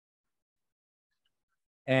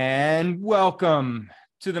And welcome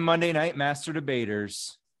to the Monday Night Master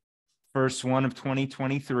Debaters. First one of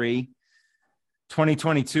 2023.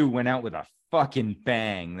 2022 went out with a fucking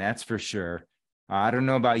bang, that's for sure. I don't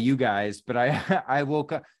know about you guys, but I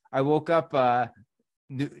woke up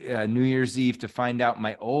New Year's Eve to find out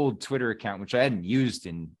my old Twitter account, which I hadn't used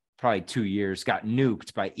in probably 2 years, got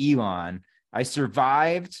nuked by Elon. I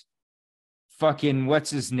survived fucking what's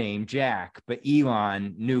his name, Jack, but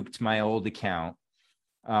Elon nuked my old account.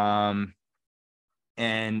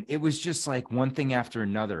 And it was just like one thing after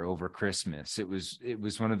another over Christmas. It was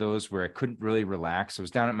one of those where I couldn't really relax. I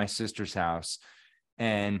was down at my sister's house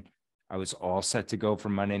and I was all set to go for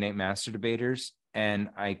Monday Night Master Debaters, and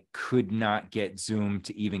I could not get Zoom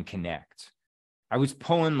to even connect. I was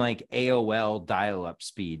pulling like AOL dial-up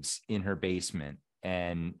speeds in her basement,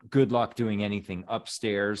 and good luck doing anything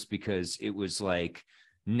upstairs because it was like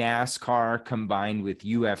NASCAR combined with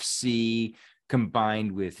UFC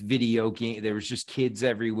combined with video game. There was just kids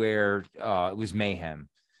everywhere. It was mayhem.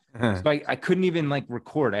 So I couldn't even like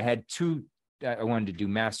record. I had I wanted to do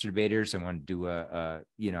Master Debaters. I wanted to do I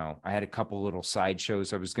had a couple little side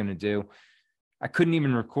shows I was going to do. I couldn't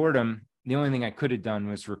even record them. The only thing I could have done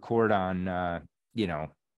was record on,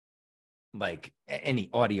 like any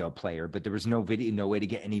audio player, but there was no video, no way to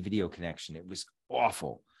get any video connection. It was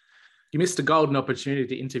awful. You missed a golden opportunity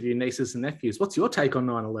to interview nieces and nephews. What's your take on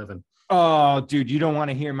 9/11? Oh, dude, you don't want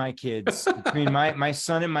to hear my kids. Between my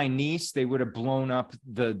son and my niece, they would have blown up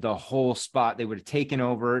the whole spot. They would have taken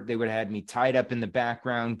over. They would have had me tied up in the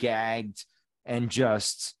background, gagged, and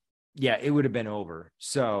just, yeah, it would have been over.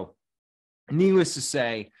 So needless to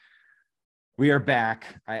say, we are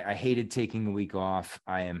back. I hated taking a week off.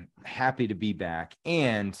 I am happy to be back.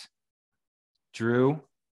 And Drew,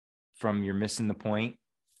 from You're Missing the Point,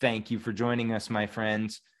 thank you for joining us, my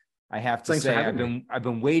friends. I have to say, I've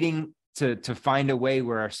been waiting to find a way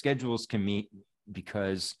where our schedules can meet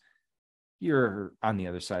because you're on the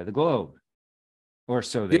other side of the globe, or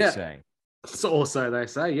so they say. So they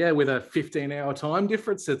say, yeah, with a 15-hour time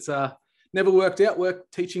difference. It's never worked out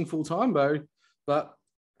teaching full time, but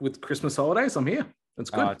with Christmas holidays, I'm here. That's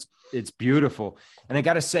good. It's beautiful. And I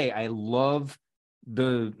got to say, I love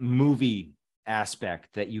the movie aspect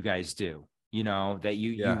that you guys do. You know, that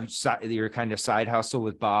you're kind of side hustle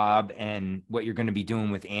with Bob and what you're going to be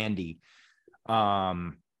doing with Andy.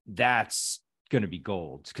 That's going to be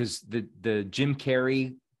gold, because the Jim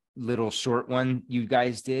Carrey little short one you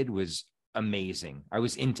guys did was amazing. I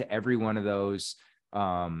was into every one of those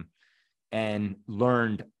and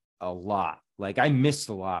learned a lot. Like I missed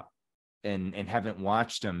a lot and haven't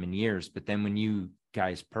watched them in years. But then when you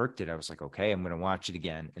guys perked it, I was like, okay, I'm going to watch it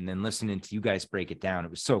again. And then listening to you guys break it down,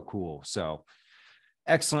 it was so cool. So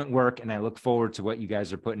excellent work. And I look forward to what you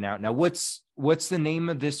guys are putting out. Now, what's the name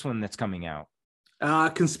of this one that's coming out?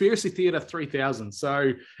 Conspiracy Theater 3000.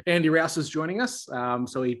 So Andy Rouse is joining us.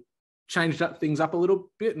 So he changed things up a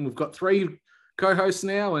little bit, and we've got 3 co-hosts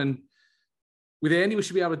now. And with Andy, we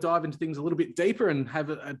should be able to dive into things a little bit deeper and have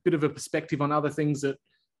a bit of a perspective on other things that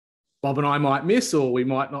Bob and I might miss or we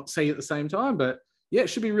might not see at the same time. But yeah, it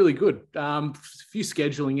should be really good. A few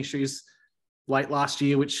scheduling issues late last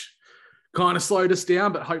year, which kind of slowed us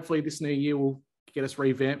down, but hopefully this new year will get us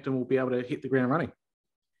revamped and we'll be able to hit the ground running.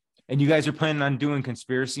 And you guys are planning on doing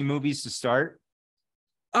conspiracy movies to start?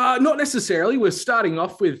 Not necessarily. We're starting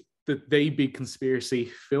off with the big conspiracy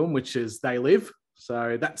film, which is They Live.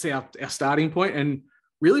 So that's our starting point. And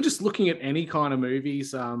really just looking at any kind of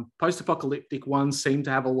movies. Post-apocalyptic ones seem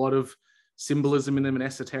to have a lot of symbolism in them and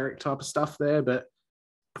esoteric type of stuff there. But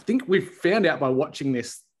I think we've found out by watching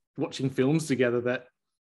films together that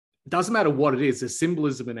it doesn't matter what it is, there's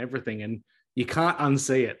symbolism in everything and you can't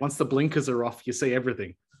unsee it. Once the blinkers are off, you see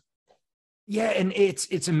everything. Yeah, and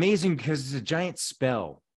it's amazing because it's a giant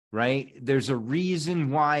spell, right? There's a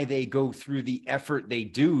reason why they go through the effort they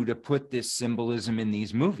do to put this symbolism in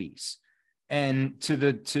these movies. And to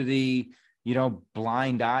the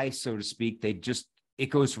blind eye, so to speak, it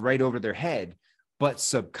goes right over their head, but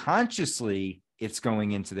subconsciously it's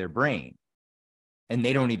going into their brain and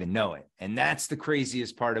they don't even know it. And that's the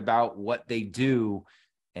craziest part about what they do.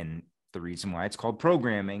 And the reason why it's called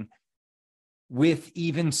programming, with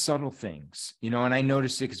even subtle things, and I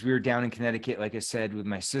noticed it because we were down in Connecticut, like I said, with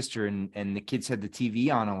my sister, and the kids had the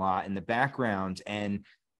TV on a lot in the background and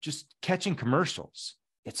just catching commercials.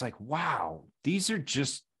 It's like, wow, these are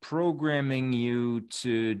just programming you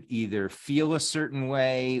to either feel a certain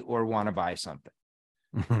way or want to buy something.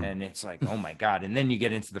 And it's like, oh my God. And then you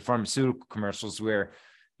get into the pharmaceutical commercials where,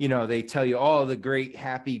 they tell you all the great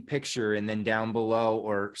happy picture, and then down below,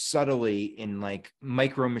 or subtly in like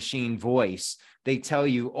micro machine voice, they tell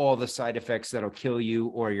you all the side effects that'll kill you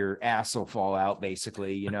or your ass will fall out,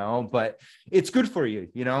 basically, but it's good for you,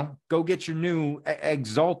 go get your new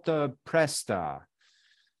Exalta Presta.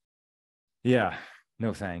 Yeah.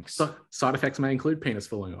 No, thanks. So side effects may include penis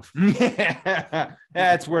falling off.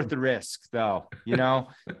 That's worth the risk, though.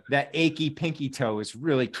 That achy pinky toe is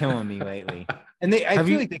really killing me lately. And I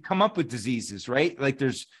feel like they come up with diseases, right? Like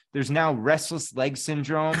there's now restless leg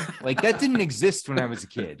syndrome. Like that didn't exist when I was a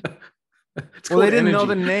kid. Well, they didn't know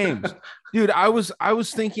the names. Dude, I was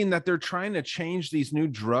thinking that they're trying to change these new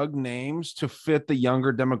drug names to fit the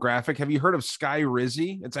younger demographic. Have you heard of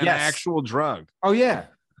Skyrizi? It's an actual drug. Oh, yeah.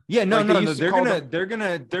 Yeah, no. They're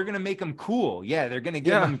gonna make them cool. Yeah, they're gonna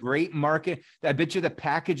give them great market. I bet you the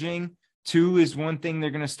packaging too is one thing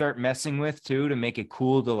they're gonna start messing with too, to make it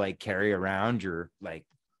cool to like carry around your like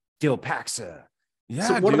Dilpaxa. Yeah.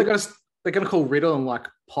 So what are they gonna? They're gonna call Ritalin like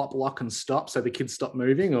pop, lock, and stop, so the kids stop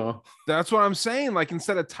moving, or? That's what I'm saying. Like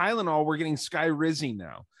instead of Tylenol, we're getting Skyrizi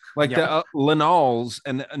now. Like the Lanols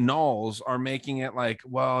and Nols are making it like,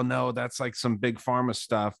 well, no, that's like some big pharma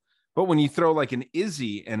stuff. But when you throw like an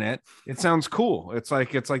Izzy in it, it sounds cool. It's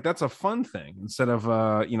like that's a fun thing instead of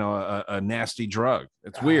a nasty drug.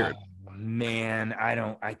 It's weird. Man,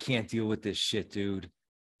 I can't deal with this shit, dude.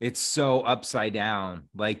 It's so upside down.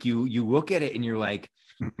 Like you look at it and you're like,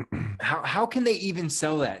 how can they even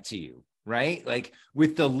sell that to you? Right? Like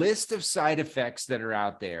with the list of side effects that are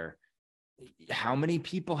out there, how many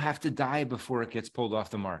people have to die before it gets pulled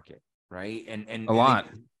off the market? Right. And a lot.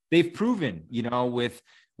 They've proven, with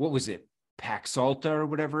what was it, Paxalta or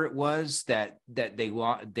whatever it was, that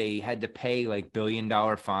they had to pay like $1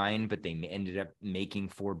 billion fine, but they ended up making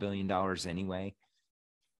 $4 billion anyway.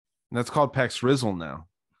 That's called Paxrizzle now.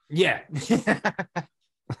 Yeah.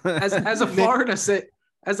 as a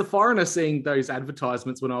foreigner seeing those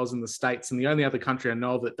advertisements when I was in the States, and the only other country I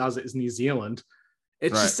know that does it is New Zealand, it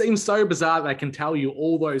just seems so bizarre that they can tell you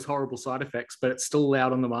all those horrible side effects, but it's still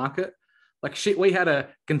allowed on the market. Like shit, we had a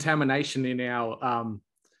contamination in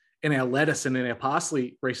our lettuce and in our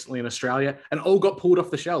parsley recently in Australia, and all got pulled off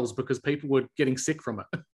the shelves because people were getting sick from it.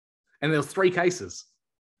 And there were 3 cases.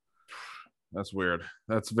 That's weird.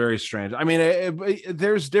 That's very strange. I mean,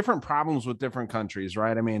 there's different problems with different countries,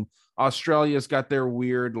 right? I mean, Australia's got their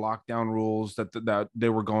weird lockdown rules that they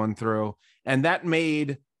were going through, and that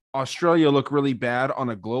made Australia look really bad on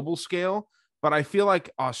a global scale. But I feel like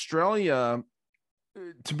Australia,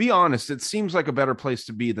 to be honest, it seems like a better place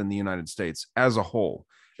to be than the United States as a whole.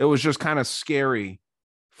 It was just kind of scary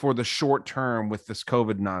for the short term with this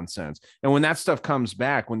COVID nonsense. And when that stuff comes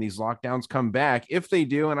back, when these lockdowns come back, if they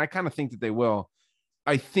do, and I kind of think that they will,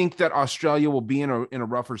 I think that Australia will be in a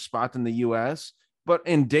rougher spot than the US. But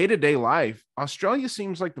in day-to-day life, Australia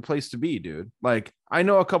seems like the place to be, dude. Like I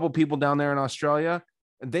know a couple people down there in Australia,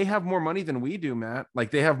 and they have more money than we do, Matt. Like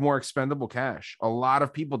they have more expendable cash. A lot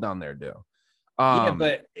of people down there do. Yeah,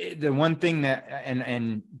 but the one thing that,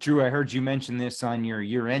 and Drew, I heard you mention this on your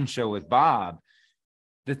year-end show with Bob.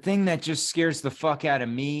 The thing that just scares the fuck out of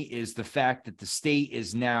me is the fact that the state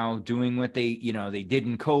is now doing what they did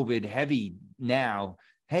in COVID heavy now.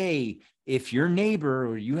 Hey, if your neighbor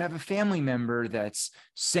or you have a family member that's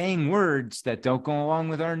saying words that don't go along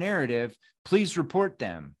with our narrative, please report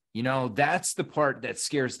them. That's the part that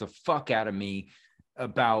scares the fuck out of me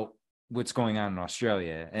about what's going on in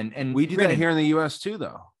Australia. And we do that here in the US too,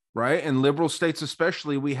 though, right? In liberal states,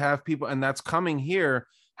 especially, we have people, and that's coming here.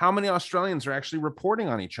 How many Australians are actually reporting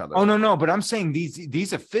on each other? Oh, no. But I'm saying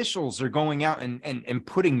these officials are going out and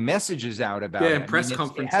putting messages out about it. Press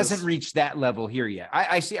conferences. It hasn't reached that level here yet.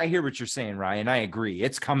 I hear what you're saying, Ryan. I agree.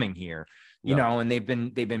 It's coming here, and they've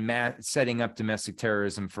been setting up domestic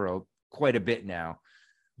terrorism for quite a bit now.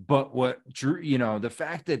 But the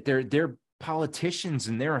fact that they're politicians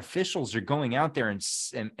and their officials are going out there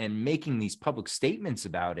and making these public statements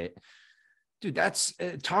about it, dude, that's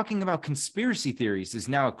talking about conspiracy theories is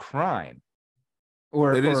now a crime,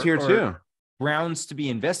 or it is here too, grounds to be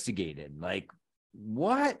investigated. Like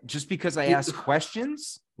what? Just because I ask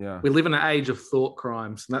questions? Yeah, we live in an age of thought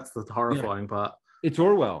crimes, and that's the horrifying part. It's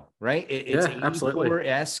Orwell, right? It's absolutely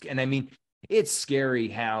Orwell-esque, and I mean, it's scary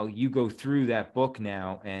how you go through that book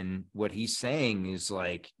now, and what he's saying is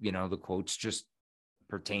like, the quotes just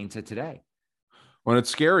pertain to today. When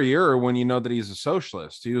it's scarier when you know that he's a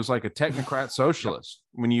socialist. He was like a technocrat socialist.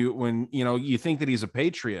 When you think that he's a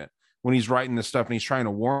patriot when he's writing this stuff and he's trying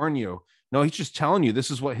to warn you. No, he's just telling you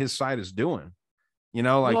this is what his side is doing.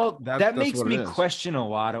 That makes me question a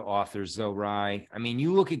lot of authors, though, Rye. I mean,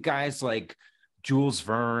 you look at guys like Jules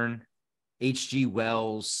Verne, H.G.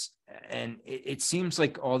 Wells. And it seems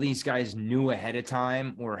like all these guys knew ahead of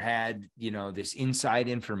time or had, this inside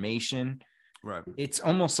information. Right. It's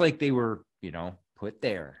almost like they were, put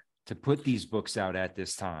there to put these books out at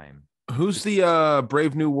this time. Who's the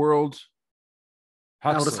Brave New World?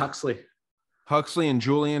 Aldous Huxley. Huxley and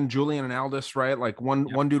Julian and Aldous, right? Like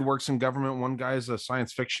one dude works in government, one guy's a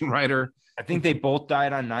science fiction writer. I think they both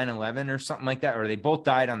died on 9/11 or something like that, or they both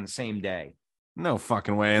died on the same day. No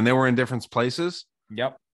fucking way. And they were in different places?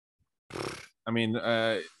 Yep. I mean,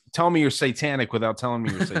 tell me you're satanic without telling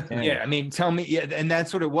me you're satanic. Yeah, I mean, tell me. Yeah, and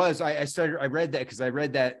that's what it was. I read that because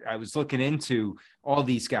I was looking into all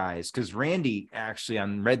these guys because Randy actually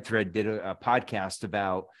on Red Thread did a podcast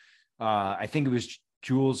about, I think it was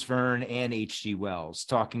Jules Verne and H.G. Wells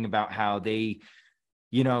talking about how they,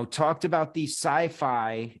 talked about these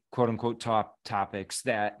sci-fi quote unquote top topics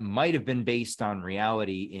that might have been based on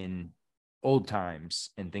reality in old times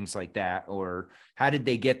and things like that, or how did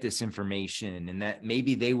they get this information, and that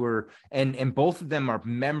maybe they were, and both of them are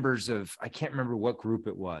members of, I can't remember what group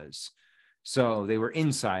it was. So they were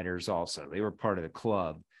insiders also. They were part of the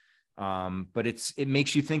club. But it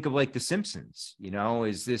makes you think of like The Simpsons,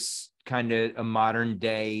 is this kind of a modern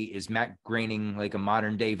day, is Matt Groening like a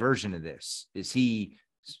modern day version of this? Is he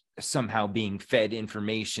somehow being fed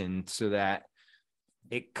information so that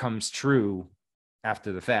it comes true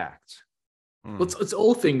after the fact? Well, it's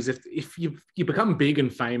all things. If you become big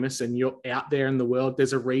and famous and you're out there in the world,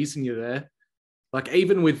 there's a reason you're there. Like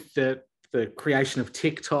even with the creation of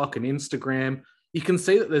TikTok and Instagram, you can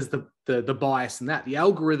see that there's the bias in that. The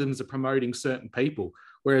algorithms are promoting certain people.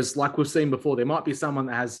 Whereas like we've seen before, there might be someone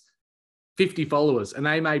that has 50 followers and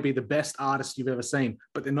they may be the best artist you've ever seen,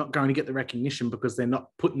 but they're not going to get the recognition because they're not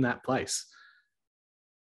put in that place.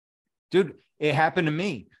 Dude, it happened to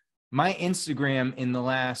me. My Instagram in the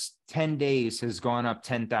last 10 days has gone up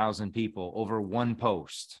 10,000 people over one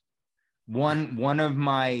post. One of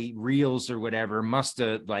my reels or whatever must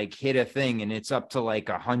have like hit a thing, and it's up to like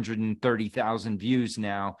 130,000 views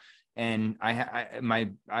now. And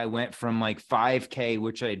I went from like 5K,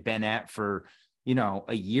 which I had been at for,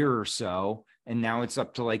 a year or so, and now it's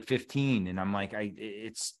up to like 15. And I'm like,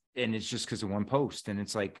 it's just because of one post. And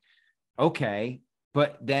it's like, okay.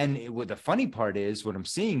 But then what the funny part is, what I'm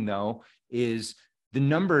seeing though, is the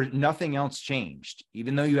number, nothing else changed.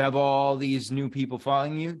 Even though you have all these new people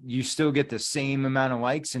following you, you still get the same amount of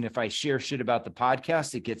likes. And if I share shit about the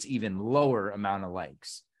podcast, it gets even lower amount of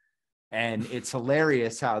likes. And it's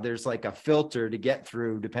hilarious how there's like a filter to get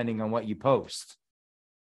through depending on what you post.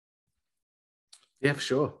 Yeah, for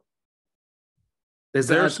sure.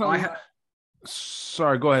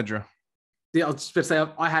 Sorry, go ahead, Drew. Yeah, I was just going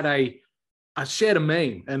to say, I shared a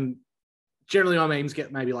meme, and generally my memes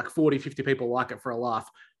get maybe like 40, 50 people like it for a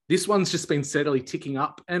laugh. This one's just been steadily ticking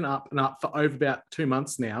up and up and up for over about 2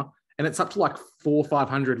 months now. And it's up to like 400 or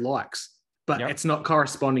 500 likes, but It's not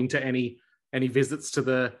corresponding to any visits to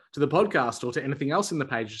the podcast or to anything else in the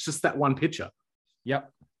page. It's just that one picture.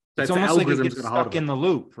 Yep. So it's almost like it gets stuck in the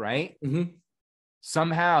loop, right? Mm-hmm.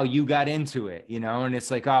 Somehow you got into it, and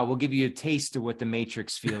it's like, oh, we'll give you a taste of what the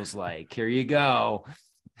Matrix feels like. Here you go.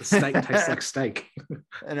 The steak tastes like steak.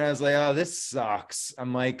 And I was like, oh, this sucks.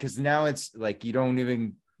 I'm like, because now it's like, you don't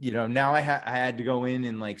even, now I had to go in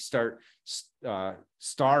and like start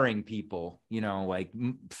starring people, like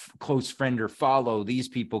close friend or follow these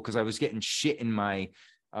people, because I was getting shit in my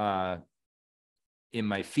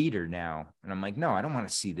feeder now. And I'm like, no, I don't want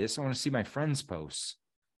to see this. I want to see my friends' posts.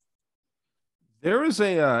 There is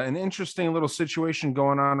an interesting little situation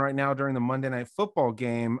going on right now during the Monday Night Football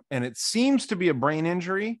game, and it seems to be a brain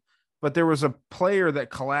injury, but there was a player that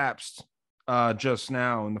collapsed just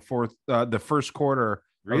now in the first quarter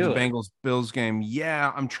of the Bengals-Bills game.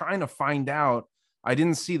 Yeah, I'm trying to find out. I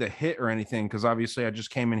didn't see the hit or anything because obviously I just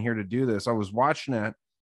came in here to do this. I was watching it,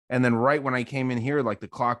 and then right when I came in here, like the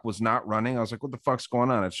clock was not running. I was like, what the fuck's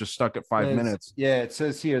going on? It's just stuck at 5 minutes. Yeah, it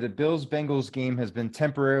says here, the Bills-Bengals game has been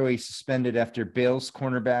temporarily suspended after Bills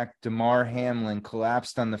cornerback Damar Hamlin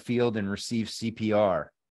collapsed on the field and received CPR.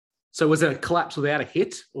 So was it a collapse without a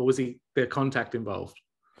hit, or was there contact involved?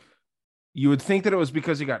 You would think that it was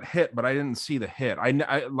because he got hit, but I didn't see the hit.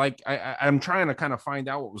 I'm trying to kind of find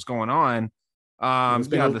out what was going on.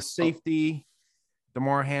 The safety...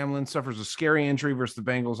 Damar Hamlin suffers a scary injury versus the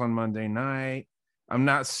Bengals on Monday night. I'm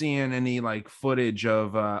not seeing any like footage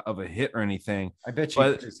of a hit or anything. I bet you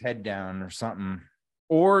put his head down or something.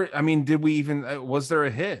 Or, I mean, was there a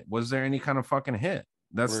hit? Was there any kind of fucking hit?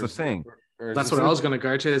 That's the thing. That's what I was going to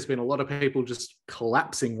go to. There's been a lot of people just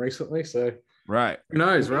collapsing recently. So, right. Who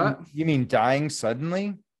knows, right? You mean dying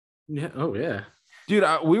suddenly? Yeah. Oh, yeah. Dude,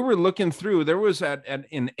 we were looking through. There was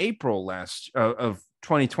in April of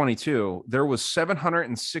 2022, there was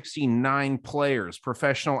 769 players,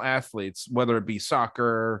 professional athletes, whether it be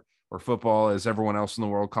soccer or football, as everyone else in the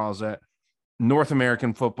world calls it, North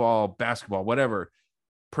American football, basketball, whatever.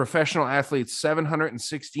 Professional athletes,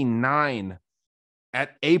 769 in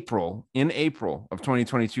April of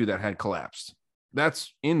 2022 that had collapsed.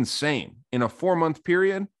 That's insane. In a 4-month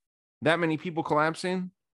period, that many people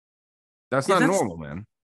collapsing. That's not normal, man.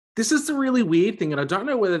 This is the really weird thing, and I don't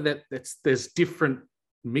know whether there's different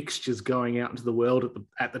mixtures going out into the world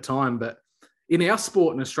at the time, but in our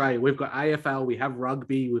sport in Australia, we've got AFL, we have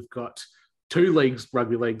rugby, we've got 2 leagues,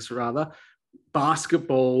 rugby leagues rather,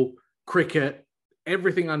 basketball, cricket,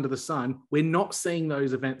 everything under the sun. We're not seeing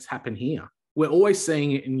those events happen here. We're always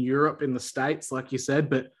seeing it in Europe, in the States, like you said,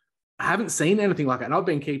 but I haven't seen anything like it, and I've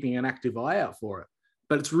been keeping an active eye out for it.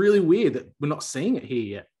 But it's really weird that we're not seeing it here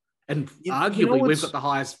yet. And arguably, we've got the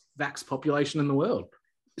highest vax population in the world.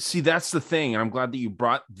 See, that's the thing. And I'm glad that you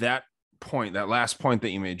brought that point, that last point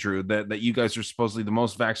that you made, Drew, that you guys are supposedly the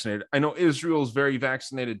most vaccinated. I know Israel is very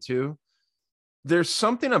vaccinated too. There's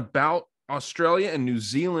something about Australia and New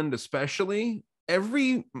Zealand, especially.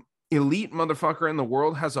 Every elite motherfucker in the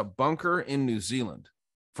world has a bunker in New Zealand,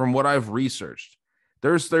 from what I've researched.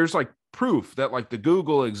 There's like proof that like the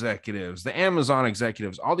Google executives, the Amazon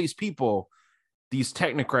executives, all these people, these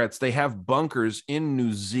technocrats, they have bunkers in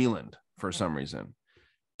New Zealand for some reason.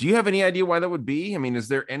 Do you have any idea why that would be? I mean, is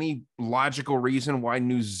there any logical reason why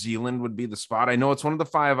New Zealand would be the spot? I know it's one of the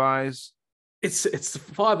Five Eyes. It's the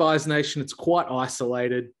Five Eyes nation. It's quite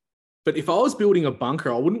isolated. But if I was building a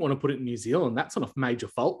bunker, I wouldn't want to put it in New Zealand. That's on a major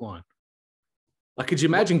fault line. Like, could you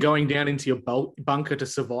imagine going down into your bunker to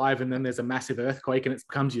survive and then there's a massive earthquake and it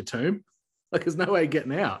becomes your tomb? Like, there's no way of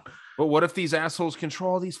getting out. But what if these assholes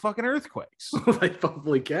control these fucking earthquakes? They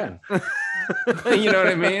probably can. You know what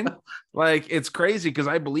I mean? Like, it's crazy because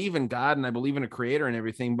I believe in God and I believe in a creator and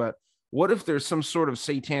everything. But what if there's some sort of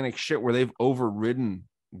satanic shit where they've overridden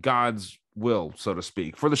God's will, so to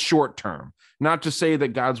speak, for the short term? Not to say that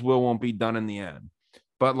God's will won't be done in the end,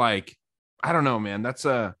 but like, I don't know, man. It's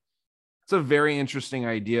a very interesting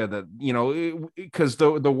idea that, you know, because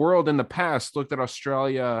the world in the past looked at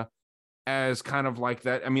Australia as kind of like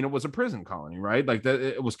that. I mean, it was a prison colony, right? Like that.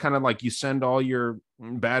 It was kind of like you send all your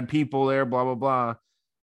bad people there, blah, blah, blah.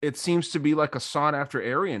 It seems to be like a sought after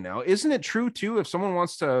area now. Isn't it true too? If someone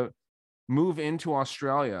wants to move into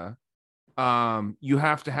Australia, you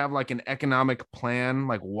have to have like an economic plan.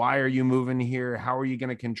 Like, why are you moving here? How are you going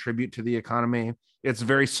to contribute to the economy? It's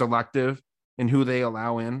very selective in who they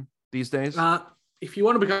allow in these days. If you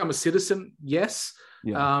want to become a citizen, yes.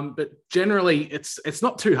 Yeah. But generally, it's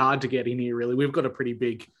not too hard to get in here, really. We've got a pretty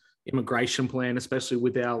big immigration plan, especially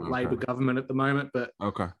with our Labor government at the moment. But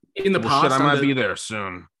in the past, I might be there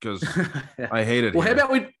soon because I hate it. Well, how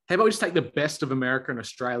about we just take the best of America and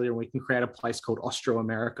Australia, and we can create a place called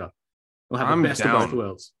Austro-America. We'll have the best of both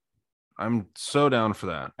worlds. I'm so down for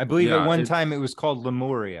that. I believe at one time it was called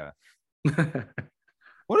Lemuria.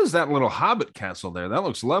 What is that little hobbit castle there? That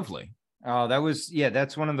looks lovely. Oh,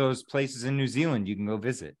 that's one of those places in New Zealand you can go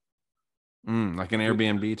visit. Like an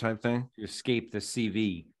Airbnb type thing? To escape the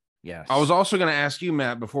CV. Yes. I was also going to ask you,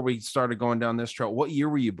 Matt, before we started going down this trail, what year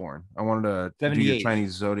were you born? I wanted to do your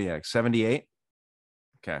Chinese zodiac. 78?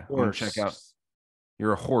 Okay. I'm going to check out.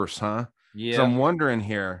 You're a horse, huh? Yeah. So I'm wondering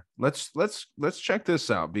here. Let's check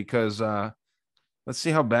this out because let's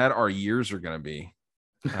see how bad our years are going to be.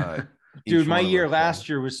 Dude, my year last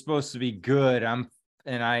year was supposed to be good. I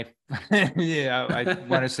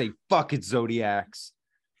want to say fuck it, zodiacs.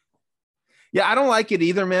 Yeah, I don't like it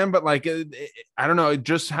either, man. But like, I don't know,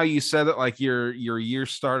 just how you said it, like your year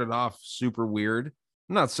started off super weird.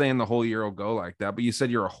 I'm not saying the whole year will go like that, but you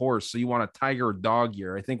said you're a horse, so you want a tiger or dog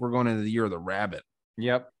year. I think we're going into the year of the rabbit.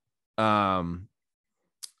 Yep.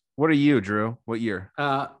 What are you, Drew? What year?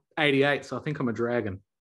 88. So I think I'm a dragon.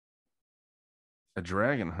 A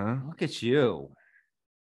dragon, huh? Look at you.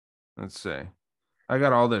 Let's see. I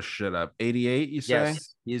got all this shit up. 88, you say?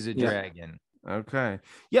 Yes, he's a dragon. Okay.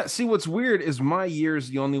 Yeah, see, what's weird is my year is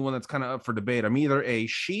the only one that's kind of up for debate. I'm either a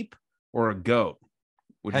sheep or a goat,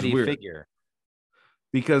 which is weird. How do you figure?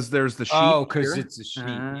 Because there's the sheep. Oh, because it's a sheep.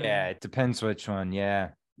 Yeah, it depends which one.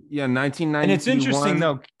 Yeah. Yeah, 1990. And it's interesting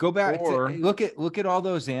though. Go back to look at all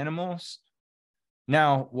those animals.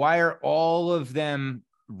 Now, why are all of them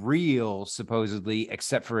real, supposedly,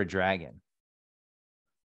 except for a dragon?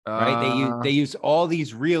 Right? They use all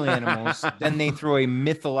these real animals, then they throw a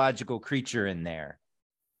mythological creature in there.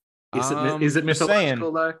 Is it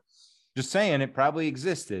mythological though? Just saying, it probably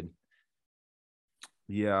existed.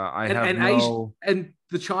 Yeah, I And, have and no. and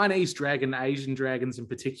the Chinese dragon, Asian dragons in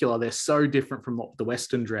particular, they're so different from what the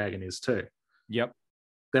Western dragon is too. Yep.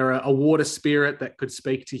 They're a water spirit that could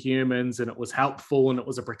speak to humans, and it was helpful, and it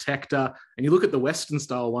was a protector. And you look at the Western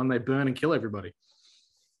style one, they burn and kill everybody.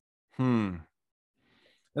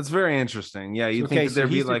 That's very interesting. Yeah, you think Okay, that so there'd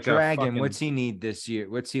be he's a like a dragon. fucking What's he need this year?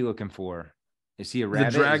 What's he looking for? Is he a the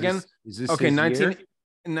rabbit? dragon? Is this Okay, his year?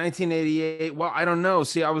 1988. Well, I don't know.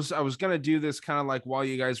 See, I was gonna do this kind of like while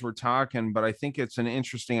you guys were talking, but I think it's an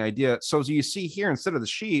interesting idea. So you see here, instead of the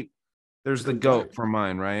sheep, there's the goat for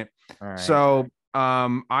mine, right? All right. So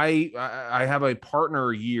I have a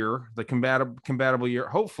partner year, the compatible year.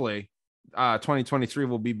 Hopefully, 2023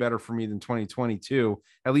 will be better for me than 2022,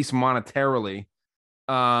 at least monetarily.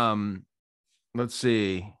 Um, let's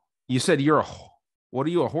see. You said what are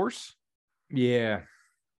you, a horse? Yeah.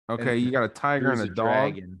 Okay, And you got a tiger and here's a a dog,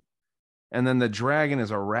 dragon. and then the dragon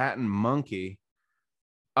is a rat and monkey.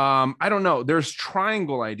 I don't know. There's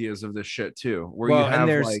triangle ideas of this shit too, where you Well, and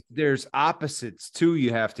have like there's opposites too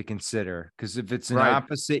you have to consider, because if it's an right,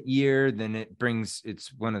 opposite year, then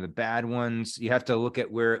it's one of the bad ones. You have to look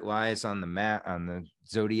at where it lies on the map, on the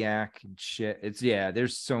zodiac and shit.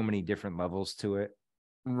 There's so many different levels to it.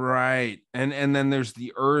 right, and then there's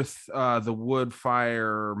the earth, the wood,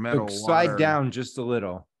 fire, So metal, slide water. down just a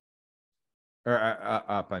little, or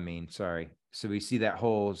up. I mean, sorry. So we see that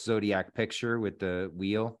whole zodiac picture with the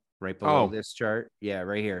wheel right below Oh, this chart. Yeah,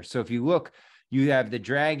 right here. So if you look, you have the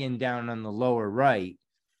dragon down on the lower right,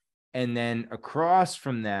 and then across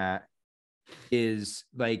from that is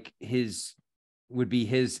like would be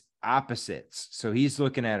his opposites. So he's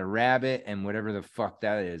looking at a rabbit and whatever the fuck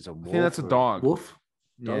that is, a I wolf. think that's a dog. Wolf.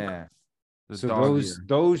 Dog. Yeah. The So dog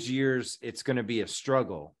those years, it's going to be a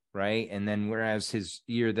struggle, right? And then whereas his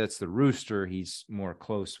year, that's the rooster, he's more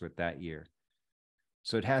close with that year.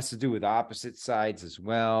 So it has to do with opposite sides as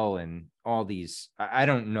well, and all these. I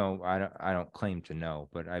don't know. I don't claim to know,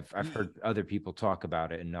 but I've heard other people talk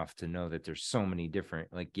about it enough to know that there's so many different,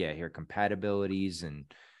 like, here compatibilities and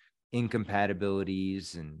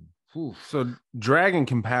incompatibilities and. So dragon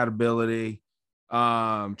compatibility,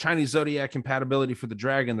 Chinese zodiac compatibility for the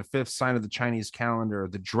dragon, the fifth sign of the Chinese calendar.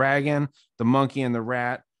 The dragon, the monkey, and the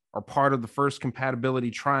rat are part of the first compatibility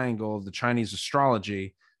triangle of the Chinese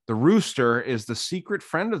astrology. The rooster is the secret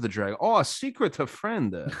friend of the dragon. Oh, a secret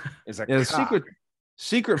friend. Is a Yeah, cock.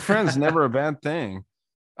 secret friend's never a bad thing.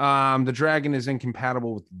 The dragon is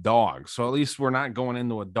incompatible with dogs, so at least we're not going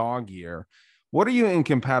into a dog year. What are you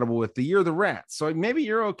incompatible with? The year of the rat. So maybe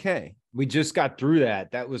you're okay. We just got through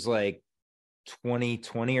that. That was like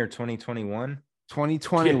 2020 or 2021.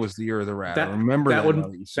 2020 Yeah. was the year of the rat. I remember that that. now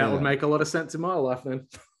would you say that would make a lot of sense in my life then.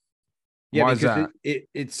 Yeah, Why is because that? it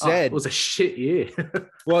Oh, said it was a shit year.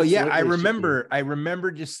 well, yeah, Absolutely I a shit year. remember. I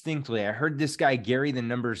remember distinctly. I heard this guy, Gary the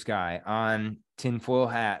Numbers guy, on Tinfoil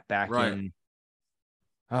Hat back Right. in,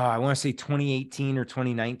 I want to say 2018 or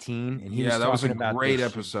 2019. And he was that was a talking about great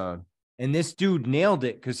this. episode. And this dude nailed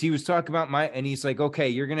it, because he was talking about and he's like, okay,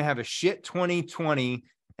 you're going to have a shit 2020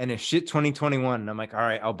 and a shit 2021. And I'm like, all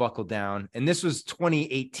right, I'll buckle down. And this was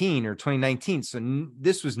 2018 or 2019. So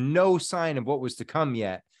this was no sign of what was to come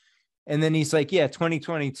yet. And then he's like, yeah,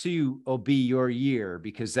 2022 will be your year,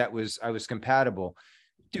 because I was compatible.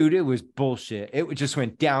 Dude, it was bullshit. It just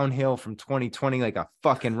went downhill from 2020 like a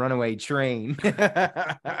fucking runaway train.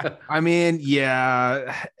 I mean,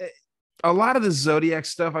 yeah, a lot of the zodiac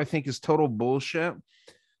stuff I think is total bullshit,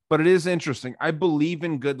 but it is interesting. I believe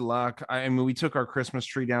in good luck. I mean, we took our Christmas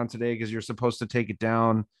tree down today because you're supposed to take it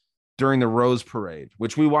down during the Rose Parade,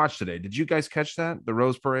 which we watched today. Did you guys catch that? The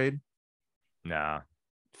Rose Parade? Nah.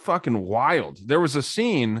 Fucking wild. There was a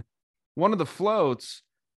scene, one of the floats,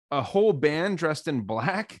 a whole band dressed in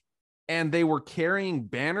black, and they were carrying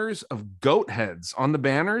banners of goat heads on the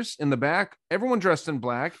banners in the back, everyone dressed in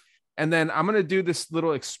black. And then I'm going to do this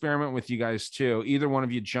little experiment with you guys too. Either one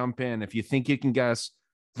of you jump in if you think you can guess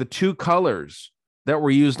the two colors that were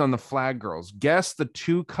used on the flag girls. Guess the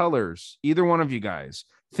two colors. Either one of you guys.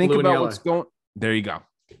 Think Blue and about yellow. what's going. There you go.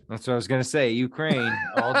 That's what I was going to say. Ukraine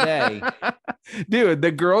all day. Dude,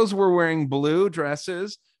 the girls were wearing blue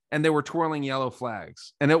dresses and they were twirling yellow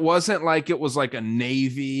flags. And it wasn't like it was like a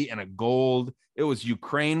navy and a gold. It was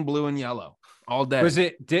Ukraine blue and yellow all day. Was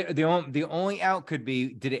it the only out could be,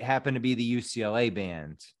 did it happen to be the UCLA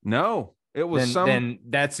band? No, it was then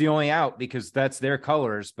that's the only out, because that's their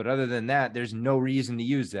colors. But other than that, there's no reason to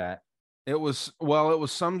use that. It was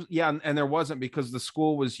some, yeah. And there wasn't, because the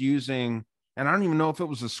school was using, and I don't even know if it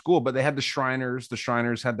was a school, but they had the Shriners. The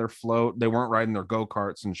Shriners had their float. They weren't riding their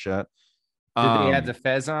go-karts and shit. Did they have the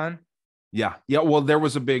fez on? Yeah. Yeah. Well, there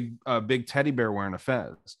was a big teddy bear wearing a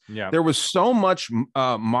fez. Yeah. There was so much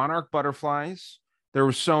monarch butterflies. There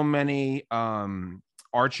were so many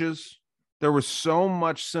arches. There was so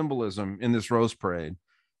much symbolism in this Rose Parade.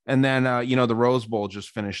 And then, the Rose Bowl just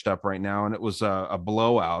finished up right now, and it was a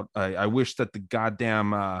blowout. I wish that the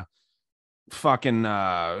goddamn fucking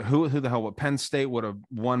who the hell, what, Penn State would have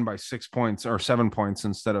won by 6 points or 7 points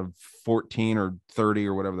instead of 14 or 30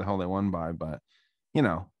 or whatever the hell they won by. But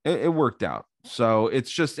it worked out. So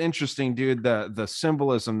it's just interesting, dude, the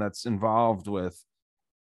symbolism that's involved with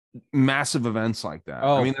massive events like that.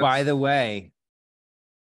 Oh, I mean, by the way,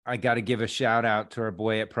 I got to give a shout out to our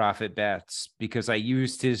boy at Profit Bets, because I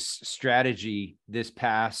used his strategy this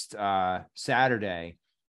past Saturday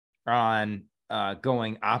on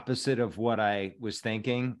going opposite of what I was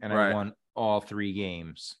thinking, and I won all 3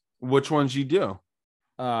 games. Which ones you do?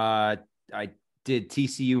 I did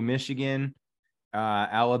TCU, Michigan,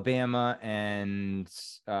 Alabama, and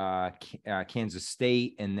Kansas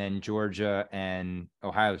State, and then Georgia and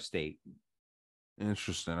Ohio State.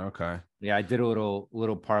 Interesting. Okay. Yeah, I did a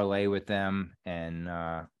little parlay with them, and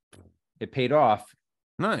it paid off.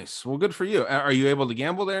 Nice. Well, good for you. Are you able to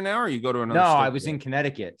gamble there now, or you go to another? No, I was in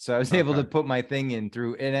Connecticut, so I was able to put my thing in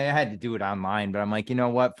through, and I had to do it online. But I'm like, you know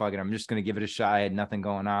what? Fuck it. I'm just gonna give it a shot. I had nothing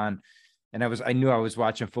going on, and I knew I was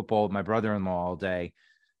watching football with my brother-in-law all day.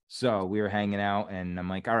 So we were hanging out, and I'm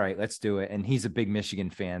like, all right, let's do it. And he's a big Michigan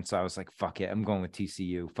fan. So I was like, fuck it. I'm going with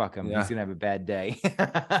TCU. Fuck him. Yeah. He's going to have a bad day.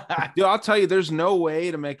 Dude, I'll tell you, there's no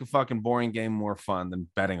way to make a fucking boring game more fun than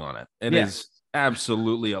betting on it. It is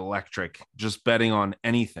absolutely electric. Just betting on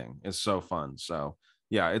anything is so fun. So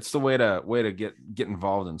yeah, it's the way to get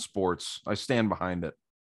involved in sports. I stand behind it.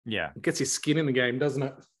 Yeah. It gets your skin in the game, doesn't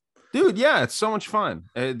it? Dude, yeah, it's so much fun.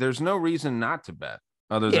 There's no reason not to bet.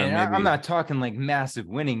 Other than maybe... I'm not talking like massive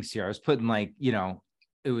winnings here. I was putting like,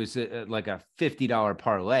 it was like a $50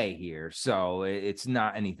 parlay here. So it's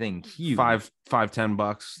not anything huge.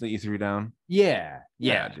 $5-10 that you threw down. Yeah,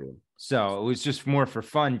 dude. So it was just more for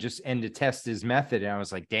fun, and to test his method. And I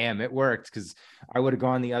was like, damn, it worked, because I would have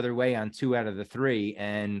gone the other way on 2 out of the 3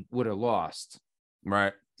 and would have lost.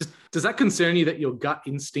 Right. Does that concern you that your gut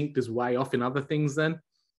instinct is way off in other things then?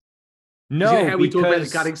 No,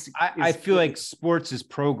 because I feel like sports is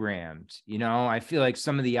programmed. I feel like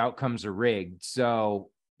some of the outcomes are rigged.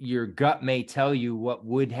 So your gut may tell you what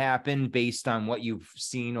would happen based on what you've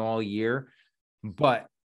seen all year. But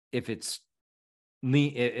if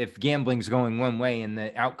gambling's going one way and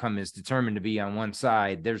the outcome is determined to be on one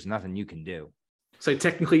side, there's nothing you can do. So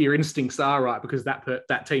technically your instincts are right, because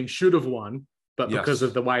that team should have won, but because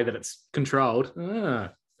of the way that it's controlled.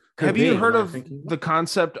 Have you heard of the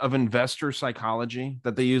concept of investor psychology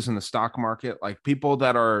that they use in the stock market? Like people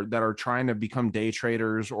that are trying to become day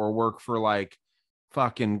traders or work for like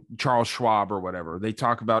fucking Charles Schwab or whatever. They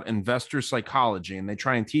talk about investor psychology, and they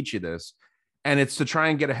try and teach you this. And it's to try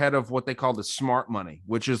and get ahead of what they call the smart money,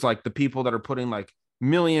 which is like the people that are putting like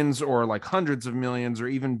millions or like hundreds of millions or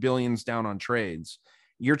even billions down on trades.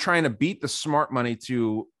 You're trying to beat the smart money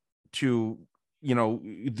to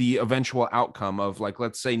the eventual outcome of, like,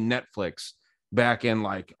 let's say Netflix back in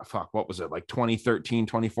like, what was it? Like 2013,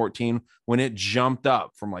 2014, when it jumped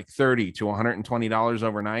up from like $30 to $120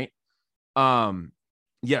 overnight.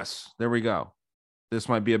 Yes, there we go. This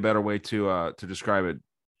might be a better way to describe it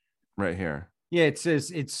right here. Yeah, it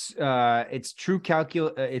says it's true.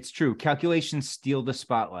 It's true. Calculations steal the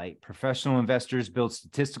spotlight. Professional investors build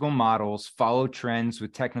statistical models, follow trends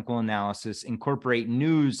with technical analysis, incorporate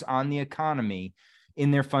news on the economy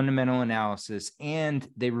in their fundamental analysis, and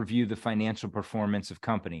they review the financial performance of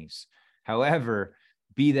companies. However,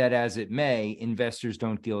 be that as it may, investors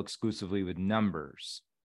don't deal exclusively with numbers.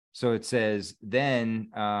 So it says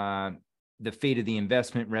then the fate of the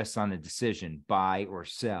investment rests on a decision, buy or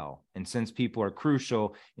sell. And since people are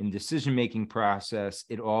crucial in decision-making process,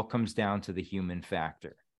 it all comes down to the human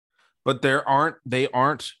factor. But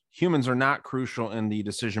humans are not crucial in the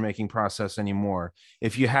decision-making process anymore.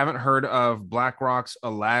 If you haven't heard of BlackRock's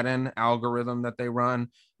Aladdin algorithm that they run,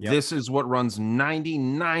 This is what runs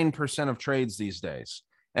 99% of trades these days.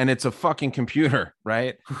 And it's a fucking computer,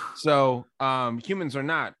 right? So humans are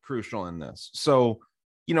not crucial in this. So,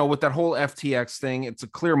 with that whole FTX thing, it's a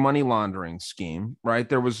clear money laundering scheme, right?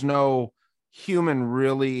 There was no human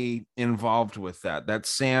really involved with that. That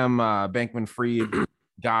Sam Bankman-Fried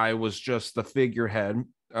guy was just the figurehead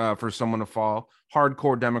for someone to fall.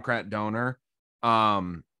 Hardcore Democrat donor.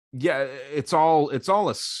 It's all a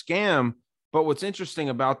scam. But what's interesting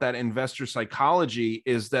about that investor psychology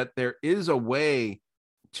is that there is a way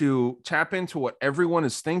to tap into what everyone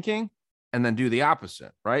is thinking and then do the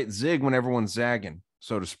opposite, right? Zig when everyone's zagging,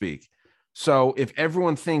 so to speak. So if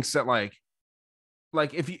everyone thinks that like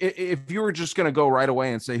if you were just going to go right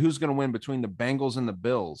away and say who's going to win between the Bengals and the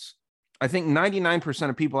Bills, I think 99%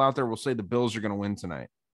 of people out there will say the Bills are going to win tonight.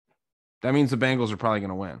 That means the Bengals are probably going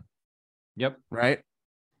to win. Yep. Right.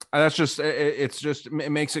 That's just,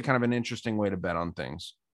 it makes it kind of an interesting way to bet on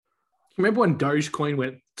things. Remember when Dogecoin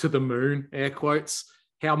went to the moon, air quotes,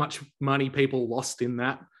 how much money people lost in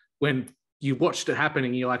that? When you watched it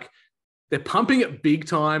happening, you're like, they're pumping it big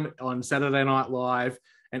time on Saturday Night Live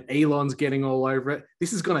and Elon's getting all over it.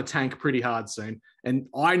 This is going to tank pretty hard soon. And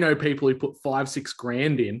I know people who put 5-6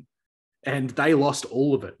 grand in and they lost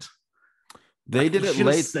all of it. They did it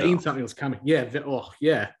late. Seen something was coming. Yeah.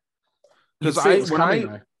 Yeah. Because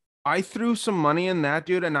I threw some money in that,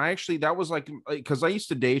 dude. And that was because I used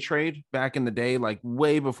to day trade back in the day, like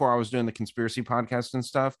way before I was doing the conspiracy podcast and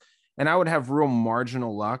stuff. And I would have real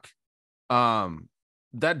marginal luck.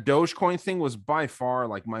 That Dogecoin thing was by far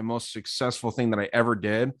like my most successful thing that I ever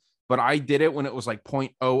did. But I did it when it was like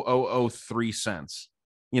 0.0003 cents.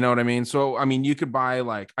 You know what I mean? So, I mean, you could buy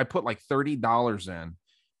I put like $30 in,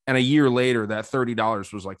 and a year later, that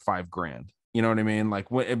 $30 was like $5,000. You know what I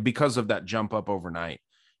mean? Because of that jump up overnight.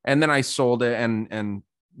 And then I sold it, and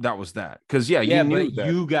that was that. Because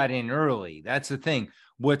you got in early. That's the thing.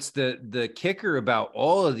 What's the kicker about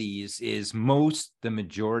all of these is the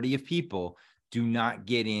majority of people do not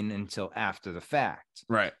get in until after the fact.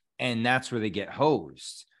 Right. And that's where they get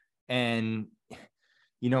hosed. And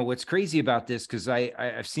what's crazy about this, because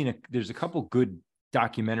I've seen there's a couple good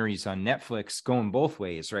documentaries on Netflix going both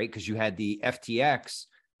ways, right? Because you had the FTX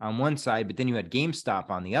on one side, but then you had GameStop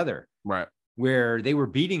on the other. Right. Where they were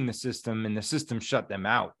beating the system and the system shut them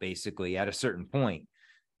out basically at a certain point.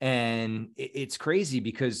 And it's crazy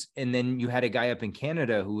because, and then you had a guy up in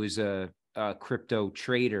Canada who was a crypto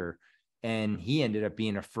trader, and he ended up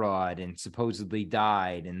being a fraud and supposedly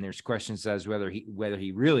died. And there's questions as whether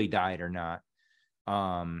he really died or not.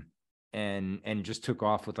 And just took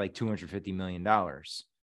off with like $250 million.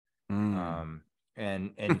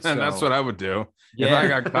 And so, that's what I would do. Yeah. If I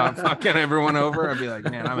got caught fucking everyone over, I'd be like,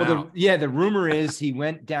 man, I'm out. The rumor is he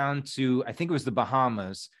went down to, I think it was the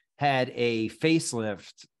Bahamas, had a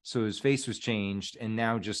facelift. So his face was changed and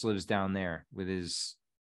now just lives down there with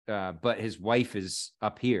but his wife is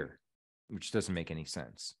up here, which doesn't make any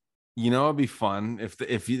sense. It'd be fun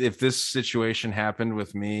if this situation happened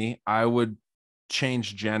with me. I would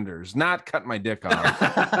change genders, not cut my dick off,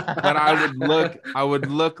 but I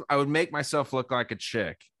would make myself look like a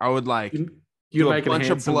chick. I would do a bunch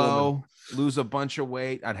of blow, lose a bunch of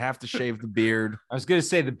weight. I'd have to shave the beard. I was gonna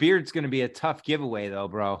say the beard's gonna be a tough giveaway though,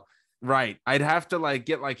 bro. Right. I'd have to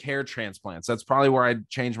get hair transplants. That's probably where I'd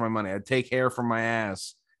change my money. I'd take hair from my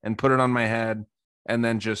ass and put it on my head and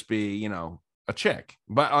then just be, a chick.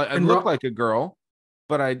 But I'd look like a girl,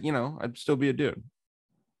 but I'd still be a dude.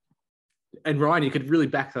 And Ryan, you could really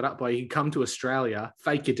back that up by you come to Australia,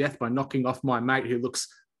 fake your death by knocking off my mate who looks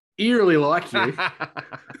eerily like you.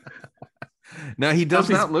 No, he does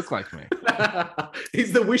not look like me.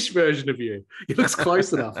 He's the Wish version of you. He looks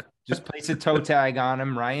close enough. Just place a toe tag on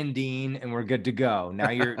him, Ryan Dean, and we're good to go. Now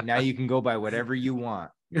you can go by whatever you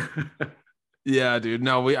want. Yeah, dude.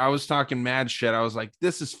 No, I was talking mad shit. I was like,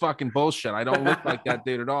 this is fucking bullshit. I don't look like that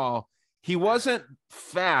dude at all. He wasn't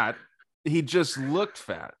fat. He just looked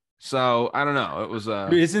fat. So I don't know. It was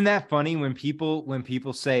Isn't that funny when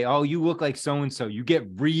people say, "Oh, you look like so and so," you get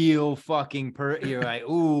real fucking you're like,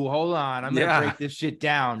 "Ooh, hold on, I'm gonna break this shit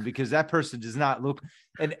down because that person does not look."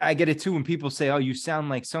 And I get it too when people say, "Oh, you sound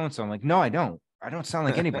like so and so." I'm like, "No, I don't. I don't sound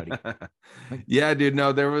like anybody." Yeah, dude.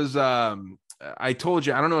 No, there was. I told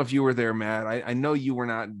you. I don't know if you were there, Matt. I know you were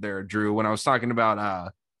not there, Drew. When I was talking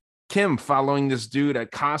about Kim following this dude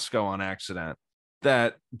at Costco on accident.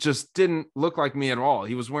 That just didn't look like me at all.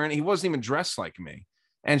 He wasn't even dressed like me.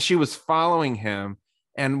 And she was following him.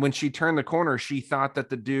 And when she turned the corner, she thought that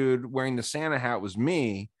the dude wearing the Santa hat was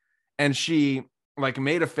me. And she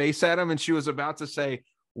made a face at him and she was about to say,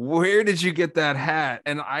 "Where did you get that hat?"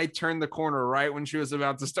 And I turned the corner right when she was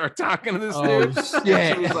about to start talking to this dude.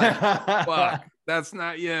 Yeah. She was like, "Fuck, that's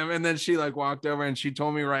not him." And then she walked over and she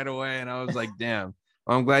told me right away. And I was like, damn.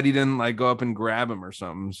 I'm glad he didn't go up and grab him or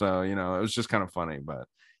something. So, it was just kind of funny, but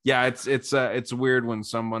yeah, it's weird when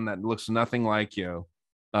someone that looks nothing like you,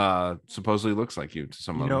 supposedly looks like you to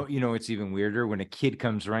someone. It's even weirder when a kid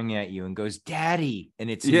comes running at you and goes, "Daddy," and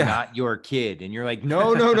it's not your kid. And you're like,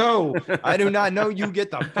 no, I do not know you. Get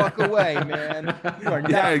the fuck away, man. You are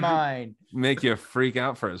not mine. Make you freak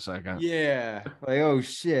out for a second. Yeah. Oh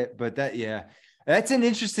shit. But that's an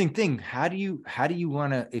interesting thing. How do you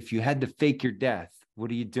want to, if you had to fake your death, what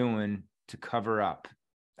are you doing to cover up?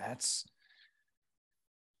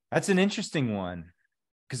 That's an interesting one.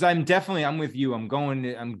 Because I'm with you. I'm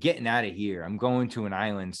getting out of here. I'm going to an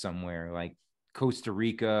island somewhere like Costa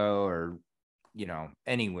Rica or,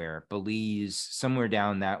 anywhere, Belize, somewhere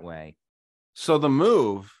down that way. So the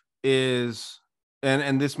move is,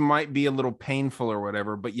 and this might be a little painful or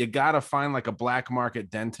whatever, but you got to find like a black market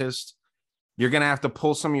dentist. You're going to have to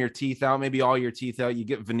pull some of your teeth out, maybe all your teeth out. You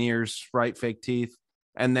get veneers, right? Fake teeth.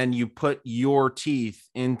 And then you put your teeth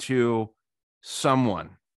into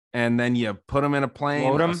someone. And then you put them in a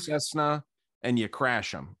plane, a Cessna, and you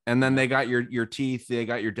crash them. And then they got your teeth, they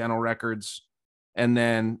got your dental records, and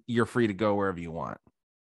then you're free to go wherever you want.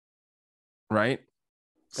 Right?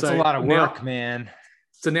 That's a lot of work, man.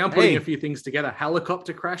 So now I'm putting a few things together.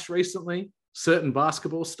 Helicopter crash recently, certain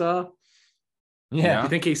basketball star. Yeah. You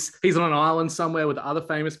think he's on an island somewhere with other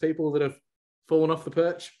famous people that have fallen off the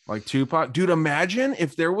perch? Like Tupac. Dude, imagine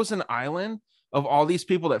if there was an island of all these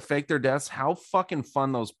people that fake their deaths, how fucking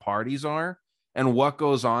fun those parties are and what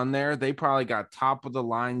goes on there. They probably got top of the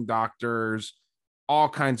line doctors, all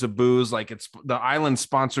kinds of booze. Like it's the island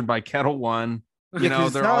sponsored by Kettle One.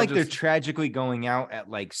 It's not like they're tragically going out at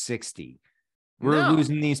like 60. We're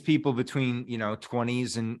losing these people between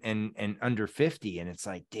 20s and under 50. And it's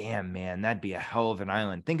like, damn, man, that'd be a hell of an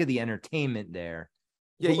island. Think of the entertainment there.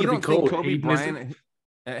 Yeah, you don't think Kobe Bryant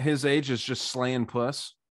at his age is just slaying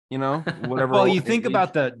puss? Whatever. Well, you think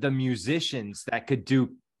about the musicians that could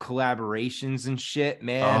do collaborations and shit,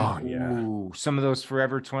 man. Oh yeah. Ooh, some of those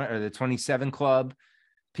Forever 20 or the 27 Club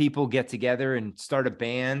people get together and start a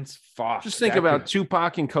band. Fuck. Just think about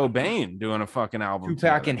Tupac and Cobain doing a fucking album.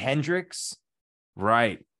 Tupac and Hendrix.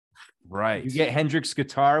 Right. You get Hendrix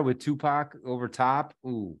guitar with Tupac over top.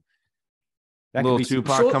 Ooh. That little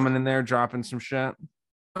Tupac coming in there, dropping some shit.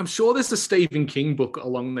 I'm sure there's a Stephen King book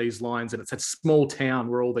along these lines, and it's a small town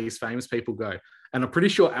where all these famous people go. And I'm pretty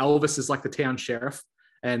sure Elvis is like the town sheriff,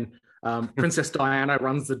 and Princess Diana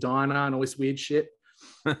runs the diner and all this weird shit.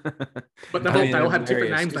 But they all have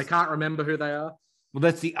different names. They can't remember who they are. Well,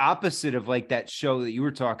 that's the opposite of like that show that you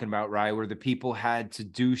were talking about, Rye, where the people had to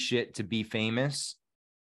do shit to be famous.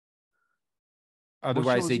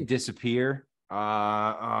 Otherwise, they disappear.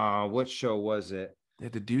 What show was it? They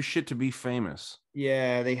had to do shit to be famous.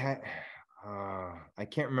 Yeah, they had. I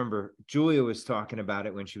can't remember. Julia was talking about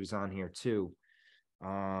it when she was on here too.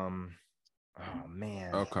 Oh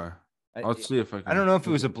man. Okay. I'll see if I can. I don't know if it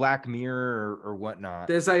was a Black Mirror or whatnot.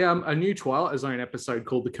 There's a new Twilight Zone episode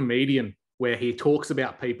called The Comedian, where he talks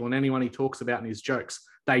about people, and anyone he talks about in his jokes,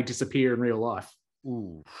 they disappear in real life.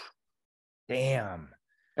 Ooh. Damn.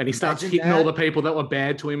 And he starts hitting all the people that were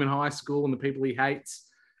bad to him in high school and the people he hates.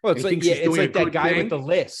 Well, it's like that guy with the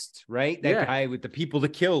list, right? That guy with the people to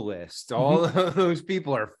kill list. All of those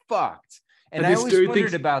people are fucked. And I always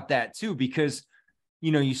wondered about that too, because,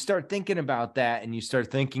 you start thinking about that and you start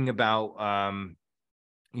thinking about,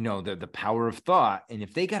 the power of thought. And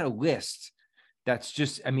if they got a list, that's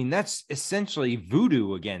essentially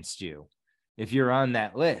voodoo against you if you're on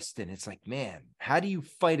that list. And it's like, man, how do you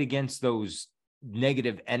fight against those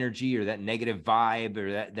negative energy or that negative vibe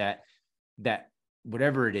or that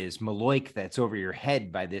whatever it is, Maloik that's over your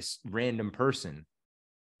head by this random person.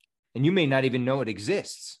 And you may not even know it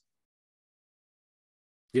exists.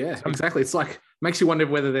 Yeah, exactly. It's like, makes you wonder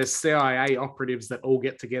whether there's CIA operatives that all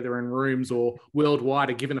get together in rooms or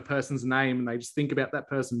worldwide are given a person's name and they just think about that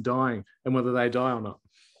person dying and whether they die or not.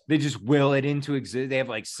 They just will it into existence. They have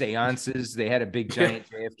like seances. They had a big giant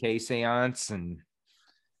JFK seance and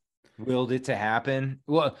willed it to happen.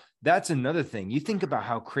 Well, that's another thing. You think about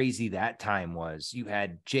how crazy that time was. You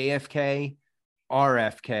had JFK,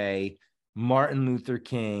 RFK, Martin Luther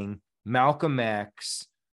King, Malcolm X,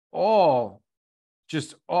 all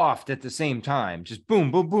just offed at the same time. Just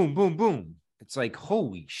boom, boom, boom, boom, boom. It's like,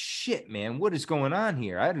 holy shit, man, what is going on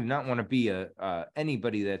here? I do not want to be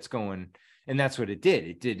anybody that's going, and that's what it did.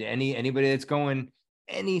 It did anybody that's going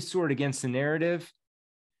any sort against the narrative.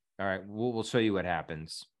 All right, we'll show you what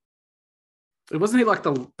happens. It wasn't he like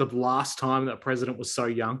the last time that president was so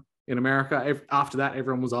young in America? After that,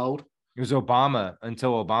 everyone was old. It was Obama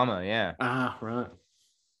until Obama, yeah. Ah, right.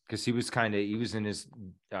 Because he was in his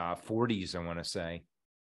 40s, I want to say,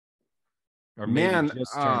 or maybe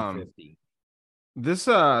just turned 50.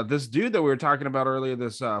 This dude that we were talking about earlier,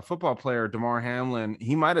 this football player, Damar Hamlin,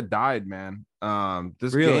 he might have died, man.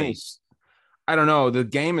 This game, I don't know. The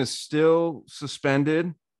game is still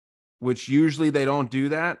suspended, which usually they don't do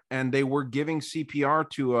that, and they were giving CPR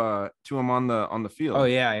to him on the field. Oh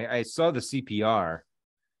yeah, I saw the CPR.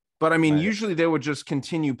 But I mean, usually they would just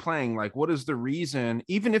continue playing. Like, what is the reason?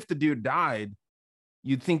 Even if the dude died,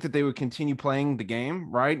 you'd think that they would continue playing the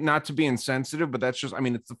game, right? Not to be insensitive, but that's just, I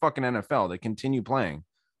mean, it's the fucking NFL. They continue playing.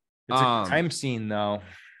 It's a Um, crime scene, though.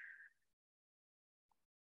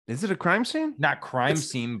 Is it a crime scene? Not crime It's-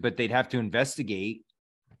 scene, but they'd have to investigate,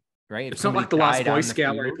 right? If It's not somebody like the last died Boy on the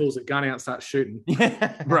Scout where he field. pulls a gun out and starts shooting.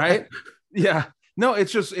 Yeah. Right? Yeah. No,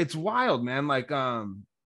 it's wild, man. Like,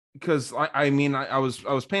 because I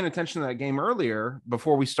was paying attention to that game earlier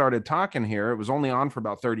before we started talking here. It was only on for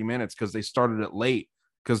about 30 minutes because they started it late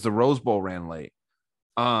because the Rose Bowl ran late.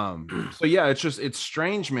 So yeah, it's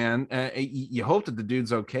strange, man. You hope that the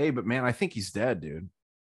dude's okay, but man, I think he's dead, dude.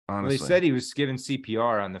 Well, Honestly. they said he was given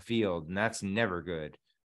CPR on the field, and that's never good.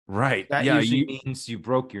 Right. That Yeah, usually means you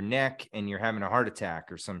broke your neck and you're having a heart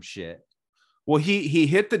attack or some shit. well, he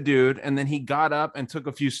hit the dude and then he got up and took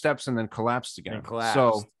a few steps and then collapsed again. And collapsed.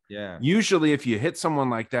 So yeah. usually if you hit someone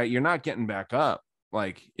like that, you're not getting back up.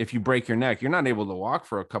 Like if you break your neck, you're not able to walk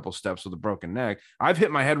for a couple steps with a broken neck. I've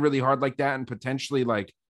hit my head really hard like that and potentially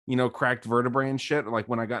like, cracked vertebrae and shit. Like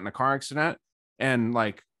when I got in a car accident and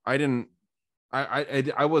like,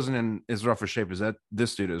 I wasn't in as rough a shape as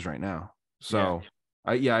this dude is right now. So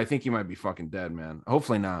I think he might be fucking dead, man.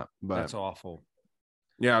 Hopefully not, but That's awful.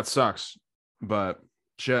 yeah, it sucks. But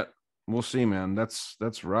shit, we'll see, man. That's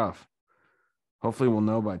rough. Hopefully we'll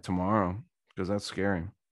know by tomorrow because that's scary.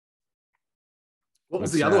 What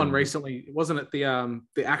was That's the other sad, one man. recently? Wasn't it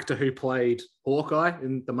the actor who played Hawkeye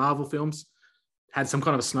in the Marvel films had some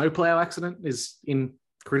kind of a snowplow accident, is in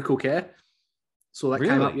critical care? So that came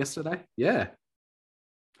Really? up yesterday. Yeah.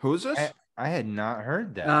 Who is this? I had not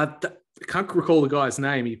heard that. I can't recall the guy's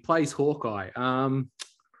name. He plays Hawkeye. Renner.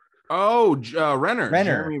 Renner.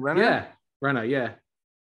 Jeremy Renner. Yeah. Renner, yeah.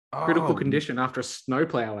 Critical Oh, condition after a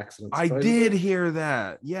snowplow accident. I supposedly. did hear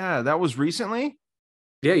that. Yeah, that was recently.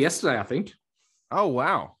 Yeah, yesterday, I think. Oh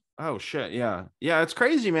wow. Oh shit. Yeah. Yeah, it's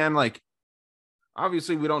crazy, man. Like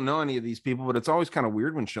obviously we don't know any of these people, but it's always kind of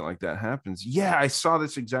weird when shit like that happens. Yeah, I saw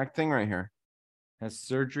this exact thing right here. Has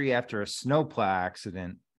surgery after a snowplow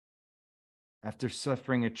accident. After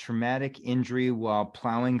suffering a traumatic injury while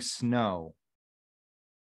plowing snow.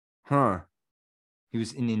 Huh. He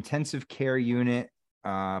was in intensive care unit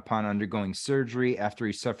upon undergoing surgery after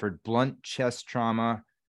he suffered blunt chest trauma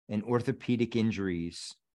and orthopedic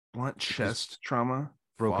injuries, Blunt chest trauma.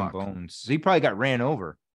 broken Fuck. bones. So he probably got ran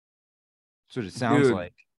over. That's what it sounds Dude.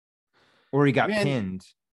 like. Or he got Man, pinned.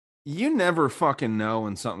 You never fucking know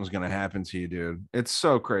when something's gonna happen to you, dude. It's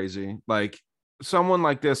so crazy. Like someone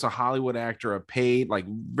like this, a Hollywood actor, a paid, like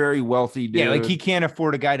very wealthy dude. Yeah, like he can't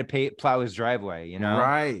afford a guy to plow his driveway, you know?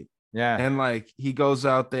 right. Yeah. And like he goes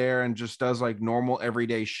out there and just does like normal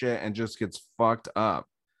everyday shit and just gets fucked up.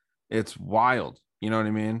 It's wild. You know what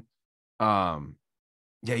I mean?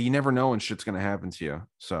 Yeah, you never know when shit's gonna happen to you.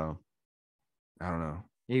 So I don't know.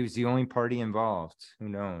 He was the only party involved. Who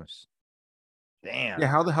knows? Damn. Yeah,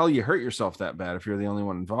 how the hell you hurt yourself that bad if you're the only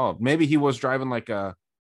one involved? Maybe he was driving like a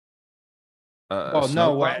Well, no,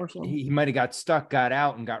 snowplow or something? he might have got stuck, got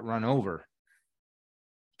out, and got run over.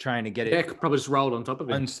 Trying to get Yeah, it probably just rolled on top of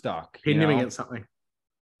it. unstuck. Pinned you him know? against something.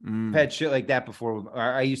 Mm. I've had shit like that before.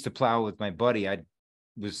 I used to plow with my buddy. I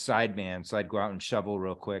was sideman, so I'd go out and shovel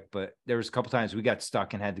real quick. But there was a couple times we got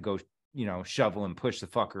stuck and had to go, shovel and push the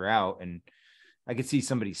fucker out. And I could see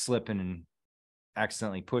somebody slipping and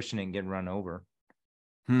accidentally pushing it and getting run over,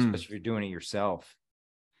 especially if you're doing it yourself.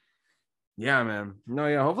 Yeah, man. No,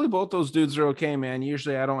 yeah. Hopefully both those dudes are okay, man.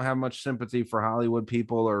 Usually I don't have much sympathy for Hollywood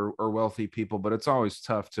people or wealthy people, but it's always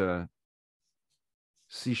tough to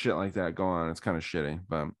see shit like that go on. It's kind of shitty,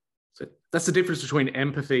 but So that's the difference between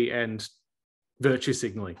empathy and virtue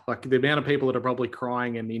signaling. Like the amount of people that are probably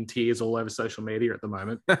crying and in tears all over social media at the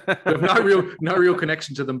moment. We have no real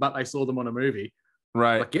connection to them, but they saw them on a movie.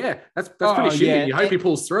 right. Like, yeah, that's Oh, pretty shitty. yeah. You hope he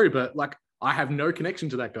pulls through, but like I have no connection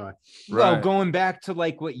to that guy. Well, Right. going back to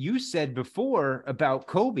like what you said before about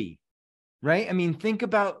Kobe, right? I mean, think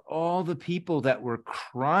about all the people that were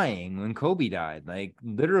crying when Kobe died, like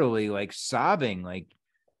literally like sobbing, like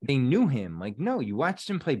they knew him. Like, no, you watched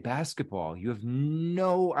him play basketball. You have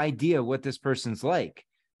no idea what this person's like,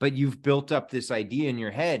 but you've built up this idea in your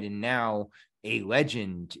head, and now a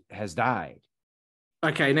legend has died.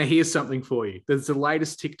 Okay, now here's something for you. There's the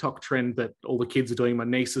latest TikTok trend that all the kids are doing. My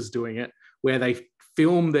niece is doing it, where they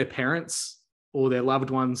film their parents or their loved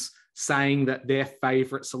ones saying that their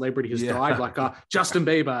favorite celebrity has Yeah. died, like Justin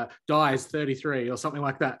Bieber dies 33 or something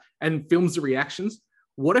like that, and films the reactions.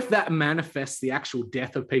 What if that manifests the actual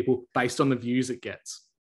death of people based on the views it gets?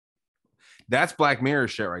 That's Black Mirror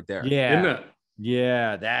shit right there. Isn't it?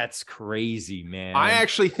 Yeah, that's crazy, man. I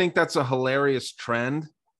actually think that's a hilarious trend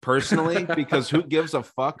personally, because who gives a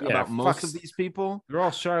fuck Yeah, about most fucks. of these people? They're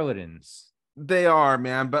all charlatans. They are,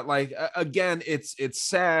 man. But like again, it's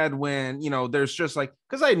sad when, there's just like,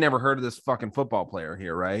 because I had never heard of this fucking football player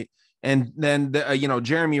here, right? And then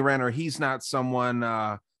Jeremy Renner, he's not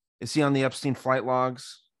someone. Is he on the Epstein flight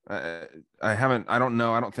logs? I don't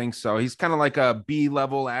know. I don't think so. He's kind of like a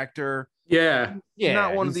B-level actor. Yeah.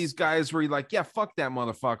 Not one of these guys where you're like, yeah, fuck that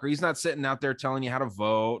motherfucker. He's not sitting out there telling you how to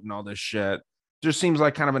vote and all this shit. Just seems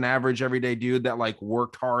like kind of an average everyday dude that like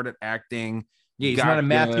worked hard at acting. Yeah, he's not a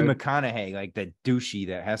Matthew McConaughey, like that douchey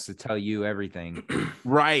that has to tell you everything.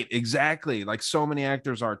 Right, exactly. Like so many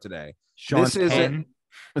actors are today. Sean Penn.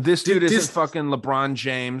 This dude isn't fucking LeBron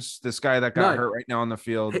James, this guy that got hurt right now on the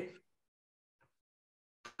field.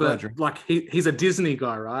 But like he's a Disney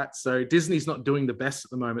guy, right? So Disney's not doing the best at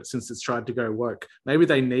the moment since it's tried to go woke. Maybe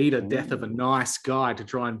they need a death of a nice guy to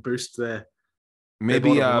try and boost their.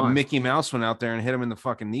 Maybe Mickey Mouse went out there and hit him in the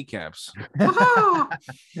fucking kneecaps.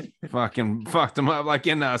 Fucking fucked him up like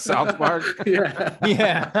in South Park.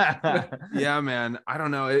 Yeah, man. I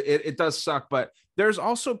don't know. It does suck, but there's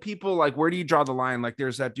also people like, where do you draw the line? Like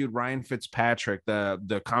there's that dude Ryan Fitzpatrick,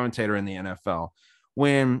 the commentator in the NFL.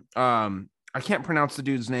 When I can't pronounce the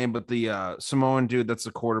dude's name, but the Samoan dude that's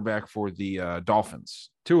the quarterback for the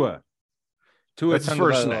Dolphins. Tua. That's his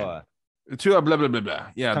first name. Tua blah blah blah blah.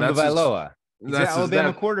 Yeah, that's He's an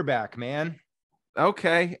Alabama quarterback, man.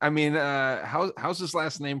 Okay. I mean, how's his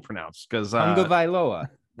last name pronounced? Because Tonga Vailoa.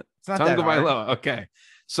 It's not Tonga Vailoa. Okay.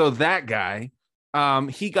 So that guy,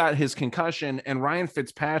 he got his concussion, and Ryan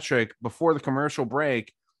Fitzpatrick, before the commercial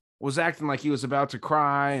break, was acting like he was about to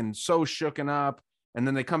cry and so shooken up. And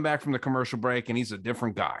then they come back from the commercial break, and he's a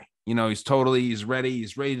different guy. He's ready.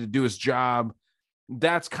 He's ready to do his job.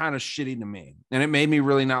 That's kind of shitty to me. And it made me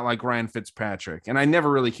really not like Ryan Fitzpatrick. And I never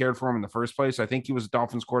really cared for him in the first place. I think he was a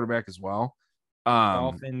Dolphins quarterback as well.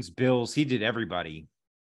 Dolphins, Bills, he did everybody.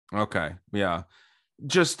 Okay. Yeah.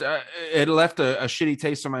 Just it left a shitty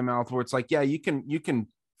taste in my mouth where it's like, yeah, you can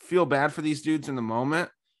feel bad for these dudes in the moment,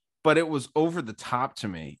 but it was over the top to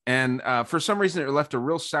me. And for some reason, it left a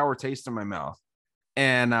real sour taste in my mouth.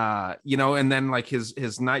 And and then like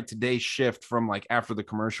his night to day shift from like after the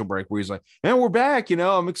commercial break where he's like, and we're back,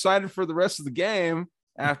 I'm excited for the rest of the game,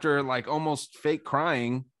 after like almost fake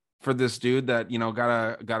crying for this dude that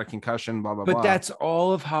got a concussion, blah blah blah. But that's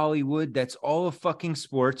all of Hollywood. That's all of fucking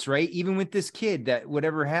sports, right? Even with this kid, that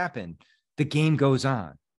whatever happened, the game goes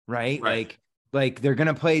on, right? Like they're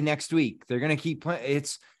gonna play next week. They're gonna keep playing.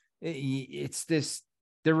 It's this.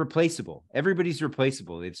 They're replaceable. Everybody's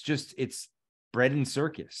replaceable. It's bread and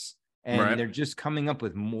circus, and they're just coming up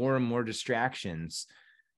with more and more distractions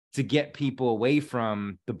to get people away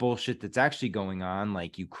from the bullshit that's actually going on,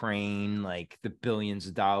 like Ukraine, like the billions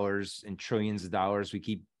of dollars and trillions of dollars we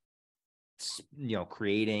keep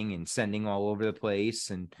creating and sending all over the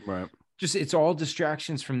place, and just it's all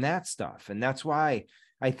distractions from that stuff. And that's why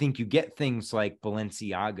I think you get things like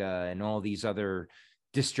Balenciaga and all these other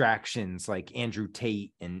distractions like Andrew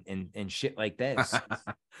Tate and shit like this.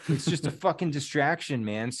 It's just a fucking distraction,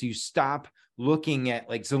 man. So you stop looking at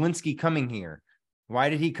like Zelensky coming here. Why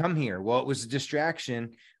did he come here? Well, it was a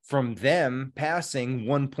distraction from them passing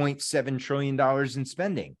 $1.7 trillion in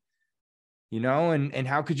spending, and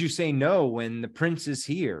how could you say no when the prince is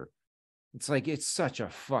here? It's like, it's such a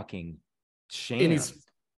fucking shame.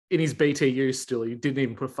 In his BTU still, he didn't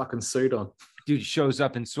even put a fucking suit on. Dude shows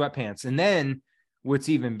up in sweatpants. And then what's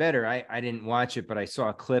even better, I didn't watch it, but I saw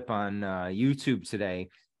a clip on YouTube today.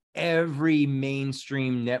 Every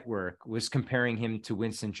mainstream network was comparing him to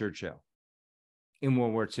Winston Churchill in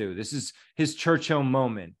World War II. This is his Churchill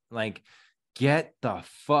moment. Like, get the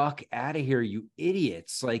fuck out of here, you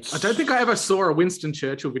idiots. Like, I don't think I ever saw a Winston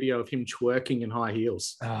Churchill video of him twerking in high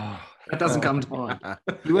heels. That doesn't come to mind.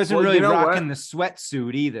 He wasn't really rocking the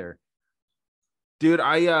sweatsuit either. Dude,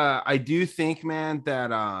 I do think, man,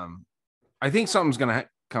 that I think something's gonna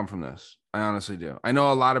come from this. I honestly do. I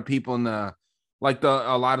know a lot of people in a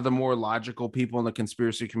lot of the more logical people in the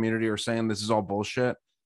conspiracy community are saying this is all bullshit.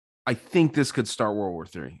 I think this could start World War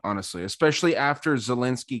III, honestly, especially after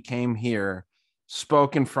Zelensky came here,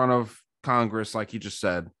 spoke in front of Congress, like you just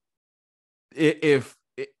said. If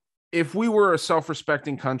we were a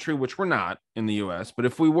self-respecting country, which we're not in the US, but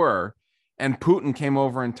if we were, and Putin came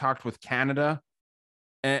over and talked with Canada,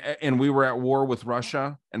 and we were at war with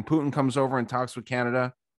Russia, and Putin comes over and talks with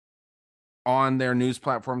Canada on their news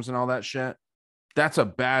platforms and all that shit, that's a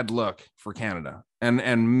bad look for Canada.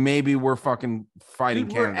 And maybe we're fucking fighting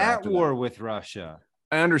Canada. We're at war with Russia.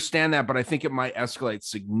 I understand that, but I think it might escalate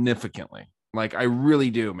significantly. Like, I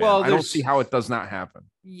really do, man. Well, I don't see how it does not happen.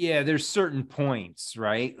 Yeah, there's certain points,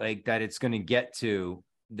 right? Like that it's going to get to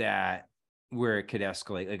that, where it could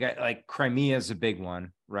escalate. Like Crimea is a big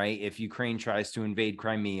one, right? If Ukraine tries to invade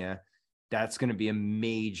Crimea, that's going to be a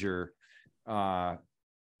major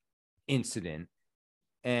incident.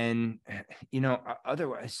 And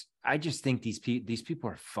otherwise, I just think these people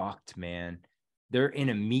are fucked, man. They're in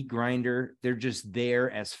a meat grinder. They're just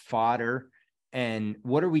there as fodder. And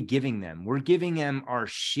what are we giving them? We're giving them our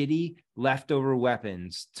shitty leftover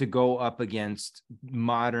weapons to go up against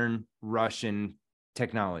modern Russian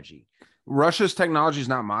technology. Russia's technology is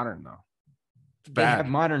not modern, though. They have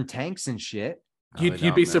modern tanks and shit.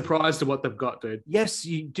 You'd be surprised at what they've got, dude. Yes,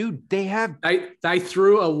 dude. They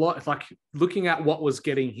threw a lot. Like looking at what was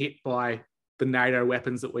getting hit by the NATO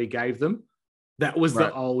weapons that we gave them, that was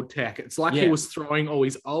the old tech. It's like he was throwing all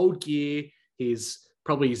his old gear, his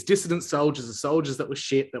dissident soldiers, the soldiers that were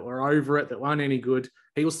shit, that were over it, that weren't any good.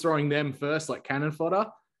 He was throwing them first, like cannon fodder,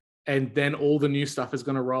 and then all the new stuff is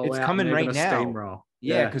going to roll out. It's coming right now. Steamroll.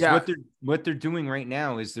 Yeah, because what they're doing right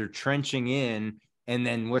now is they're trenching in. And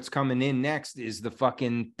then what's coming in next is the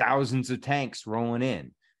fucking thousands of tanks rolling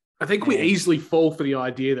in. I think we easily fall for the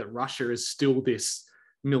idea that Russia is still this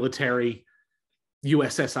military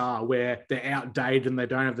USSR where they're outdated and they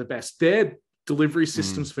don't have the best. Their delivery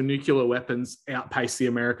systems for nuclear weapons outpace the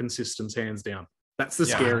American systems hands down. That's the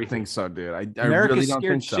scary thing. I think so, dude. I America's really don't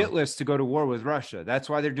scared think so. shitless to go to war with Russia. That's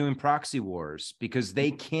why they're doing proxy wars, because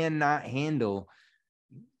they cannot handle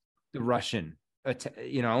the Russian,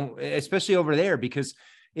 especially over there, because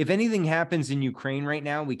if anything happens in Ukraine right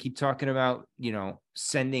now, we keep talking about,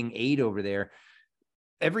 sending aid over there.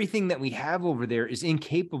 Everything that we have over there is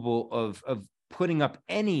incapable of putting up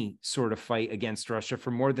any sort of fight against Russia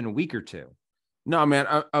for more than a week or two. No,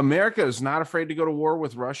 man, America is not afraid to go to war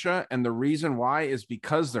with Russia. And the reason why is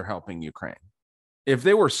because they're helping Ukraine. If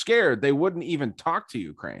they were scared, they wouldn't even talk to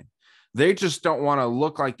Ukraine. They just don't want to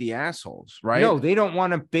look like the assholes, right? No, they don't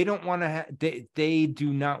want to. They don't want to. They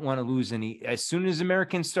do not want to lose any. As soon as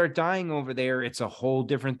Americans start dying over there, it's a whole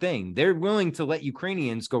different thing. They're willing to let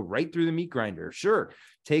Ukrainians go right through the meat grinder. Sure,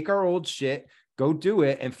 take our old shit, go do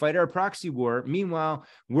it, and fight our proxy war. Meanwhile,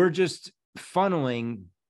 we're just funneling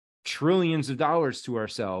trillions of dollars to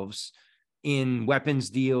ourselves in weapons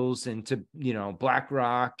deals and to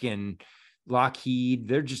BlackRock and Lockheed.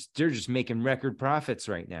 They're just making record profits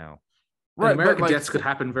right now. Right, American deaths could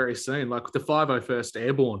happen very soon. Like the 501st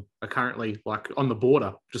Airborne are currently on the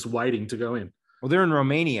border, just waiting to go in. Well, they're in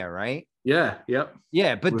Romania, right? Yeah, yep.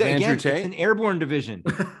 Yeah, but again, it's an airborne division.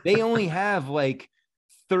 They only have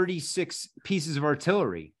 36 pieces of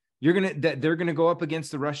artillery. They're gonna go up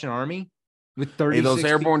against the Russian army with 30. Hey, those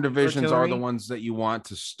airborne divisions are the ones that you want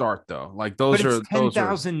to start, though. Like those are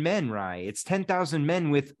 10,000 men, right? It's 10,000 men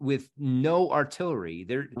with no artillery.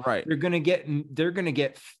 They're gonna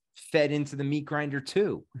get fed into the meat grinder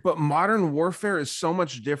too. But modern warfare is so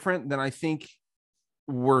much different than I think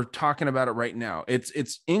we're talking about it right now.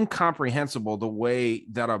 It's incomprehensible the way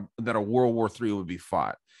that a World War III would be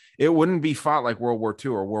fought. It wouldn't be fought like World War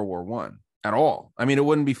II or World War I at all. I mean, it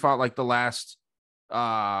wouldn't be fought like the last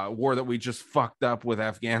war that we just fucked up with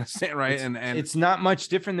Afghanistan, right? And it's not much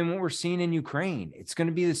different than what we're seeing in Ukraine. It's going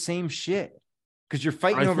to be the same shit. Because you're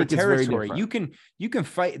fighting over territory. You can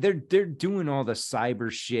fight. They're doing all the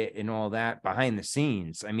cyber shit and all that behind the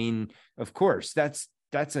scenes. I mean, of course, that's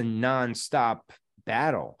a nonstop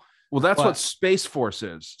battle. Well, that's what Space Force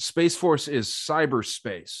is. Space Force is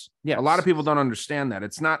cyberspace. Yeah, a lot of people don't understand that.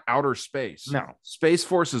 It's not outer space. No, Space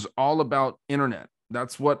Force is all about internet.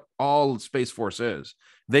 That's what all Space Force is.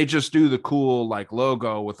 They just do the cool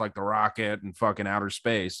logo with the rocket and fucking outer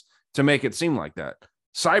space to make it seem like that.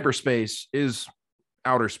 Cyberspace is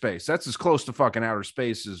outer space. That's as close to fucking outer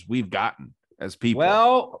space as we've gotten as people.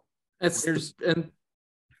 Well, go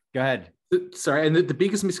ahead. Sorry, and the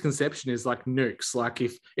biggest misconception is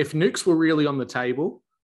nukes. If nukes were really on the table,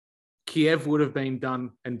 Kiev would have been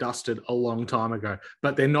done and dusted a long time ago.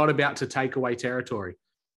 But they're not about to take away territory.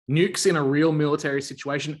 Nukes in a real military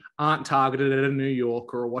situation aren't targeted at a New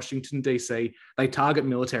York or a Washington DC. They target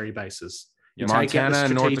military bases. Montana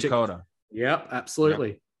and North Dakota. Yep,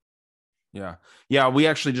 absolutely. Yeah. We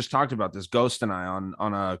actually just talked about this, Ghost and I,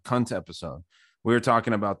 on a cunt episode. We were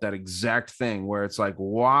talking about that exact thing where it's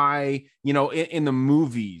why, in the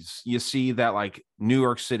movies, you see that New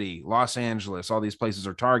York City, Los Angeles, all these places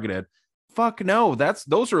are targeted. Fuck no,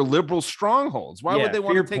 those are liberal strongholds. Why would they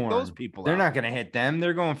want to take those people out? They're not going to hit them.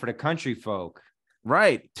 They're going for the country folk.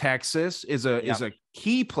 Right. Texas is a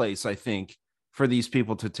key place, I think, for these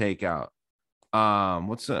people to take out.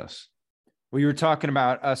 What's this? We were talking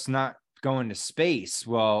about us not going to space.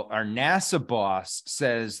 Well, our NASA boss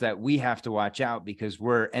says that we have to watch out because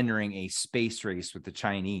we're entering a space race with the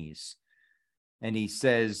Chinese. And he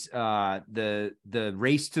says the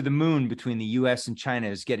race to the moon between the US and China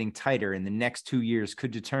is getting tighter, and the next 2 years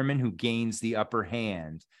could determine who gains the upper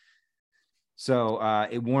hand. So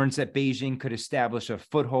it warns that Beijing could establish a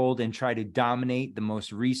foothold and try to dominate the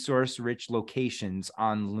most resource-rich locations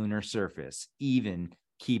on the lunar surface, even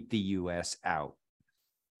keep the US out.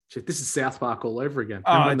 Shit, this is South Park all over again.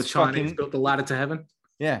 Oh, Remember when the it's Chinese fucking- built the ladder to heaven?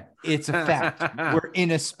 Yeah, it's a fact. We're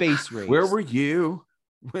in a space race. Where were you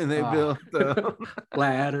when they Ah. built the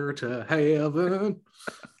Ladder to heaven.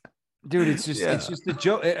 Dude, it's just Yeah. it's just a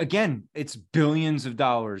joke. Again, it's billions of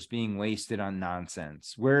dollars being wasted on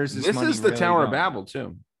nonsense. Where is this? This money is the really Tower of going? Babel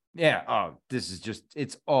too. Yeah. Oh, this is just,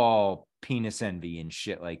 it's all penis envy and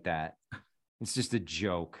shit like that. It's just a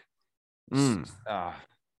joke. Mm.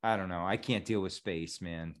 I don't know. I can't deal with space,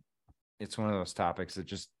 man. It's one of those topics that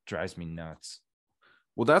just drives me nuts.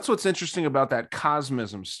 Well, that's what's interesting about that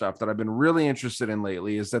cosmism stuff that I've been really interested in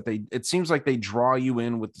lately is that it seems like they draw you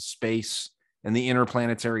in with the space and the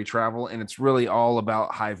interplanetary travel, and it's really all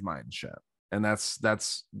about hive mind shit. And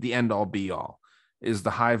that's the end all be all, is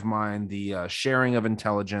the hive mind, the sharing of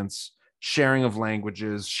intelligence, sharing of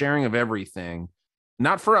languages, sharing of everything,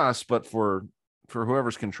 not for us, but for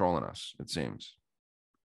whoever's controlling us, it seems.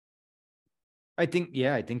 I think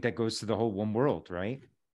that goes to the whole one world, right?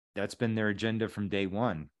 That's been their agenda from day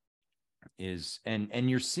one. And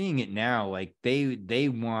you're seeing it now. Like they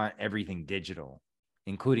want everything digital,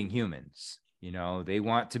 including humans. You know, they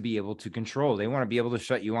want to be able to control. They want to be able to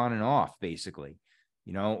shut you on and off, basically,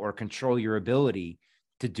 you know, or control your ability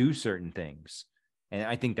to do certain things. And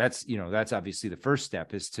I think that's obviously the first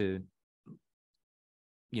step, is to,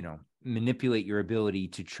 you know, manipulate your ability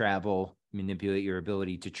to travel, manipulate your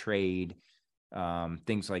ability to trade,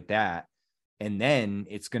 things like that. And then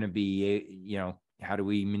it's going to be, you know, how do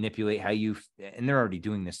we manipulate how you, and they're already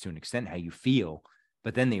doing this to an extent, how you feel,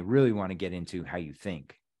 but then they really want to get into how you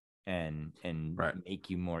think and right.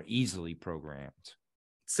 make you more easily programmed.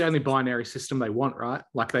 It's the only binary system they want, right?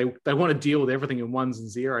 Like they want to deal with everything in ones and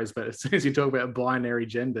zeros, but as soon as you talk about binary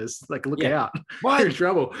genders, like, look out. What? You're in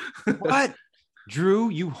trouble. What? Drew,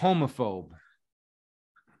 you homophobe.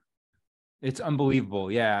 It's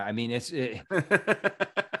unbelievable. Yeah. I mean, it's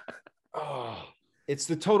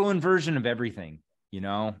the total inversion of everything. You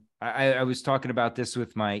know, I was talking about this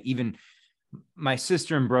with my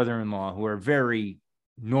sister and brother-in-law, who are very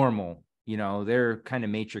normal. You know, they're kind of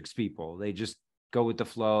matrix people. They just go with the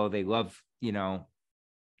flow. They love, you know,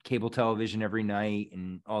 cable television every night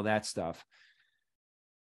and all that stuff.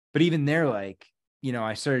 But even they're like, you know,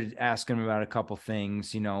 I started asking them about a couple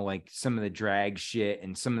things, you know, like some of the drag shit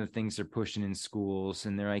and some of the things they're pushing in schools.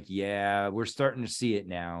 And they're like, yeah, we're starting to see it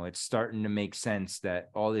now. It's starting to make sense that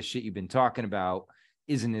all this shit you've been talking about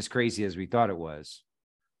isn't as crazy as we thought it was.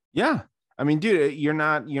 Yeah. I mean, dude, you're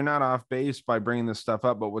not off base by bringing this stuff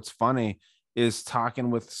up. But what's funny is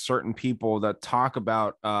talking with certain people that talk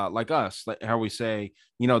about, like us, like how we say,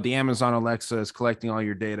 you know, the Amazon Alexa is collecting all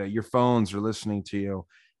your data. Your phones are listening to you.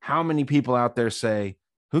 How many people out there say,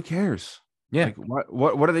 who cares? Yeah. Like,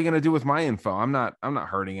 what are they going to do with my info? I'm not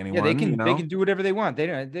hurting anyone. Yeah, they can, you know? they can do whatever they want.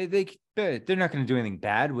 They're not going to do anything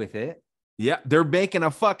bad with it. Yeah. They're making a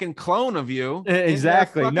fucking clone of you.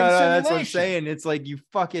 Exactly. No, that's what I'm simulation. saying. It's like, you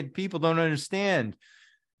fucking people don't understand.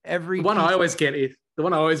 The one I always get is,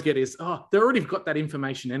 oh, they already got that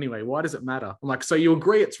information anyway. Why does it matter? I'm like, so you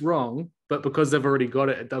agree it's wrong, but because they've already got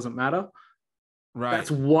it, it doesn't matter. Right.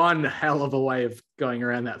 That's one hell of a way of going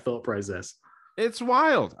around that thought process. It's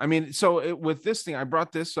wild. I mean, so with this thing, I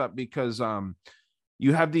brought this up because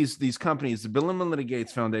you have these companies, the Bill and Melinda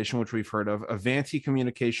Gates Foundation, which we've heard of, Avanti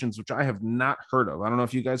Communications, which I have not heard of. I don't know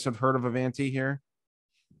if you guys have heard of Avanti here.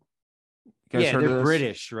 You guys Yeah, heard of they're this?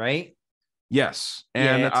 British, right? Yes,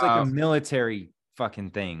 and yeah, it's like a military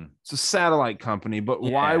fucking thing. It's a satellite company, but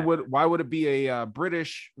Yeah. why would it be a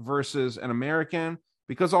British versus an American?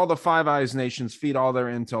 Because all the Five Eyes nations feed all their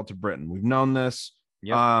intel to Britain. We've known this.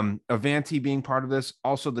 Yep. Avanti being part of this,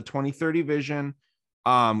 also the 2030 vision,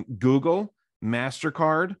 Google,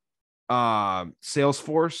 MasterCard,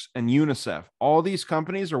 Salesforce, and UNICEF. All these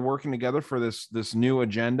companies are working together for this new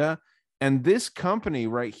agenda. And this company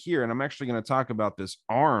right here, and I'm actually going to talk about this,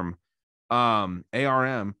 ARM,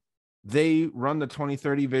 they run the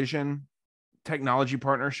 2030 vision technology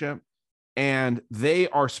partnership. And they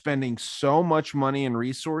are spending so much money and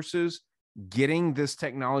resources getting this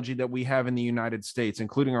technology that we have in the United States,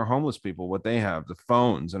 including our homeless people, what they have, the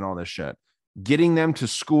phones and all this shit, getting them to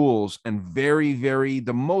schools, and very, very,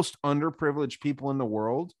 the most underprivileged people in the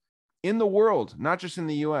world, not just in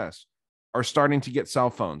the US, are starting to get cell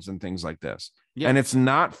phones and things like this. Yeah. And it's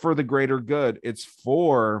not for the greater good. It's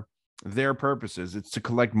for their purposes. It's to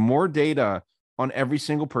collect more data on every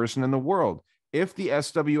single person in the world. If the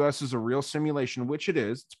SWS is a real simulation, which it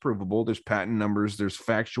is, it's provable. There's patent numbers, there's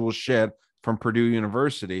factual shit from Purdue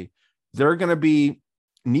University. They're going to be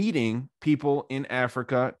needing people in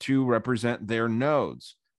Africa to represent their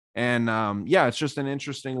nodes. And yeah, it's just an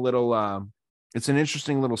interesting little it's an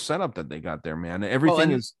interesting little setup that they got there, man.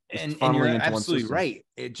 Everything is and funneling you're into one absolutely system. right.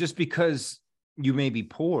 Just because you may be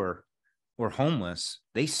poor or homeless,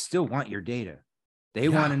 they still want your data. They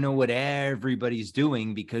want to know what everybody's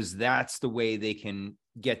doing, because that's the way they can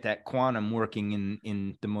get that quantum working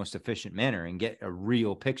in the most efficient manner and get a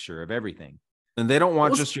real picture of everything. And they don't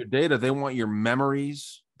want just your data. They want your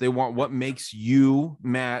memories. They want what makes you,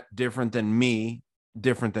 Matt, different than me,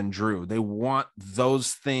 different than Drew. They want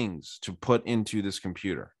those things to put into this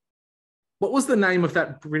computer. What was the name of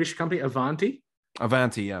that British company? Avanti?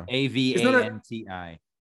 Avanti, yeah. Avanti.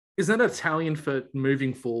 Isn't that Italian for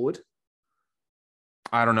moving forward?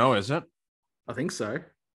 I don't know. Is it? I think so.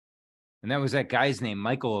 And that was that guy's name,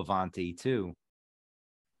 Michael Avanti, too.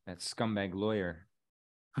 That scumbag lawyer.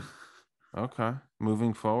 Okay.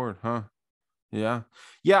 Moving forward, huh? Yeah.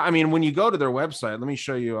 Yeah. I mean, when you go to their website, let me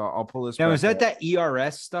show you. I'll pull this. Now, is that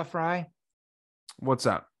ERS stuff, Rye? What's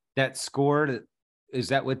that? That score? Is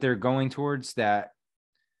that what they're going towards? That,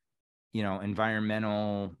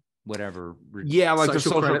 environmental, whatever. Yeah, like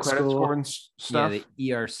social the social credit score and stuff. Yeah,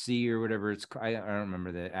 the ERC or whatever it's. I don't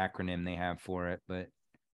remember the acronym they have for it, but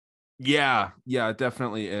yeah, it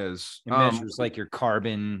definitely is. It measures like your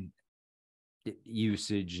carbon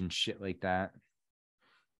usage and shit like that.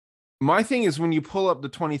 My thing is, when you pull up the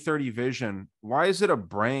 2030 vision, why is it a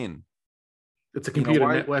brain? It's a computer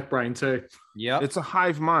network brain too. Yeah, it's a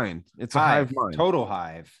hive mind. It's a hive mind, total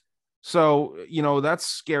hive. So that's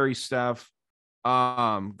scary stuff.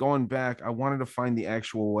 Going back, I wanted to find the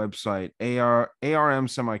actual website. ARM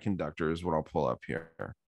Semiconductor is what I'll pull up here.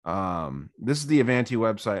 This is the Avanti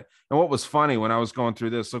website. And what was funny when I was going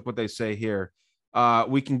through this, look what they say here.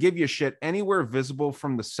 We can give you shit anywhere visible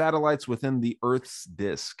from the satellites within the Earth's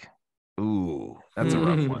disk. Ooh, that's a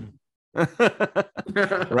rough one.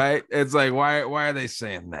 Right? It's like, why are they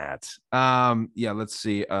saying that? Yeah, let's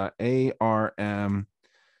see. ARM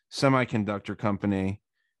Semiconductor Company.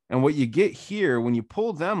 And what you get here, when you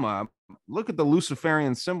pull them up, look at the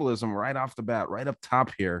Luciferian symbolism right off the bat, right up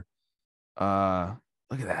top here.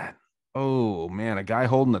 Look at that. Oh man, a guy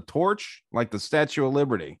holding a torch like the Statue of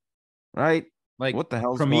Liberty, right? Like, what the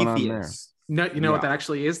hell's going on there? No, you know what that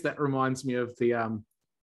actually is? That reminds me of the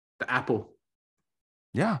Apple.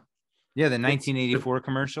 Yeah. Yeah, the 1984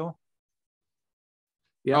 commercial.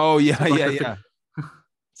 Yeah. Oh, yeah, yeah.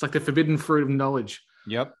 It's like the forbidden fruit of knowledge.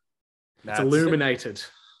 Yep. It's illuminated.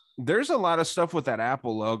 There's a lot of stuff with that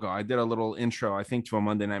Apple logo. I did a little intro, I think, to a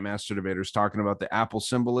Monday Night Master Debaters talking about the Apple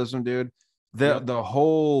symbolism, dude. The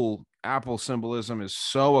whole Apple symbolism is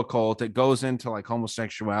so occult. It goes into like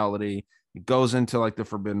homosexuality. It goes into like the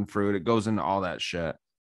forbidden fruit. It goes into all that shit.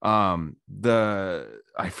 I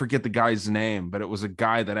forget the guy's name, but it was a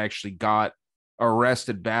guy that actually got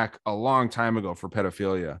arrested back a long time ago for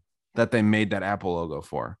pedophilia that they made that Apple logo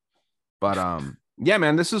for. But yeah,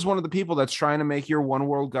 man, this is one of the people that's trying to make your one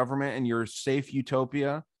world government and your safe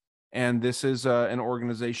utopia. And this is an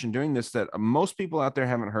organization doing this that most people out there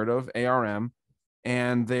haven't heard of, ARM,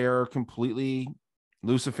 and they're completely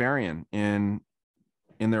Luciferian in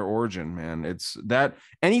their origin, man. It's that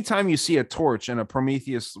anytime you see a torch and a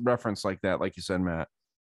Prometheus reference like that, like you said, Matt,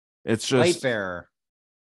 it's just light bearer.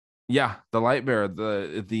 Yeah, the light bearer,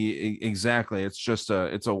 exactly. It's just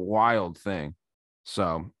it's a wild thing.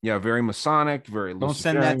 So yeah, very Masonic, very Don't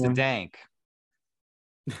send that to Dank.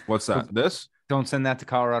 What's that? This? Don't send that to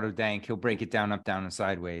Colorado Dank. He'll break it down, up, down, and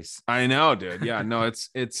sideways. I know, dude. Yeah, no,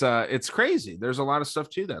 it's crazy. There's a lot of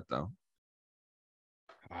stuff to that though.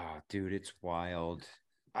 Oh, dude, it's wild.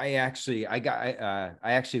 I actually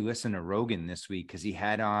listened to Rogan this week because he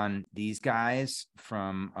had on these guys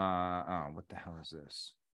from what the hell is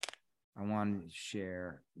this? I wanted to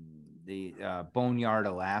share the Boneyard,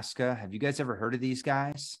 Alaska. Have you guys ever heard of these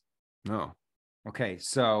guys? No. Okay,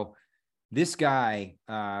 so this guy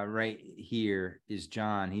right here is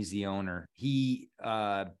John. He's the owner. He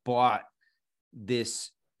bought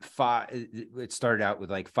this it started out with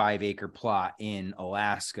like 5-acre plot in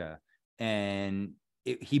Alaska, and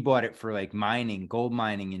he bought it for like gold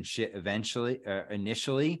mining and shit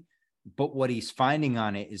initially. But what he's finding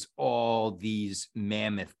on it is all these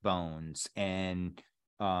mammoth bones and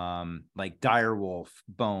like direwolf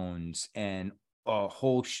bones and a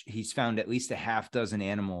whole he's found at least a half dozen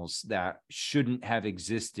animals that shouldn't have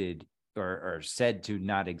existed or are said to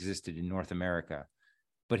not existed in North America,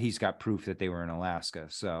 but he's got proof that they were in Alaska.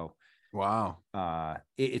 So Wow.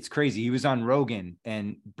 It's crazy. He was on Rogan,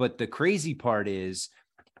 but the crazy part is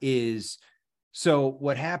so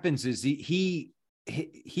what happens is he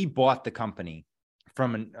bought the company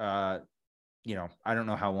from an I don't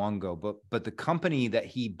know how long ago, but the company that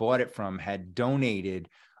he bought it from had donated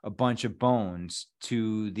a bunch of bones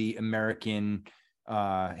to the American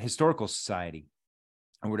Historical Society,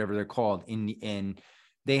 or whatever they're called, and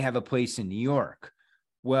they have a place in New York.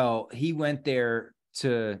 Well, he went there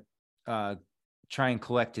to try and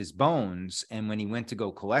collect his bones, and when he went to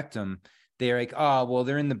go collect them, they're like, oh, well,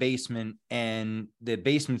 they're in the basement, and the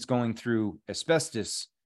basement's going through asbestos,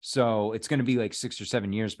 so it's going to be like 6 or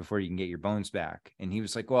 7 years before you can get your bones back. And he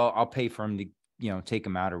was like, well, I'll pay for him to take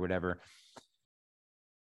them out or whatever.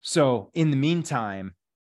 So in the meantime,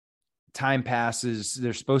 time passes.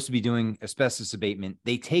 They're supposed to be doing asbestos abatement.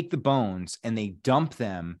 They take the bones and they dump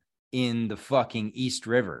them in the fucking East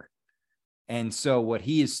River. And so what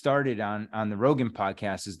he has started on the Rogan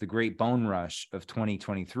podcast is the Great Bone Rush of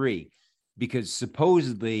 2023, because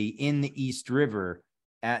supposedly in the East River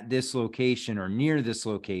at this location or near this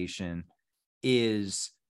location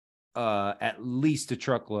is at least a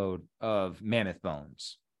truckload of mammoth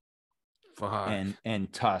bones. Fuck.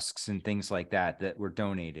 and tusks and things like that were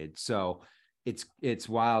donated. So it's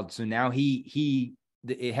wild. So now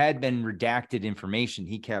it had been redacted information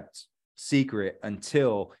he kept secret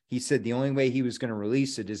until he said the only way he was going to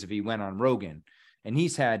release it is if he went on Rogan. And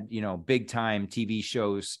he's had, big time TV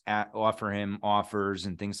shows offer him offers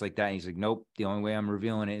and things like that. And he's like, nope, the only way I'm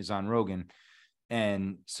revealing it is on Rogan.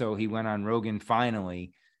 And so he went on Rogan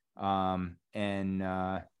finally. And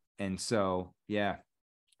so, yeah.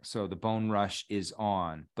 So the Bone Rush is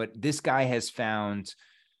on, but this guy has found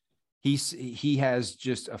he has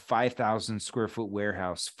just a 5,000 square foot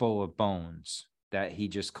warehouse full of bones that he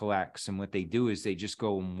just collects. And what they do is they just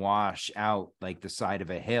go and wash out like the side of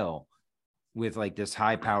a hill with like this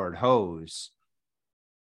high powered hose.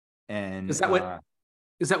 And is that where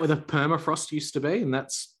the permafrost used to be? And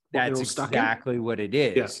that's exactly what it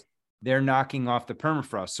is. Yeah. They're knocking off the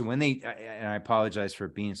permafrost. So when and I apologize for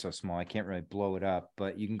it being so small, I can't really blow it up,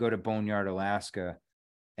 but you can go to Boneyard, Alaska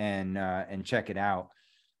and check it out.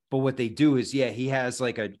 But what they do is, he has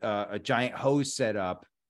like a giant hose set up,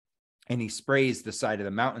 and he sprays the side of the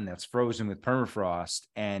mountain that's frozen with permafrost.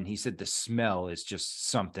 And he said the smell is just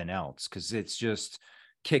something else, because it's just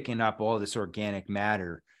kicking up all this organic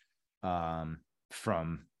matter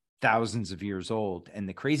from thousands of years old. And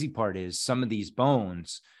the crazy part is some of these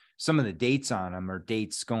bones, some of the dates on them are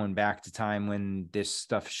dates going back to time when this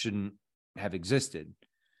stuff shouldn't have existed.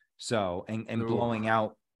 So, and blowing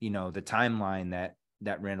out, the timeline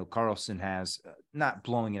that Randall Carlson has, not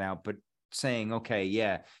blowing it out, but saying, okay,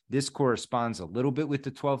 yeah, this corresponds a little bit with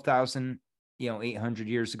the 12,000, 800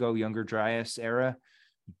 years ago, Younger Dryas era,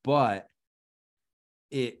 but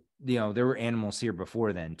there were animals here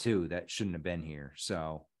before then too that shouldn't have been here.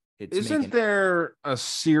 So isn't there a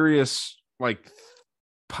serious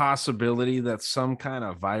possibility that some kind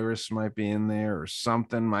of virus might be in there or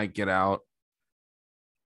something might get out?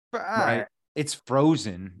 Right. It's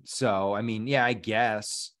frozen. So, I mean, yeah, I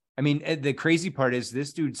guess. I mean, the crazy part is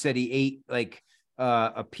this dude said he ate like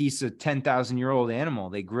a piece of 10,000-year-old animal.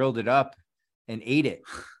 They grilled it up and ate it.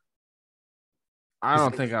 I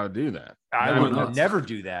don't think I would do that. I would never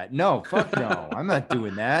do that. No, fuck no. I'm not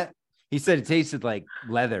doing that. He said it tasted like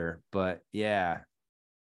leather, but yeah.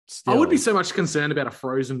 Still. I would be so much concerned about a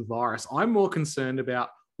frozen virus. I'm more concerned about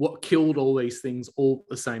what killed all these things all at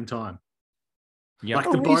the same time. Yep.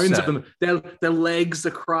 Like the bones of them, their legs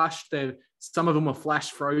are crushed. Some of them are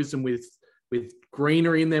flash frozen with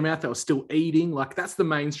greenery in their mouth. They were still eating. Like that's the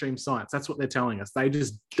mainstream science. That's what they're telling us. They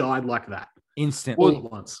just died like that instantly all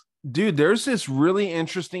at once. Dude, there's this really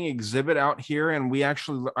interesting exhibit out here, and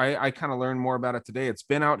I kind of learned more about it today. It's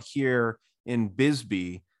been out here in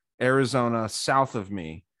Bisbee, Arizona, south of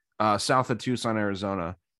me. South of Tucson,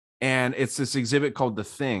 Arizona. And it's this exhibit called The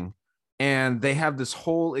Thing. And they have this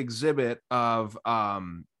whole exhibit of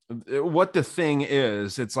what The Thing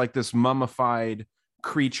is. It's like this mummified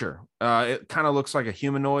creature. It kind of looks like a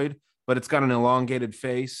humanoid, but it's got an elongated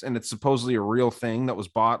face. And it's supposedly a real thing that was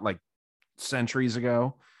bought like centuries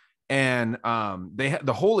ago. And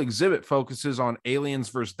the whole exhibit focuses on aliens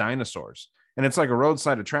versus dinosaurs. And it's like a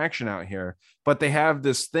roadside attraction out here, but they have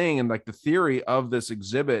this thing, and like the theory of this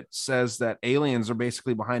exhibit says that aliens are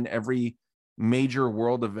basically behind every major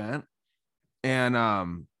world event.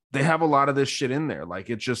 And they have a lot of this shit in there. Like,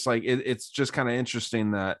 it's just like, it's just kind of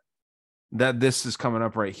interesting that this is coming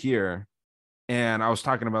up right here. And I was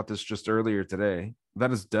talking about this just earlier today.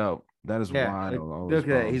 That is dope. That is wild. Look at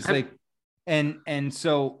that. He's like, and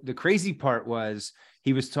so the crazy part was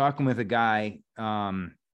he was talking with a guy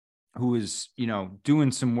who was,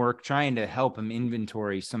 doing some work trying to help him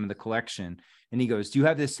inventory some of the collection. And he goes, "Do you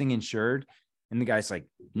have this thing insured?" And the guy's like,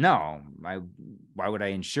 "No, why would I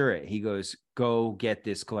insure it?" He goes, "Go get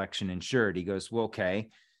this collection insured." He goes, "Well, okay.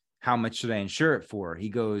 How much should I insure it for?" He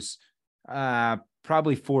goes,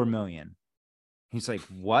 "Probably 4 million." He's like,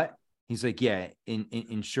 "What?" He's like, "Yeah,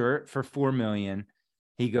 insure it for 4 million."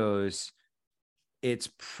 He goes, "It's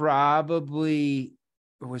probably,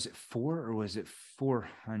 or was it 4 or was it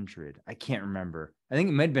 400? I can't remember. I think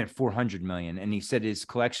it might have been 400 million." And he said his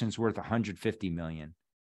collection's worth 150 million,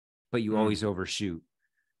 but you always overshoot.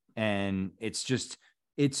 And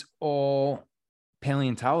it's all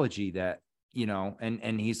paleontology that,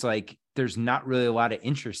 and he's like, there's not really a lot of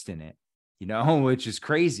interest in it, which is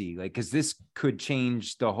crazy. Like, cause this could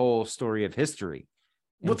change the whole story of history.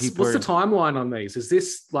 What's the timeline on these? Is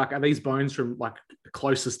this like, are these bones from like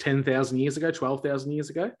close as 10,000 years ago, 12,000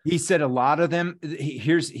 years ago? He said a lot of them.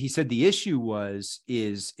 He said the issue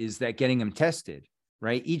is that getting them tested,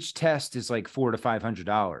 right? Each test is like $400 to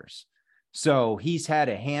 $500. So he's had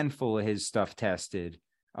a handful of his stuff tested.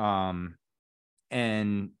 And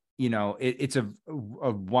it's a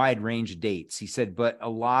wide range of dates. He said, but a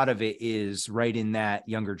lot of it is right in that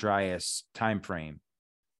Younger Dryas time frame.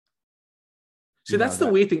 So that's the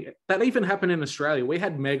weird thing. That even happened in Australia. We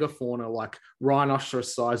had megafauna like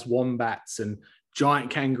rhinoceros-sized wombats and giant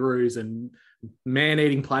kangaroos and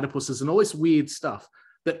man-eating platypuses and all this weird stuff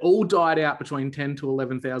that all died out between 10 to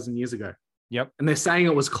 11,000 years ago. Yep. And they're saying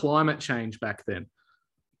it was climate change back then.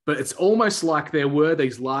 But it's almost like there were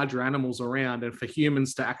these larger animals around, and for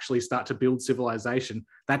humans to actually start to build civilization,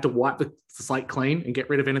 they had to wipe the slate clean and get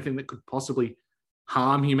rid of anything that could possibly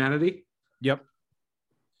harm humanity. Yep.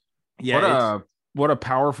 Yeah. What a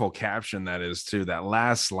powerful caption that is too. That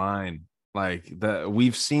last line, like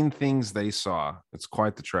we've seen things they saw. It's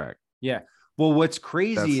quite the trek. Yeah. Well, what's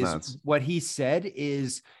crazy is nuts. What he said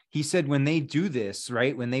when they do this,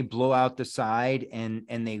 right, when they blow out the side and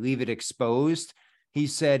they leave it exposed, he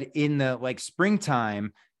said in the like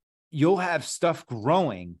springtime, you'll have stuff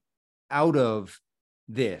growing out of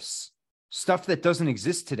this stuff that doesn't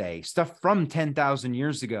exist today, stuff from 10,000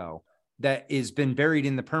 years ago that has been buried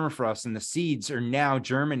in the permafrost, and the seeds are now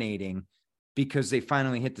germinating because they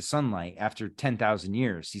finally hit the sunlight after 10,000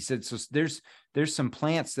 years. He said, so there's some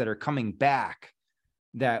plants that are coming back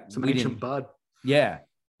that some ancient bud. Yeah.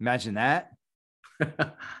 Imagine that.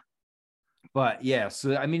 But yeah,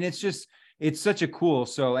 so I mean, it's such a cool.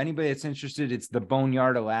 So anybody that's interested, it's the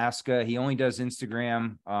Boneyard Alaska. He only does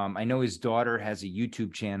Instagram. I know his daughter has a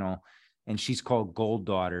YouTube channel and she's called Gold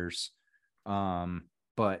Daughters.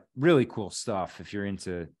 But really cool stuff if you're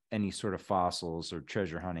into any sort of fossils or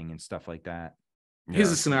treasure hunting and stuff like that.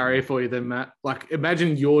 Here's a scenario for you then, Matt. Like,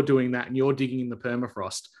 imagine you're doing that and you're digging in the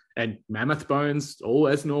permafrost and mammoth bones, all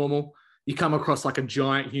as normal. You come across like a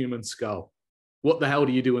giant human skull. What the hell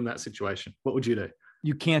do you do in that situation? What would you do?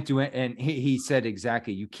 You can't do it. And he said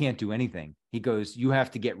exactly, you can't do anything. He goes, you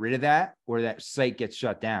have to get rid of that or that site gets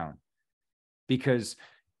shut down. Because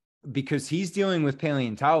he's dealing with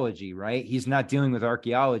paleontology, right? He's not dealing with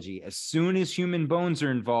archaeology. As soon as human bones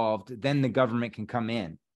are involved, then the government can come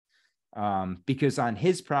in. Because on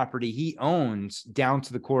his property, he owns down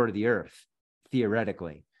to the core of the earth,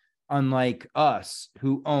 theoretically. Unlike us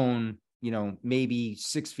who own, maybe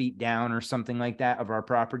 6 feet down or something like that of our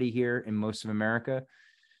property here in most of America.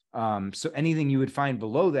 So anything you would find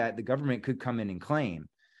below that, the government could come in and claim.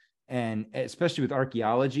 And especially with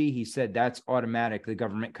archaeology, he said that's automatic. The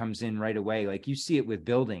government comes in right away. Like you see it with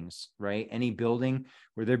buildings, right? Any building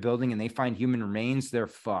where they're building and they find human remains, they're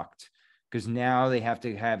fucked. Because now they have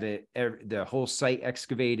to have the whole site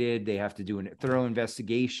excavated. They have to do a thorough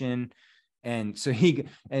investigation. And so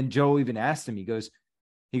Joe even asked him, he goes,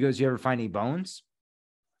 you ever find any bones?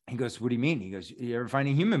 He goes, what do you mean? He goes, you ever find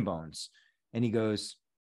any human bones? And he goes,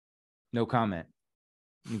 no comment.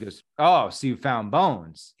 He goes, oh, so you found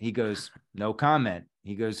bones? He goes, no comment.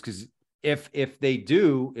 He goes, because if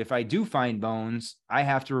I do find bones, I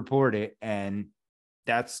have to report it. And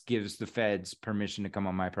that gives the feds permission to come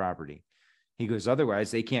on my property. He goes,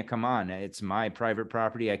 otherwise they can't come on. It's my private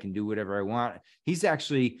property. I can do whatever I want. He's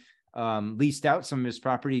actually leased out some of his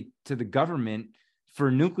property to the government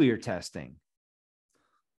for nuclear testing.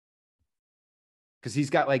 Because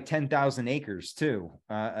he's got like 10,000 acres too,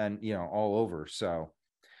 and all over. So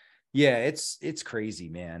yeah, it's crazy,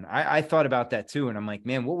 man. I thought about that too. And I'm like,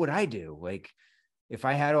 man, what would I do? Like if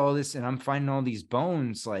I had all this and I'm finding all these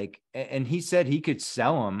bones, like, and he said he could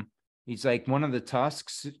sell them. He's like, one of the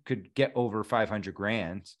tusks could get over 500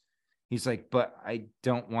 grand. He's like, but I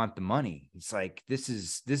don't want the money. He's like, this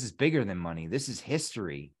is bigger than money. This is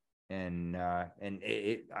history. And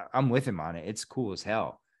I'm with him on it. It's cool as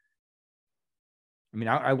hell. I mean,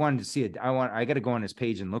 I wanted to see it. I got to go on his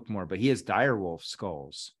page and look more, but he has direwolf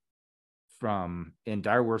skulls and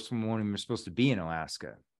direwolves from when we were supposed to be in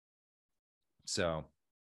Alaska. So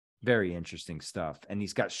very interesting stuff. And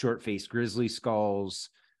he's got short-faced grizzly skulls.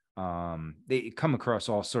 They come across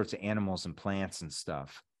all sorts of animals and plants and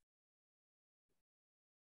stuff.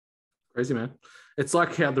 Crazy, man. It's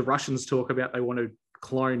like how the Russians talk about they want to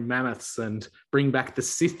clone mammoths and bring back the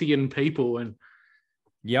Scythian people, and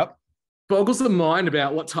yep, boggles the mind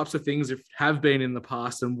about what types of things have been in the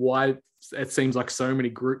past and why it seems like so many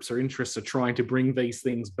groups or interests are trying to bring these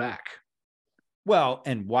things back. Well,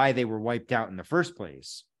 and why they were wiped out in the first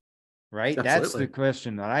place, right? Absolutely. That's the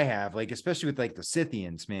question that I have, like, especially with like the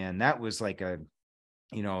Scythians, man. That was like a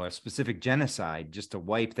specific genocide just to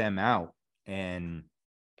wipe them out. And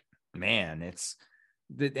man, it's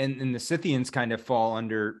and the Scythians kind of fall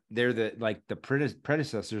under, they're the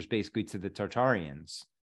predecessors basically to the Tartarians.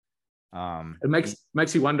 It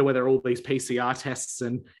makes you wonder whether all these PCR tests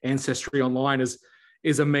and ancestry online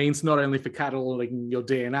is a means not only for cataloging your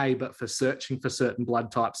DNA, but for searching for certain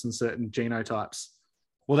blood types and certain genotypes.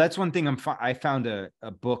 Well, that's one thing I found a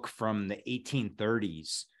book from the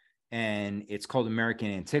 1830s, and it's called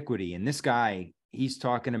American Antiquity. And this guy, he's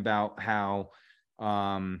talking about how,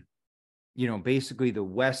 basically the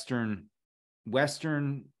Western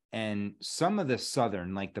and some of the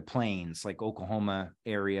Southern, like the plains, like Oklahoma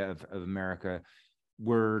area of America,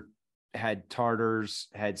 had Tartars,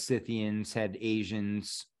 had Scythians, had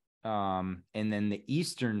Asians. And then the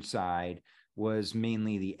Eastern side was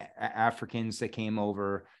mainly the Africans that came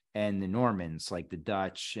over, and the Normans, like the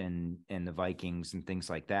Dutch and the Vikings and things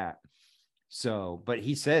like that. So, but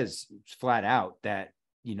he says flat out that,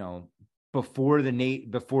 before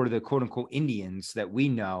the quote unquote Indians that we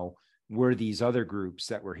know were these other groups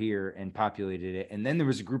that were here and populated it. And then there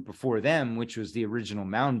was a group before them, which was the original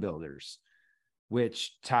mound builders,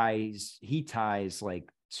 which he ties like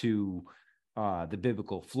to the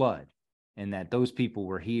biblical flood, and that those people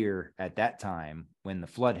were here at that time when the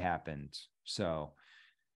flood happened. So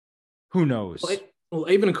who knows? Well,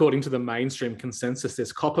 even according to the mainstream consensus,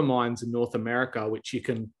 there's copper mines in North America, which you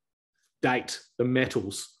can date the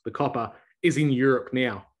metals. The copper is in Europe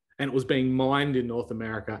now, and it was being mined in North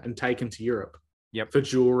America and taken to Europe. Yep. For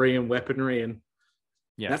jewelry and weaponry. And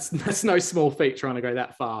yeah, that's no small feat trying to go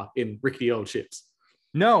that far in rickety old ships.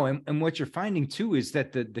 No, and what you're finding too is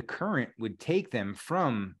that the current would take them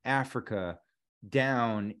from Africa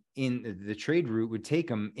down in the trade route, would take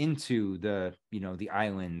them into the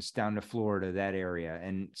islands down to Florida, that area.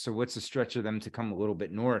 And so what's the stretch of them to come a little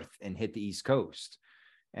bit north and hit the East Coast?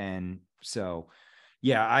 And so,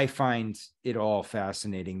 yeah, I find it all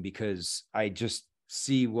fascinating because I just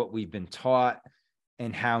see what we've been taught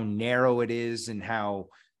and how narrow it is and how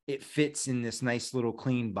it fits in this nice little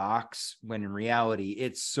clean box, when in reality,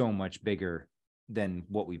 it's so much bigger than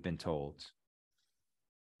what we've been told.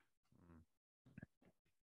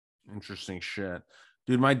 Interesting shit.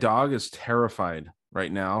 Dude, my dog is terrified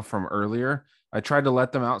right now from earlier. I tried to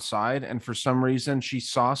let them outside, and for some reason, she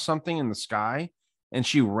saw something in the sky and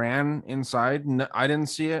she ran inside. I didn't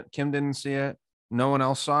see it. Kim didn't see it. No one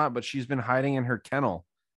else saw it, but she's been hiding in her kennel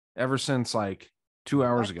ever since like 2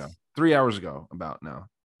 hours ago, 3 hours ago, about now.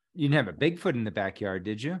 You didn't have a Bigfoot in the backyard,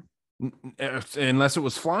 did you? Unless it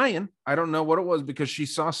was flying. I don't know what it was, because she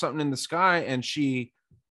saw something in the sky and she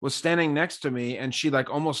was standing next to me and she like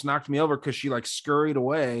almost knocked me over because she like scurried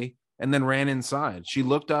away and then ran inside. She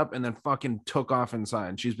looked up and then fucking took off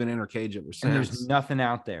inside. She's been in her cage ever since. And there's nothing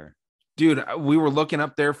out there. Dude, we were looking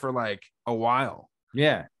up there for like a while.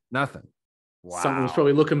 Yeah. Nothing. Wow. Something was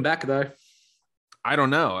probably looking back though. I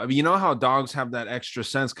don't know. I mean, you know how dogs have that extra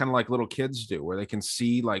sense, kind of like little kids do, where they can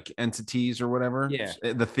see like entities or whatever. Yeah.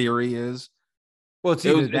 The theory is. Well, it's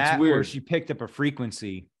either that or she picked up a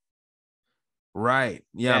frequency. Right.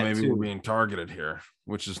 Yeah. That maybe too. we're being targeted here,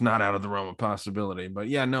 which is not out of the realm of possibility. But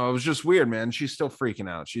yeah, no, it was just weird, man. She's still freaking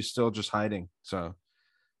out. She's still just hiding. So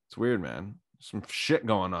it's weird, man. Some shit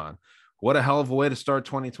going on. What a hell of a way to start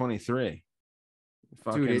 2023.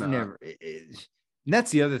 Dude, it never. And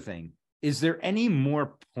that's the other thing. Is there any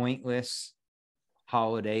more pointless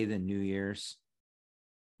holiday than New Year's?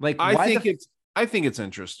 Like, I think it's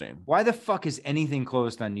interesting. Why the fuck is anything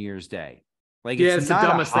closed on New Year's Day? Like, yeah, it's the not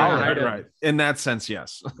dumbest a thing. holiday. Right. In that sense,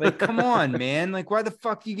 yes. Like, come on, man. Like, why the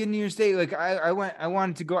fuck do you get New Year's Day? Like, I went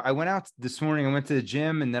out this morning. I went to the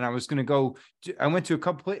gym, and then I was going to go. I went to a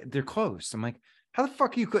couple. They're closed. I'm like, how the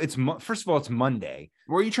fuck are you? First of all, it's Monday.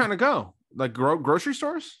 Where are you trying to go? Like grocery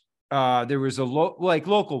stores? There was like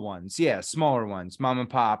local ones, yeah, smaller ones, mom and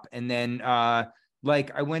pop, and then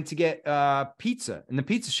like I went to get pizza, and the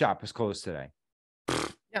pizza shop was closed today.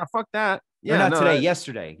 Yeah, fuck that. Or Yeah, not no, today.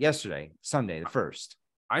 that- Yesterday, Sunday, the 1st.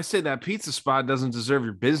 I say that pizza spot doesn't deserve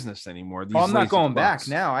your business anymore. These Oh, I'm not lazy going back fucks.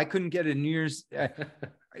 now. I couldn't get a New Year's.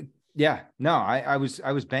 Yeah, no, I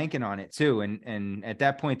was banking on it too, and at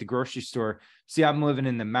that point, the grocery store. See, I'm living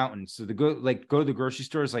in the mountains, so go to the grocery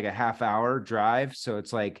store is like a half-hour drive, so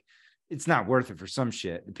it's like it's not worth it for some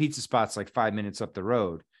shit. The pizza spot's like 5 minutes up the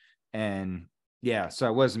road, and yeah, so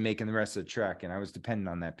I wasn't making the rest of the trek, and I was dependent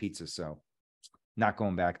on that pizza, so not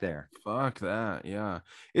going back there. Fuck that. Yeah.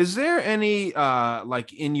 Is there any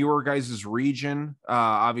like in your guys' region,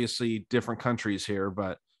 obviously different countries here,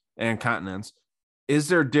 but and continents, is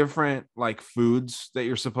there different like foods that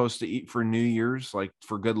you're supposed to eat for New Year's, like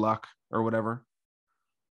for good luck or whatever?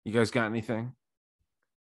 You guys got anything?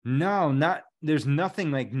 No, not there's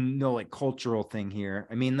nothing like no like cultural thing here.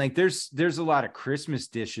 I mean, like there's a lot of Christmas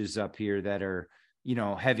dishes up here that are,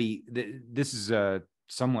 heavy. This is a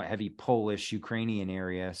somewhat heavy Polish Ukrainian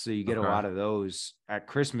area, so you get a lot of those at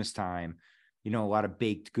Christmas time. A lot of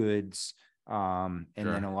baked goods, and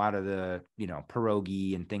then a lot of the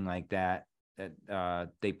pierogi and thing like that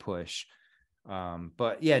they push.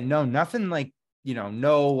 But yeah, no, nothing like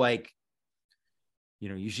no like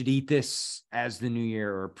you should eat this as the new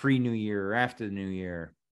year or pre-new year or after the new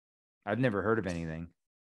year. I've never heard of anything.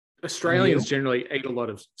 Australians generally eat a lot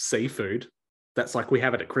of seafood. That's like we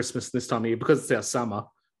have it at Christmas this time of year because it's our summer.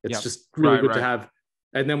 It's just really good to have.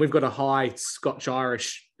 And then we've got a high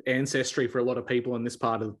Scotch-Irish ancestry for a lot of people in this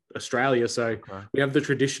part of Australia. So we have the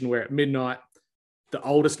tradition where at midnight, the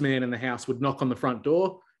oldest man in the house would knock on the front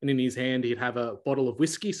door, and in his hand, he'd have a bottle of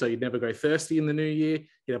whiskey, so you'd never go thirsty in the new year.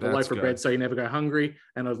 He'd have a loaf of bread, so you never go hungry,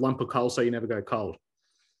 and a lump of coal, so you never go cold.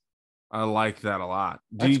 I like that a lot.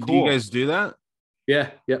 Do you guys do that?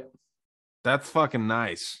 Yeah. Yep. That's fucking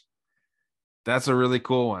nice. That's a really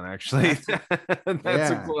cool one, actually.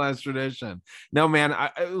 That's a cool ass tradition. No, man,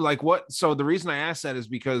 I like what. So the reason I asked that is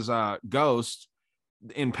because Ghost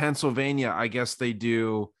in Pennsylvania, I guess they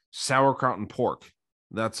do sauerkraut and pork.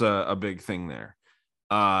 That's a big thing there.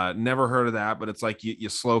 Never heard of that, but it's like you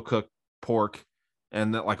slow cook pork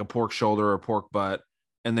and that like a pork shoulder or pork butt,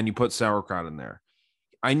 and then you put sauerkraut in there.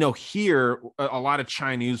 I know here a lot of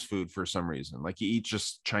Chinese food for some reason. Like you eat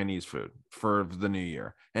just Chinese food for the new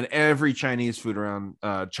year, and every Chinese food around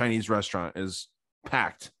Chinese restaurant is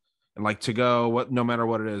packed and like to go. No matter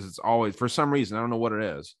what it is, it's always for some reason. I don't know what it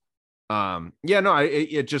is.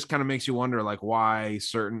 It just kind of makes you wonder like why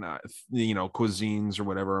certain cuisines or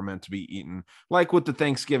whatever are meant to be eaten, like with the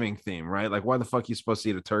Thanksgiving theme, right? Like why the fuck are you supposed to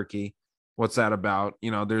eat a turkey? What's that about?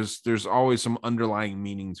 There's always some underlying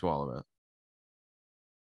meaning to all of it.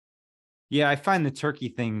 Yeah, I find the turkey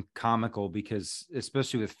thing comical because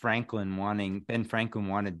especially with Ben Franklin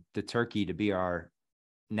wanted the turkey to be our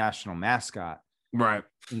national mascot, right,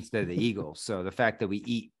 instead of the eagle. So the fact that we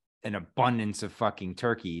eat an abundance of fucking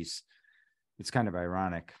turkeys, it's kind of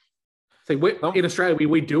ironic. See, in Australia,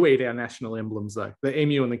 we do eat our national emblems, though. The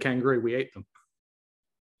emu and the kangaroo, we eat them.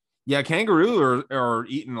 Yeah, kangaroo are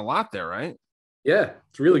eaten a lot there, right? Yeah,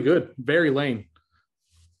 it's really good. Very lean.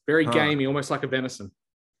 Very gamey, almost like a venison.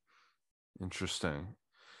 Interesting.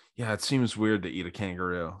 Yeah, it seems weird to eat a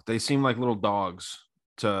kangaroo. They seem like little dogs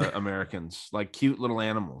to Americans, like cute little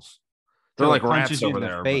animals. They're like rats over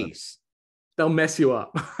there. Face. They'll mess you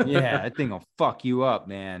up. Yeah, that thing will fuck you up,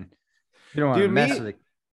 man. You don't want to mess with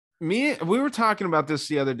it. We were talking about this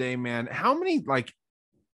the other day, man. How many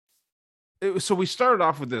so we started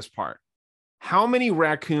off with this part. How many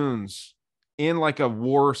raccoons in like a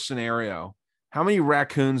war scenario? How many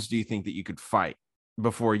raccoons do you think that you could fight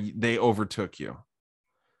before they overtook you?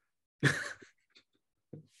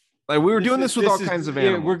 Like we were doing this with all kinds of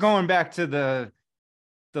animals. We're going back to the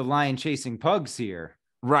lion chasing pugs here.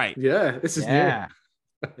 Right. Yeah, this is new.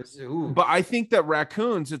 But I think that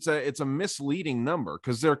raccoons, it's a misleading number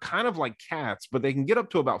because they're kind of like cats, but they can get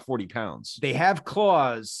up to about 40 pounds. They have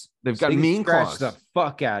claws. They've got mean claws. The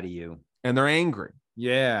fuck out of you. And they're angry.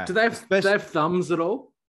 Yeah. Do they have thumbs at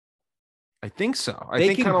all? I think so.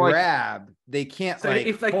 They can grab. They can't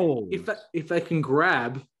hold. If they can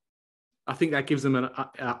grab, I think that gives them an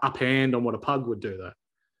up hand on what a pug would do, though.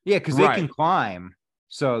 Yeah, because they can climb.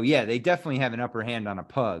 So yeah, they definitely have an upper hand on a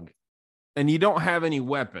pug. And you don't have any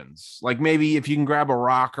weapons. Like maybe if you can grab a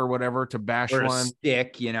rock or whatever to bash or a one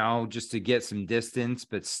stick, just to get some distance,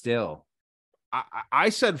 but still. I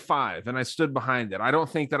said 5 and I stood behind it. I don't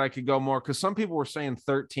think that I could go more because some people were saying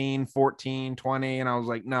 13, 14, 20. And I was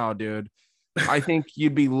like, no, dude, I think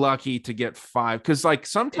you'd be lucky to get 5 because like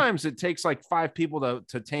sometimes it takes like 5 people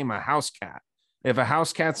to tame a house cat. If a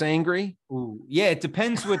house cat's angry, Ooh, yeah, it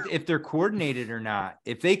depends if they're coordinated or not.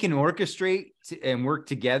 If they can orchestrate and work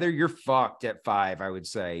together, you're fucked at 5, I would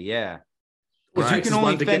say. Yeah. Because Right, you can just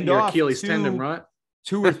only one to get fend your off Achilles tendon, right?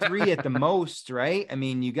 2 or 3 at the most, right? I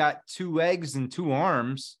mean, you got 2 legs and 2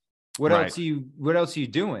 arms. What Right. else are you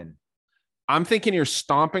doing? I'm thinking you're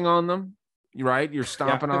stomping on them, right? You're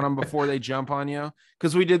stomping on them before they jump on you.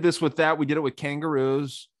 Because we did this with that. We did it with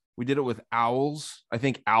kangaroos. We did it with owls. I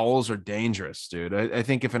think owls are dangerous, dude. I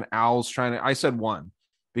think if an owl's trying to, I said 1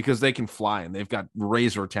 because they can fly and they've got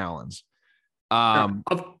razor talons. I've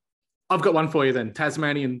got one for you then.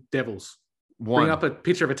 Tasmanian devils. 1. Bring up a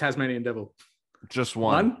picture of a Tasmanian devil. Just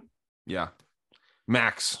 1. Yeah.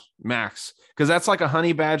 Max. Because that's like a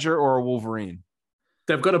honey badger or a wolverine.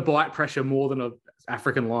 They've got a bite pressure more than an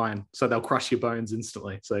African lion, so they'll crush your bones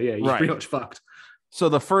instantly. So yeah, you're pretty much fucked. So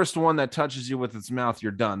the first one that touches you with its mouth,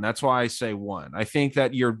 you're done. That's why I say 1. I think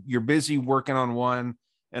that you're busy working on 1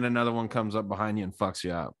 and another one comes up behind you and fucks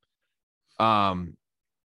you up.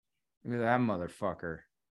 Look at that motherfucker.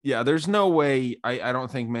 Yeah, there's no way. I don't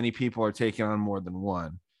think many people are taking on more than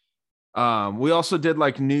 1. We also did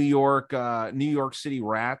like New York City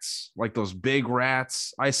rats, like those big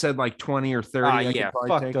rats. I said like 20 or 30. Yeah,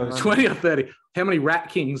 fuck those. 20 or 30. How many rat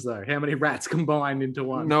kings though? How many rats combined into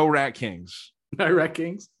one? No rat kings. No rat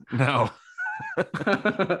kings. No.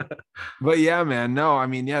 But yeah, man. No, I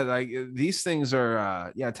mean, yeah, like these things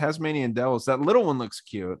are Tasmanian devils. That little one looks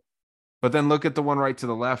cute, but then look at the one right to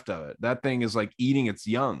the left of it. That thing is like eating its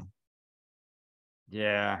young.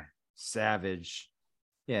 Yeah, savage.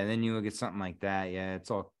 Yeah, and then you look at something like that. Yeah, it's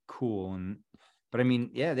all cool but I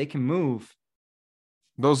mean, yeah, they can move.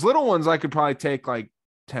 Those little ones I could probably take like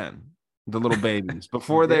 10. The little babies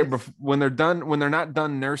when they're not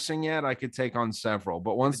done nursing yet, I could take on several.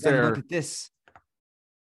 But once they're look at this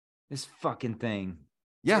fucking thing.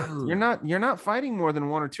 Yeah, dude. You're not fighting more than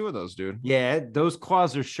 1 or 2 of those, dude. Yeah, those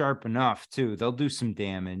claws are sharp enough too. They'll do some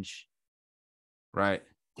damage. Right.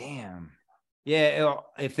 Damn. Yeah,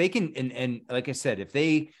 if they can, and like I said, if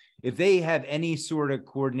they have any sort of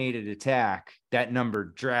coordinated attack, that number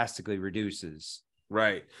drastically reduces.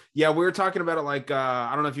 Right. Yeah, we were talking about it like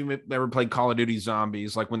I don't know if you ever played Call of Duty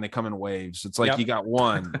Zombies, like when they come in waves. It's like you got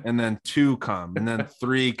 1 and then 2 come and then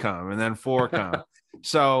 3 come and then 4 come.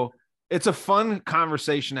 So it's a fun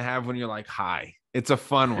conversation to have when you're like, hi. It's a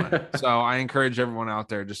fun one. So I encourage everyone out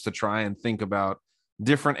there just to try and think about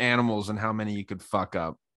different animals and how many you could fuck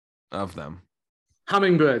up of them.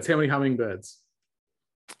 Hummingbirds. How many hummingbirds?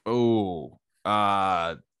 Oh,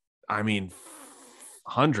 I mean,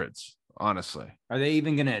 hundreds. Honestly, are they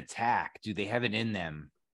even going to attack? Do they have it in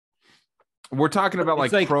them? We're talking about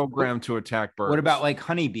like programmed to attack birds. What about like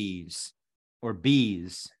honeybees or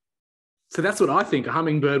bees? So that's what I think. A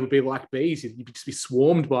hummingbird would be like bees. You'd just be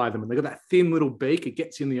swarmed by them, and they got that thin little beak. It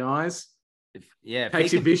gets you in the eyes. If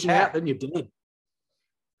takes your vision out, then you're dead.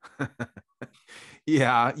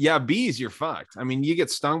 Yeah, bees, you're fucked. I mean, you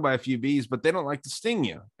get stung by a few bees, but they don't like to sting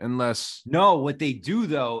you unless. No, what they do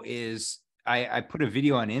though is. I put a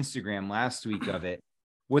video on Instagram last week of it.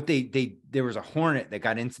 What there was a hornet that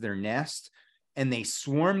got into their nest and they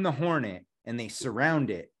swarm the hornet and they surround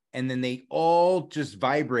it. And then they all just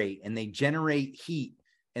vibrate and they generate heat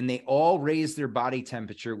and they all raise their body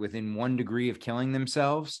temperature within 1 degree of killing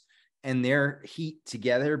themselves. And their heat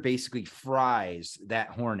together basically fries that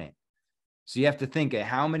hornet. So you have to think of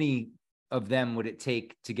how many of them would it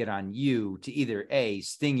take to get on you to either A,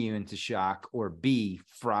 sting you into shock, or B,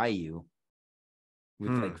 fry you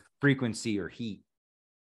with like frequency or heat,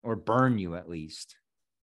 or burn you at least.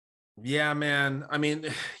 Yeah, man. I mean,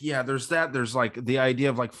 yeah, there's that. There's like the idea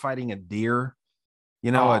of like fighting a deer.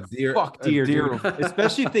 You know, a deer. Fuck deer.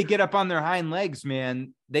 Especially if they get up on their hind legs,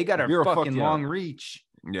 man. They got a fucking long reach.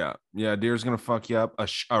 Yeah. Deer's gonna fuck you up.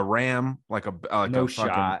 A ram, like no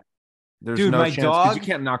shot. There's no my chance dog. You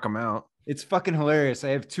can't knock them out. It's fucking hilarious. I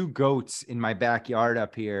have 2 goats in my backyard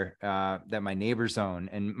up here that my neighbors own,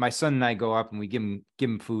 and my son and I go up and we give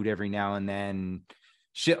them food every now and then,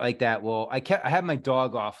 shit like that. Well, I have my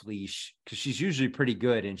dog off leash because she's usually pretty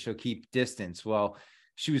good and she'll keep distance. Well,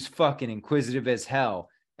 she was fucking inquisitive as hell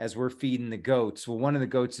as we're feeding the goats. Well, one of the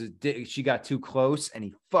goats, she got too close and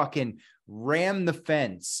he fucking rammed the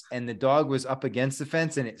fence, and the dog was up against the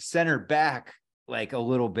fence and it sent her back like a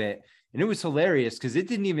little bit. And it was hilarious because it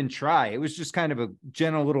didn't even try. It was just kind of a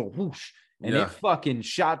gentle little whoosh, and it fucking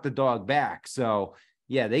shot the dog back. So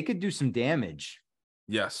yeah, they could do some damage.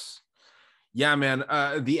 Yes. Yeah, man.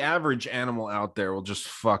 The average animal out there will just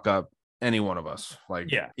fuck up any one of us,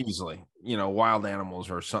 like Yeah. easily, wild animals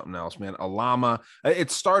or something else, man. A llama.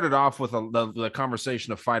 It started off with the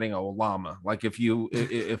conversation of fighting a llama. Like if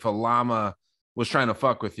a llama was trying to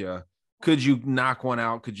fuck with you, could you knock one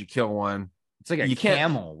out? Could you kill one? It's like You can't-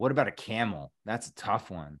 camel. What about a camel? That's a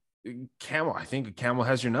tough one. Camel. I think a camel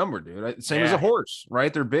has your number, dude. Same as a horse,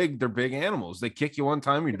 right? They're big. They're big animals. They kick you one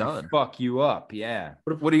time, you're done. Fuck you up. Yeah.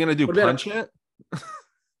 What are you gonna do? What about Punch it?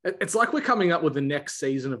 It's like we're coming up with the next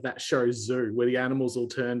season of that show Zoo, where the animals all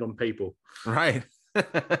turned on people. Right.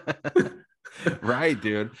 Right,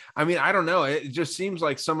 dude. I mean, I don't know. It just seems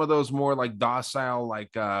like some of those more like docile,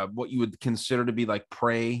 like what you would consider to be like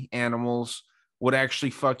prey animals would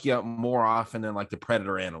actually fuck you up more often than like the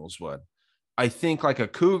predator animals would. I think like a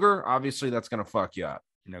cougar, obviously that's going to fuck you up.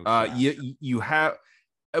 No. You have,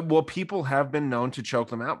 well, people have been known to choke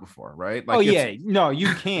them out before, right? Like, oh yeah, no,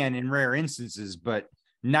 you can in rare instances, but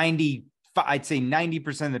I'd say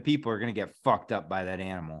 90% of the people are going to get fucked up by that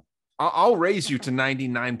animal. I'll raise you to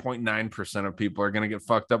 99.9% of people are going to get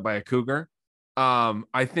fucked up by a cougar.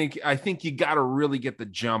 I think you got to really get the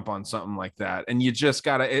jump on something like that, and you just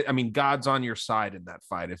got to. I mean, God's on your side in that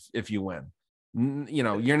fight if you win.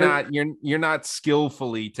 You're not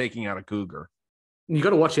skillfully taking out a cougar. You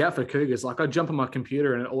got to watch out for cougars. Like I jump on my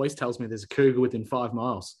computer and it always tells me there's a cougar within 5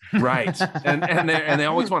 miles. Right. and they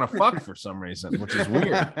always want to fuck for some reason, which is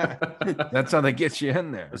weird. That's how they get you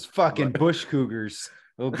in there. Those fucking bush cougars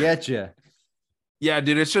will get you. Yeah,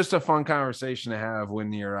 dude, it's just a fun conversation to have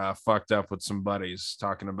when you're fucked up with some buddies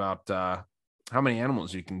talking about how many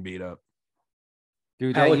animals you can beat up.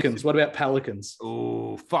 Dude, Pelicans. What about pelicans?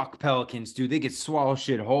 Oh, fuck pelicans, dude. They could swallow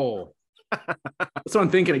shit whole. That's what I'm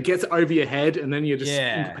thinking. It gets over your head and then you're just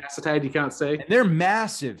Yeah. incapacitated. You can't see. And they're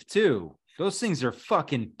massive too. Those things are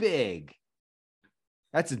fucking big.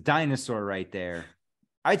 That's a dinosaur right there.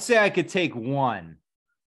 I'd say I could take one.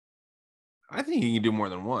 I think you can do more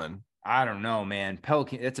than one. I don't know, man.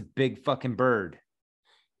 Pelican, that's a big fucking bird.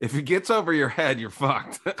 If it gets over your head, you're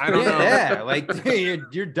fucked. I don't know. Yeah, like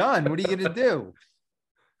you're done. What are you gonna do?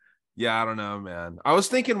 Yeah, I don't know, man. I was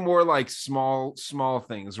thinking more like small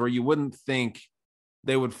things where you wouldn't think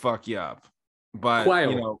they would fuck you up. But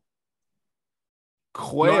Quail.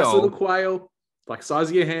 Quail. Nice little quail, like size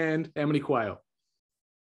of your hand. How many quail?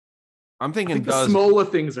 I'm I thinking think the dozens. smaller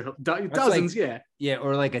things are dozens. Yeah. Yeah,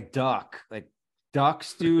 or like a duck. Like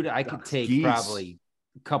ducks, dude. I could take Geese. probably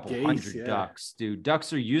a couple Geese, hundred yeah. ducks, dude.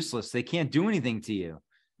 Ducks are useless. They can't do anything to you.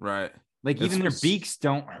 Right. Like That's even their what's- beaks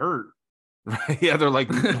don't hurt. Right. Yeah, they're like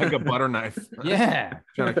a butter knife. Yeah.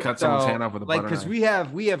 Trying to cut someone's hand off with a like, butter because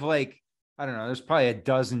knife. we have like, I don't know, there's probably a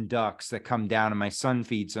dozen ducks that come down and my son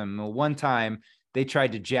feeds them. Well, one time they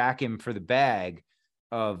tried to jack him for the bag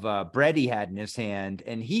of bread he had in his hand,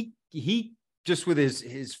 and he just with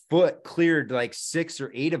his foot cleared like 6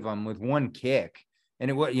 or 8 of them with one kick. And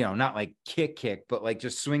it was, not like kick, but like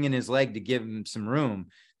just swinging his leg to give him some room.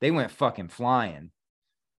 They went fucking flying.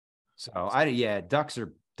 So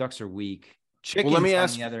ducks are weak. Chickens, let me on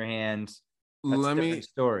ask- the other hand, that's Let a me different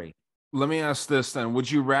story. let me ask this then. Would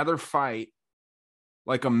you rather fight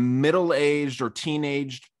like a middle-aged or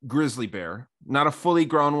teenaged grizzly bear, not a fully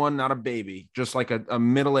grown one, not a baby, just like a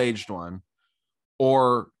middle-aged one,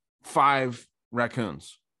 or 5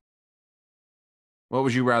 raccoons? What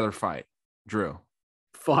would you rather fight, Drew?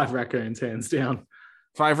 5 raccoons, hands down.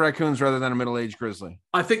 5 raccoons rather than a middle-aged grizzly.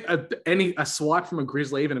 I think a swipe from a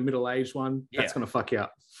grizzly, even a middle-aged one, that's Yeah. going to fuck you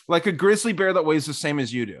up. Like a grizzly bear that weighs the same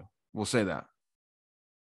as you do. We'll say that.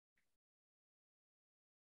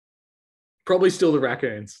 Probably still the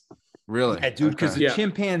raccoons. Really? Yeah, dude, because Okay. a Yeah.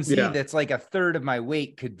 chimpanzee Yeah. that's like a third of my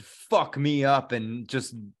weight could fuck me up and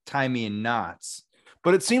just tie me in knots.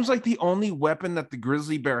 But it seems like the only weapon that the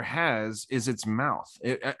grizzly bear has is its mouth.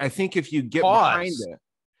 I think if you get Paws. behind it,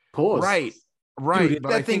 Pause. right, Dude, if but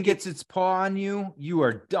I that thing think gets its paw on you, you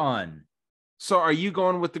are done. so. Are you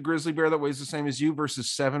going with the grizzly bear that weighs the same as you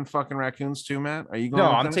versus 7 fucking raccoons too, Matt? Are you going? No,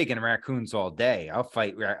 with I'm that? taking raccoons all day. I'll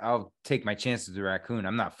fight. I'll take my chances with a raccoon.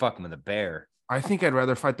 I'm not fucking with a bear. I think I'd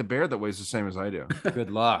rather fight the bear that weighs the same as I do, Good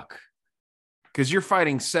luck. because you're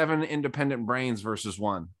fighting 7 independent brains versus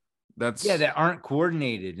 1. That's Yeah, that aren't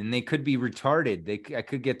coordinated and they could be retarded. I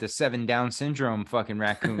could get the 7 Down syndrome fucking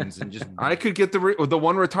raccoons and just. I could get the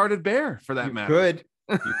one retarded bear for that You matter. could.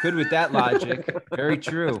 You could with that logic. Very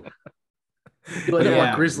true. You like, Yeah.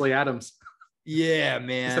 like Grizzly Adams. Yeah,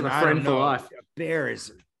 man. Just have a I friend don't for know. life.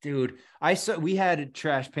 Bears, dude. We had a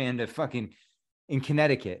trash panda fucking in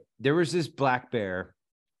Connecticut. There was this black bear,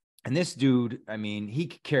 and this dude, I mean, he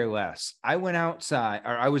could care less. I went outside,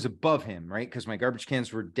 or I was above him, right? Because my garbage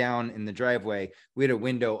cans were down in the driveway. We had a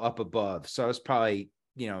window up above. So I was probably,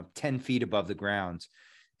 10 feet above the ground.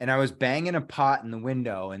 and I was banging a pot in the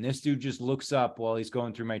window, and this dude just looks up while he's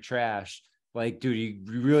going through my trash. Like, dude,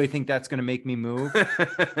 you really think that's going to make me move?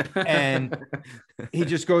 And he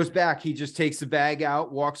just goes back. He just takes the bag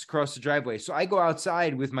out, walks across the driveway. So I go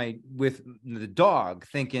outside with the dog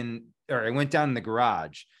thinking, or I went down in the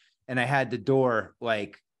garage and I had the door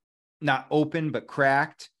like not open, but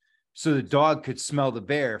cracked. So the dog could smell the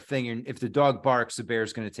bear, figuring if the dog barks, the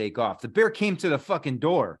bear's going to take off. The bear came to the fucking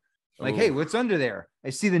door. Like, hey, what's under there? I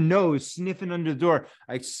see the nose sniffing under the door.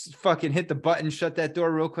 I fucking hit the button, shut that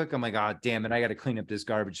door real quick. I'm like, oh, damn it. I got to clean up this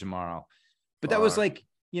garbage tomorrow. But that was like,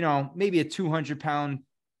 maybe a 200-pound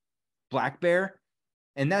black bear.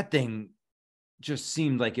 And that thing just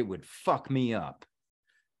seemed like it would fuck me up.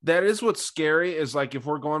 That is what's scary is like, if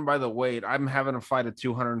we're going by the weight, I'm having to fight a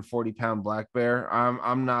 240-pound black bear.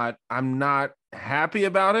 I'm not happy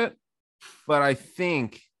about it, but I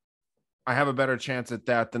think I have a better chance at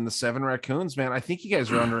that than the 7 raccoons, man. I think you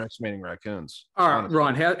guys are underestimating raccoons. All right, honestly.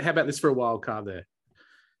 Ryan, how about this for a wild card there?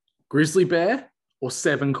 Grizzly bear or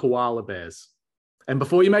 7 koala bears? And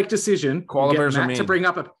before you make a decision, koala bears are mean. To bring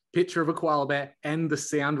up a picture of a koala bear and the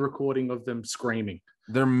sound recording of them screaming.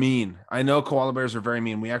 They're mean. I know koala bears are very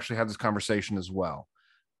mean. We actually had this conversation as well.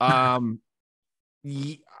 I'm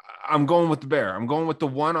going with the bear. I'm going with the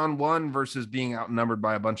one-on-one versus being outnumbered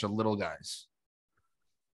by a bunch of little guys.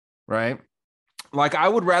 Right? Like, I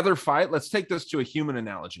would rather fight. Let's take this to a human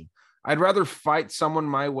analogy. I'd rather fight someone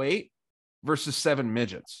my weight versus 7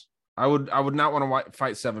 midgets. I would not want to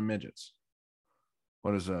fight 7 midgets.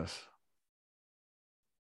 What is this?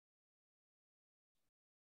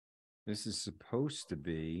 This is supposed to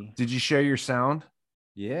be. Did you share your sound?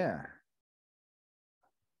 Yeah.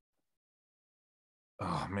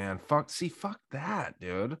 Oh man, fuck that,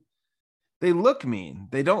 dude. They look mean.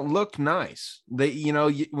 They don't look nice. They,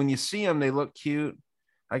 when you see them, they look cute.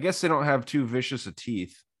 I guess they don't have too vicious of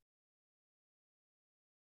teeth.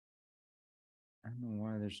 I don't know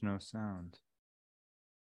why there's no sound.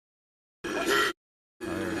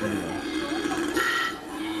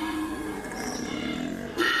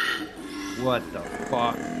 What the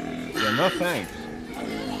fuck? Yeah, no thanks.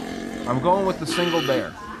 I'm going with the single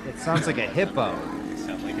bear. It sounds like a hippo.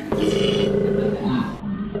 Sound like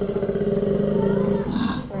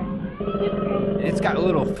It's got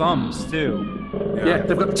little thumbs too. Yeah,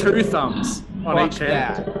 they've got 2 thumbs on Fuck each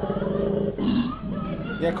hand.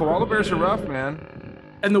 Yeah, koala bears are rough, man.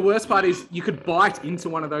 And the worst part is you could bite into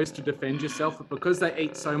one of those to defend yourself, but because they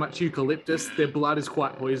eat so much eucalyptus, their blood is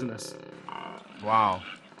quite poisonous. Wow.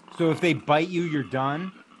 So if they bite you, you're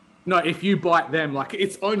done? No, if you bite them, like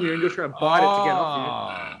it's on you and you're trying to bite it to get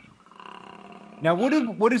off you. Now,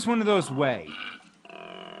 what is one of those weigh?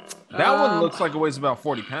 That one looks like it weighs about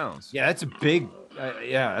 40 pounds. Yeah, that's a big,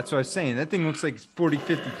 that's what I was saying. That thing looks like 40,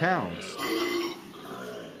 50 pounds.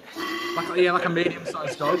 Like a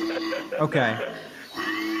medium-sized dog. Okay.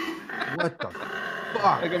 What the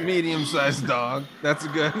fuck? Like a medium-sized dog. That's a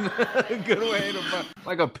good way to,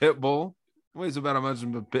 like a pit bull. Weighs about as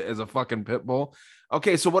much as a fucking pit bull.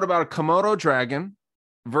 Okay, so what about a Komodo dragon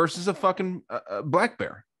versus a fucking black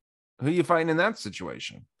bear? Who are you fighting in that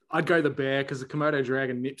situation? I'd go the bear because the Komodo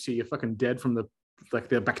dragon nips you. You're fucking dead from the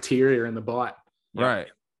bacteria in the bite. Right.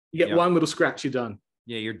 You get one little scratch, you're done.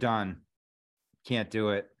 Yeah, you're done. Can't do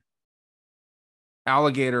it.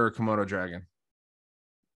 Alligator or Komodo dragon?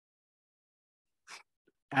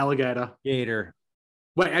 Alligator. Gator.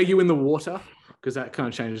 Wait, are you in the water? Because that kind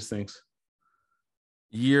of changes things.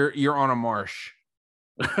 You're on a marsh.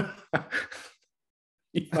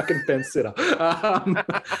 You fucking fence sitter.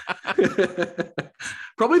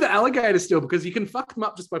 Probably the alligator still, because you can fuck them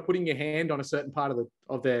up just by putting your hand on a certain part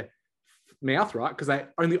of their mouth, right? Because they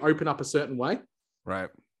only open up a certain way. Right.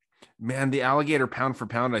 Man, the alligator pound for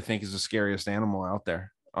pound, I think, is the scariest animal out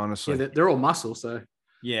there, honestly. Yeah, they're all muscle, so.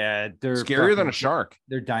 Yeah, they're scarier than a shark.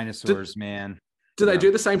 They're dinosaurs, man. Do they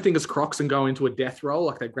do the same thing as Crocs and go into a death roll?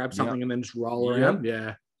 Like they grab something and then just roll around?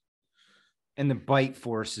 Yeah. And the bite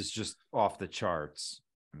force is just off the charts.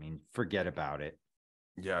 I mean, forget about it.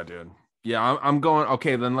 Yeah, dude. Yeah, I'm going.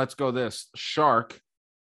 Okay, then let's go this. Shark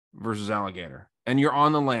versus alligator. And you're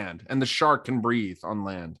on the land, and the shark can breathe on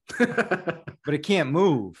land. But it can't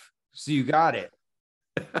move. So you got it.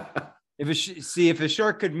 If a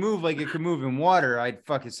shark could move like it could move in water, I'd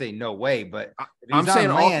fucking say no way. But I'm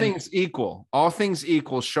saying all things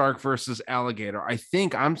equal, shark versus alligator. I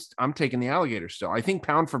think I'm taking the alligator still. I think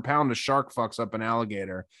pound for pound, a shark fucks up an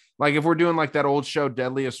alligator. Like if we're doing like that old show,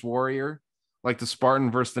 Deadliest Warrior, like the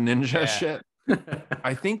Spartan versus the ninja shit.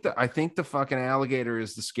 I think the fucking alligator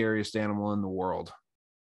is the scariest animal in the world.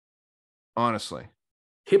 Honestly.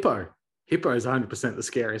 Hippo Hippo is 100% the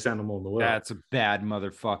scariest animal in the world. That's a bad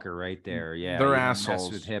motherfucker right there. Yeah, They're you don't assholes.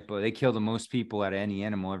 mess with hippo. They kill the most people out of any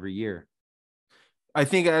animal every year. I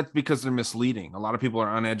think that's because they're misleading. A lot of people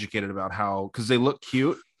are uneducated about how, because they look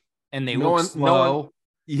cute And they No look one- slow. no one-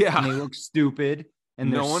 And yeah, they look stupid.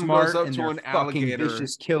 And they're No one smart goes up and to they're an fucking alligator.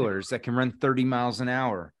 vicious killers that can run 30 miles an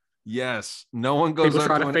hour. yes, no one goes People up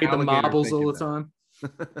try to to an feed them alligator marbles all the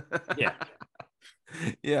thinking time. Yeah.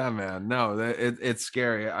 yeah, man. No, it's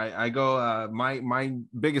scary. I go. My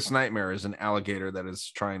biggest nightmare is an alligator that is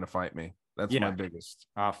trying to fight me. That's Yeah. my biggest.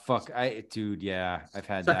 Oh, fuck. Dude, yeah. I've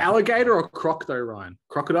had So that. alligator or croc though, Ryan?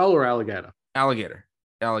 Crocodile or alligator? Alligator.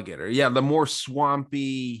 Yeah, the more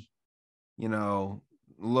swampy,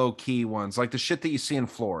 low key ones, like the shit that you see in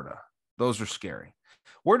Florida. Those are scary.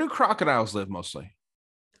 Where do crocodiles live mostly?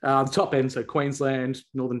 The top end, so Queensland,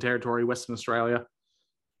 Northern Territory, Western Australia.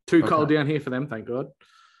 Too cold down here for them, thank God.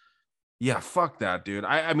 Yeah, fuck that, dude.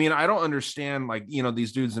 I mean, I don't understand, like,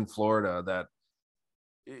 these dudes in Florida that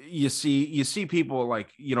you see people like,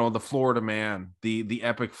 the Florida man, the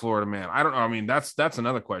epic Florida man. I don't know. I mean, that's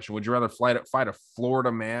another question. Would you rather fight a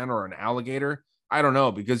Florida man or an alligator? I don't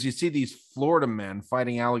know, because you see these Florida men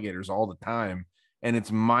fighting alligators all the time, and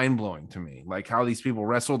it's mind-blowing to me, like how these people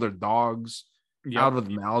wrestle their dogs out of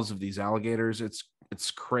the mouths of these alligators. It's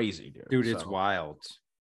crazy, dude. It's wild.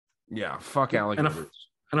 Yeah, fuck alligators.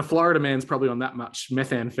 And a Florida man's probably on that much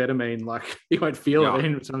methamphetamine, like he won't feel it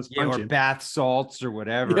any time. Or bath salts or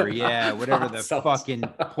whatever. Yeah, whatever the fucking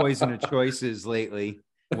poison of choice is lately.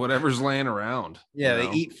 Whatever's laying around. Yeah,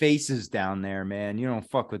 they eat faces down there, man. You don't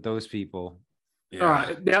fuck with those people. Yeah. All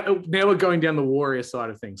right, now we're going down the warrior side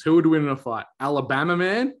of things. Who would win in a fight? Alabama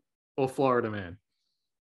man or Florida man?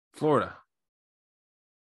 Florida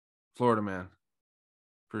man,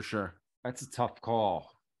 for sure. That's a tough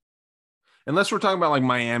call. Unless we're talking about like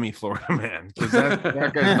Miami, Florida man, because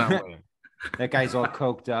that guy's not winning. That guy's all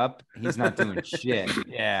coked up. He's not doing shit.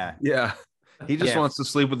 Yeah. Yeah. He just wants to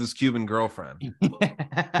sleep with his Cuban girlfriend.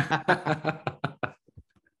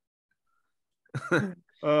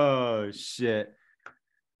 Oh, shit.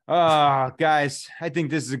 Oh, guys, I think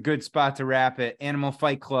this is a good spot to wrap it. Animal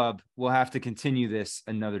Fight Club. We'll have to continue this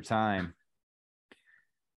another time.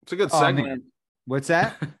 It's a good segment. What's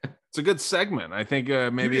that? It's a good segment. I think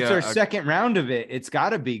maybe it's our second round of it. It's got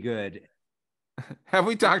to be good. Have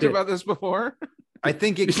we talked about this before? I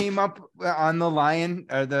think it came up on the lion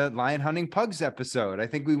hunting pugs episode. I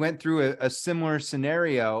think we went through a similar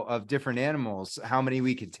scenario of different animals, how many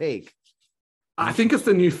we could take. I think it's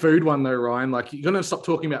the new food one though, Ryan. Like you're going to stop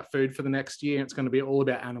talking about food for the next year. And it's going to be all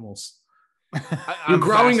about animals. You're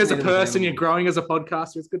growing as a person. You're growing as a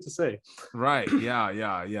podcaster. It's good to see. Right.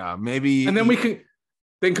 Yeah. Maybe. And then we can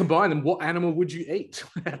combine them. What animal would you eat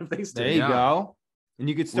out of these two? There you go. And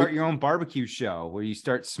you could start your own barbecue show where you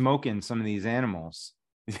start smoking some of these animals.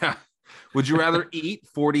 Yeah. Would you rather eat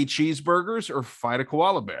 40 cheeseburgers or fight a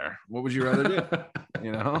koala bear? What would you rather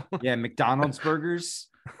do? Yeah, McDonald's burgers.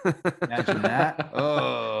 Imagine that.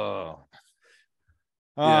 Oh,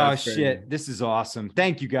 shit. This is awesome.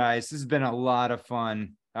 Thank you, guys. This has been a lot of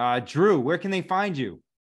fun. Drew, where can they find you?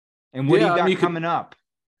 And what do you got coming up?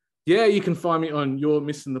 Yeah, you can find me on Your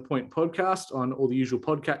Missing the Point podcast on all the usual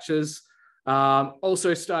podcatchers.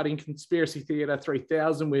 Also starting Conspiracy Theatre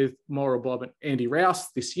 3000 with Maura Bob and Andy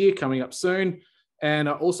Rouse this year, coming up soon. And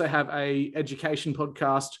I also have a education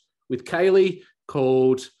podcast with Kaylee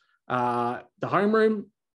called The Homeroom,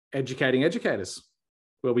 Educating Educators,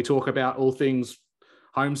 where we talk about all things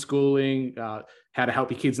homeschooling, how to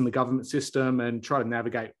help your kids in the government system and try to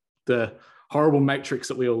navigate the horrible matrix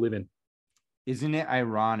that we all live in. Isn't it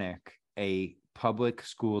ironic? A public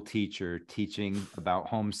school teacher teaching about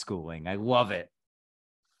homeschooling. I love it.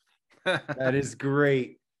 That is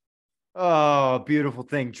great. Oh, beautiful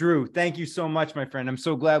thing. Drew, thank you so much, my friend. I'm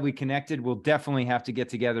so glad we connected. We'll definitely have to get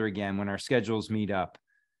together again when our schedules meet up.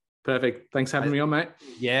 Perfect. Thanks for having me on, mate.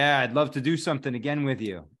 Yeah, I'd love to do something again with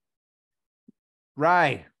you.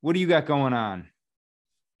 Rye, what do you got going on?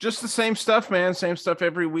 Just the same stuff, man. Same stuff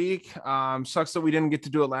every week. Sucks that we didn't get to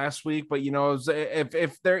do it last week, but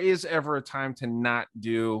if there is ever a time to not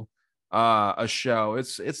do a show,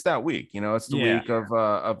 it's that week. It's the week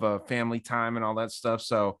of family time and all that stuff.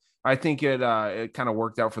 So I think it kind of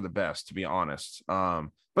worked out for the best, to be honest. But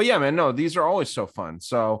yeah, man, no, these are always so fun.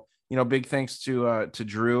 So big thanks to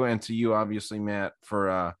Drew and to you, obviously, Matt,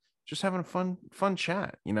 for just having a fun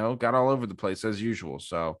chat. Got all over the place as usual.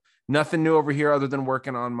 So. Nothing new over here other than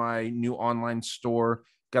working on my new online store.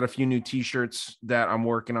 Got a few new t-shirts that I'm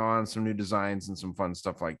working on, some new designs and some fun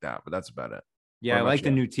stuff like that. But that's about it. Yeah, I like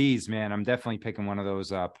the new tees, man. I'm definitely picking one of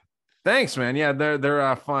those up. Thanks, man. Yeah,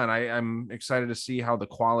 they're fun. I'm excited to see how the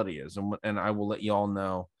quality is, and I will let you all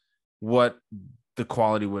know what the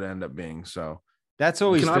quality would end up being. So That's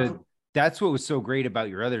always that's what was so great about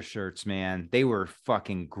your other shirts, man. They were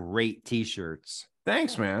fucking great t-shirts.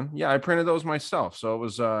 thanks, man. Yeah, I printed those myself. So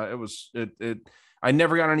I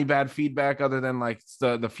never got any bad feedback other than like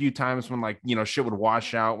the few times when like, shit would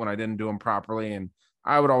wash out when I didn't do them properly. And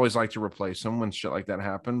I would always like to replace them when shit like that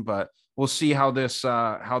happened, but we'll see how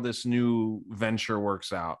this new venture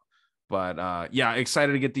works out. But yeah,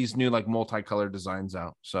 excited to get these new like multicolored designs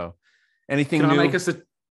out. So anything Can new? I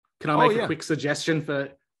make a quick suggestion for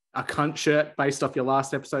a cunt shirt based off your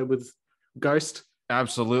last episode with Ghost?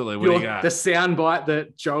 Absolutely. What do you got? The sound bite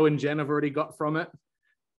that Joe and Jen have already got from it.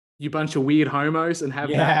 You bunch of weird homos, and have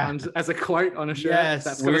that as a quote on a shirt. Yes.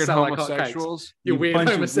 That's weird homosexuals. Like you weird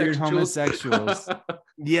homosexuals.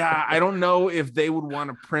 Yeah, I don't know if they would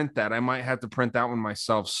want to print that. I might have to print that one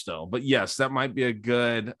myself still. But yes, that might be a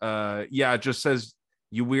good it just says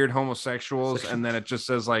you weird homosexuals, and then it just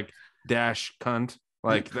says like dash cunt.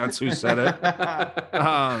 Like that's who said it.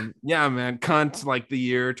 Yeah, man, cunt, like the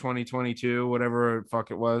year 2022, whatever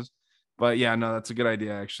fuck it was. But yeah, no, that's a good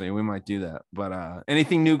idea. Actually, we might do that. But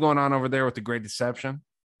anything new going on over there with the Great Deception?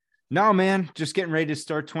 No, man, just getting ready to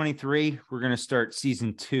start 23. We're gonna start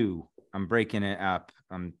season 2. I'm breaking it up.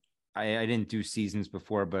 I didn't do seasons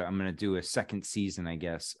before, but I'm gonna do a second season, I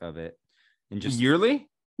guess, of it. And just yearly?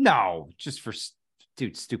 No, just for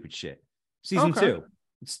stupid shit. Season 2.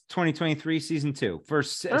 It's 2023 season 2.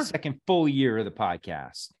 Second full year of the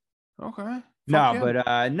podcast. Okay.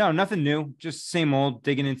 But no, nothing new. Just same old,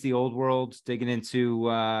 digging into the old world, digging into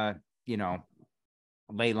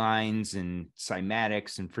ley lines and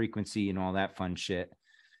cymatics and frequency and all that fun shit,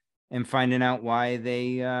 and finding out why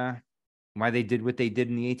they did what they did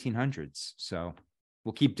in the 1800s. So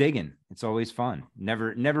we'll keep digging. It's always fun.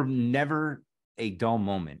 Never a dull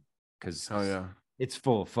moment, because it's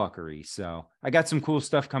full of fuckery. So I got some cool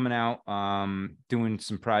stuff coming out. Doing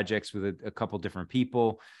some projects with a couple different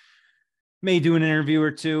people. May do an interview or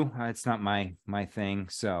two. It's not my thing,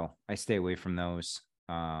 so I stay away from those.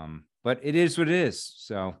 But it is what it is.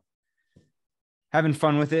 So having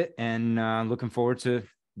fun with it, and looking forward to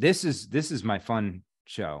this. Is my fun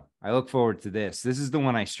show. I look forward to this. This is the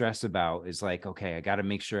one I stress about. Is like, okay, I got to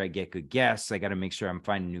make sure I get good guests. I got to make sure I'm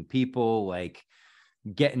finding new people. Like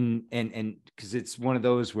getting and because it's one of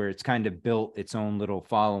those where it's kind of built its own little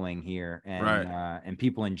following here, and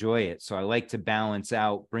people enjoy it. So I like to balance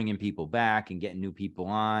out bringing people back and getting new people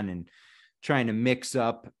on, and trying to mix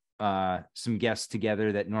up some guests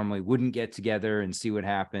together that normally wouldn't get together, and see what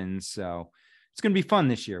happens. So it's going to be fun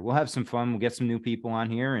this year. We'll have some fun. We'll get some new people on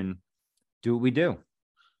here and do what we do.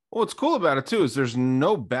 Well, what's cool about it too is there's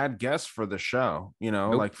no bad guests for the show,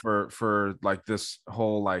 Nope. like for like this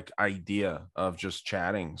whole like idea of just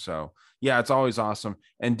chatting. So yeah, it's always awesome.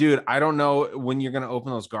 And dude, I don't know when you're gonna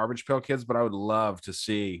open those Garbage Pail Kids, but I would love to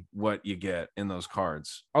see what you get in those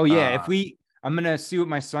cards. Oh yeah, I'm gonna see what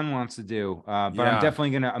my son wants to do, but I'm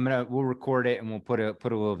definitely we'll record it and we'll put a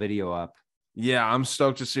little video up. Yeah, I'm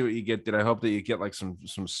stoked to see what you get, dude. I hope that you get like some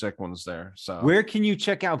sick ones there. So where can you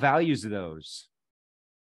check out values of those?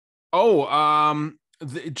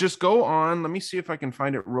 Just go on. Let me see if I can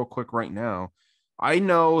find it real quick right now. I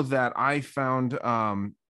know that I found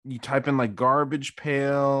you type in like garbage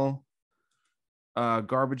pail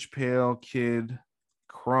kid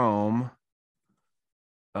chrome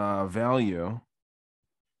value.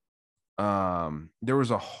 There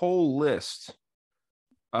was a whole list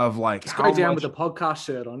of like just go down with a podcast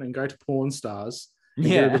shirt on and go to Porn Stars.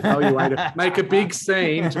 Get an evaluator. Make a big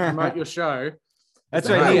scene to promote your show. That's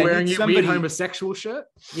right. Yeah, wearing your weird homosexual shirt.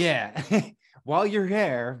 Yeah. While you're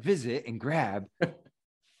here, visit and grab.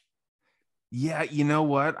 Yeah, you know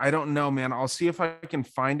what? I don't know, man. I'll see if I can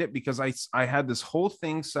find it, because I had this whole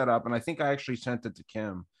thing set up, and I think I actually sent it to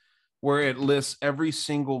Kim, where it lists every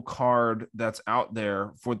single card that's out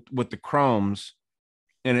there with the chromes,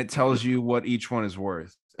 and it tells you what each one is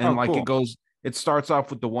worth. And cool. It starts off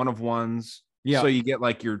with the 1 of 1s. Yeah. So you get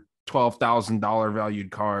like your $12,000 valued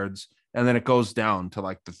cards. And then it goes down to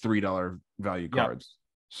like the $3 value cards.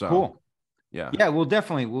 So cool. Yeah. We'll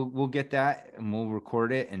definitely we'll get that, and we'll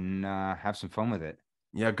record it and have some fun with it.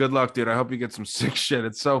 Yeah. Good luck, dude. I hope you get some sick shit.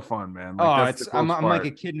 It's so fun, man. I'm like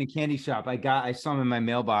a kid in a candy shop. I saw them in my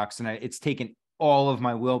mailbox, and it's taken all of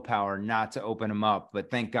my willpower not to open them up.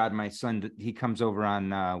 But thank God my son, he comes over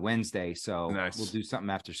on Wednesday, so nice. We'll do something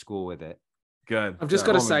after school with it. Good. I've just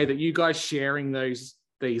got to say that you guys sharing those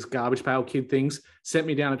these garbage pail kid things, sent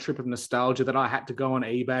me down a trip of nostalgia that I had to go on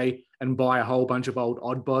eBay and buy a whole bunch of old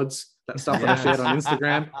odd bods, that stuff that I shared on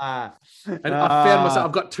Instagram. And I found myself,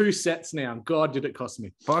 I've got 2 sets now. And God, did it cost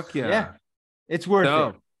me. Fuck yeah. Yeah. It's worth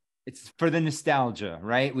Dope. it. It's for the nostalgia,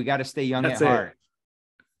 right? We got to stay young That's at it. heart.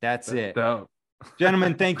 That's it. Dope.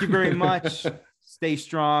 Gentlemen, thank you very much. Stay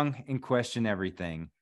strong and question everything.